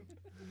yeah, dude.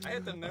 I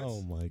hit them notes.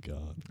 Oh my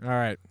God. All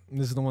right,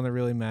 this is the one that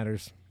really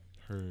matters.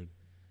 Heard.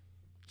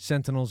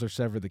 Sentinels or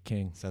Sever the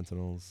King?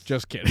 Sentinels.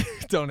 Just kidding.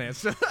 Don't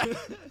answer.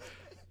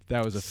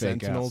 That was a fake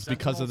out. Sentinels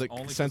because of the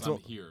Only 'cause Sentinel.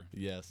 I'm here.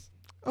 Yes.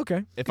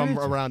 Okay. If good I'm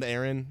answer. around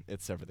Aaron,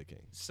 it's Sever the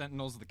King.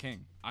 Sentinel's the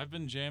king. I've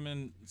been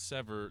jamming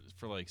Sever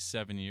for like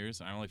 7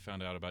 years. I only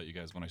found out about you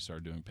guys when I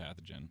started doing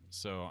Pathogen.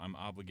 So I'm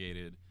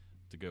obligated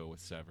to go with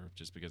Sever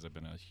just because I've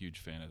been a huge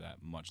fan of that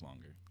much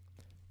longer.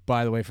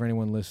 By the way, for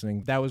anyone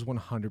listening, that was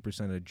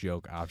 100% a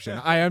joke option.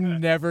 I am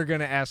never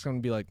gonna ask them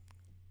to be like,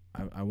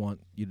 I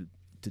want you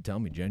to tell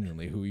me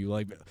genuinely who you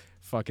like.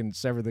 Fucking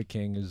Sever the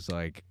King is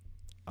like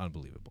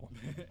unbelievable.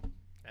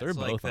 They're That's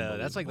like both the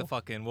that's like the unbelievable.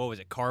 fucking what was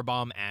it? Car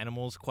bomb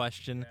animals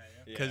question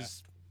Yeah.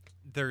 because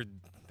they're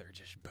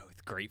just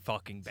both great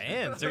fucking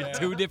bands. They're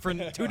two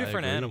different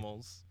agree.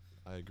 animals.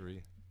 I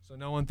agree. So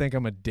no one think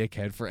I'm a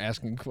dickhead for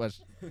asking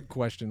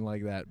question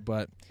like that,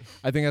 but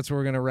I think that's where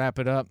we're gonna wrap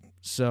it up.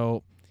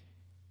 So,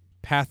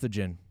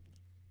 Pathogen,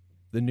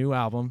 the new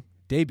album,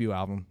 debut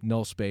album,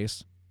 Null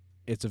Space.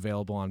 It's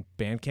available on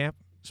Bandcamp,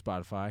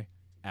 Spotify,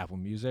 Apple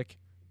Music,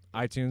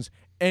 iTunes,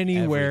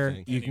 anywhere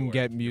Everything. you can Anywhere.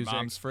 get Your music.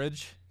 mom's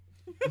fridge.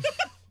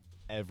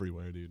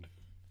 Everywhere, dude.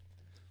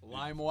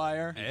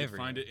 LimeWire. You can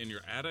find it in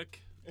your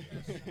attic.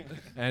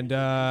 And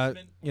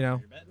you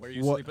know, Where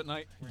you What- sleep at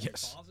night.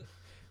 yes,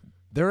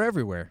 they're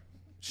everywhere.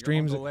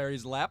 Streams. Your Uncle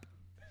Larry's lap.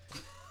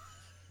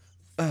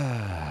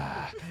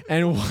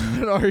 And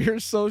what are your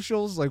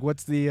socials? Like,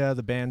 what's the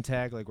band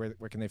tag? Like, where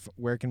can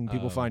where can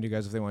people find you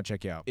guys if they want to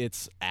check you out?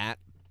 It's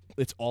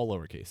all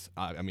lowercase.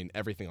 I mean,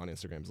 everything on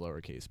Instagram is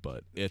lowercase,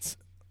 but it's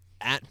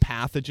at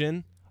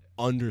Pathogen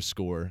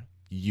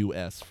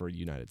 _US for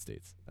United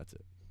States. That's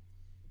it.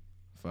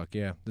 Fuck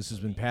yeah. This has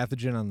been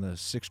Pathogen on the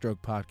Six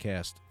Stroke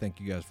Podcast. Thank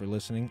you guys for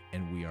listening,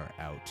 and we are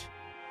out.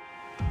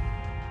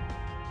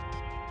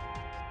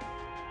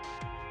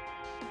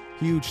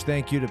 Huge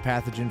thank you to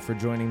Pathogen for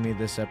joining me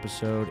this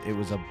episode. It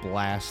was a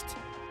blast.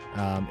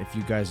 If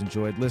you guys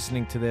enjoyed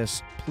listening to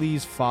this,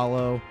 please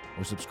follow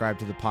or subscribe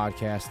to the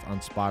podcast on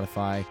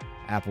Spotify,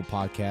 Apple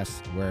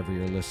Podcasts, wherever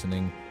you're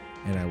listening,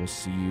 and I will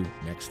see you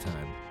next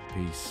time.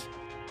 Peace.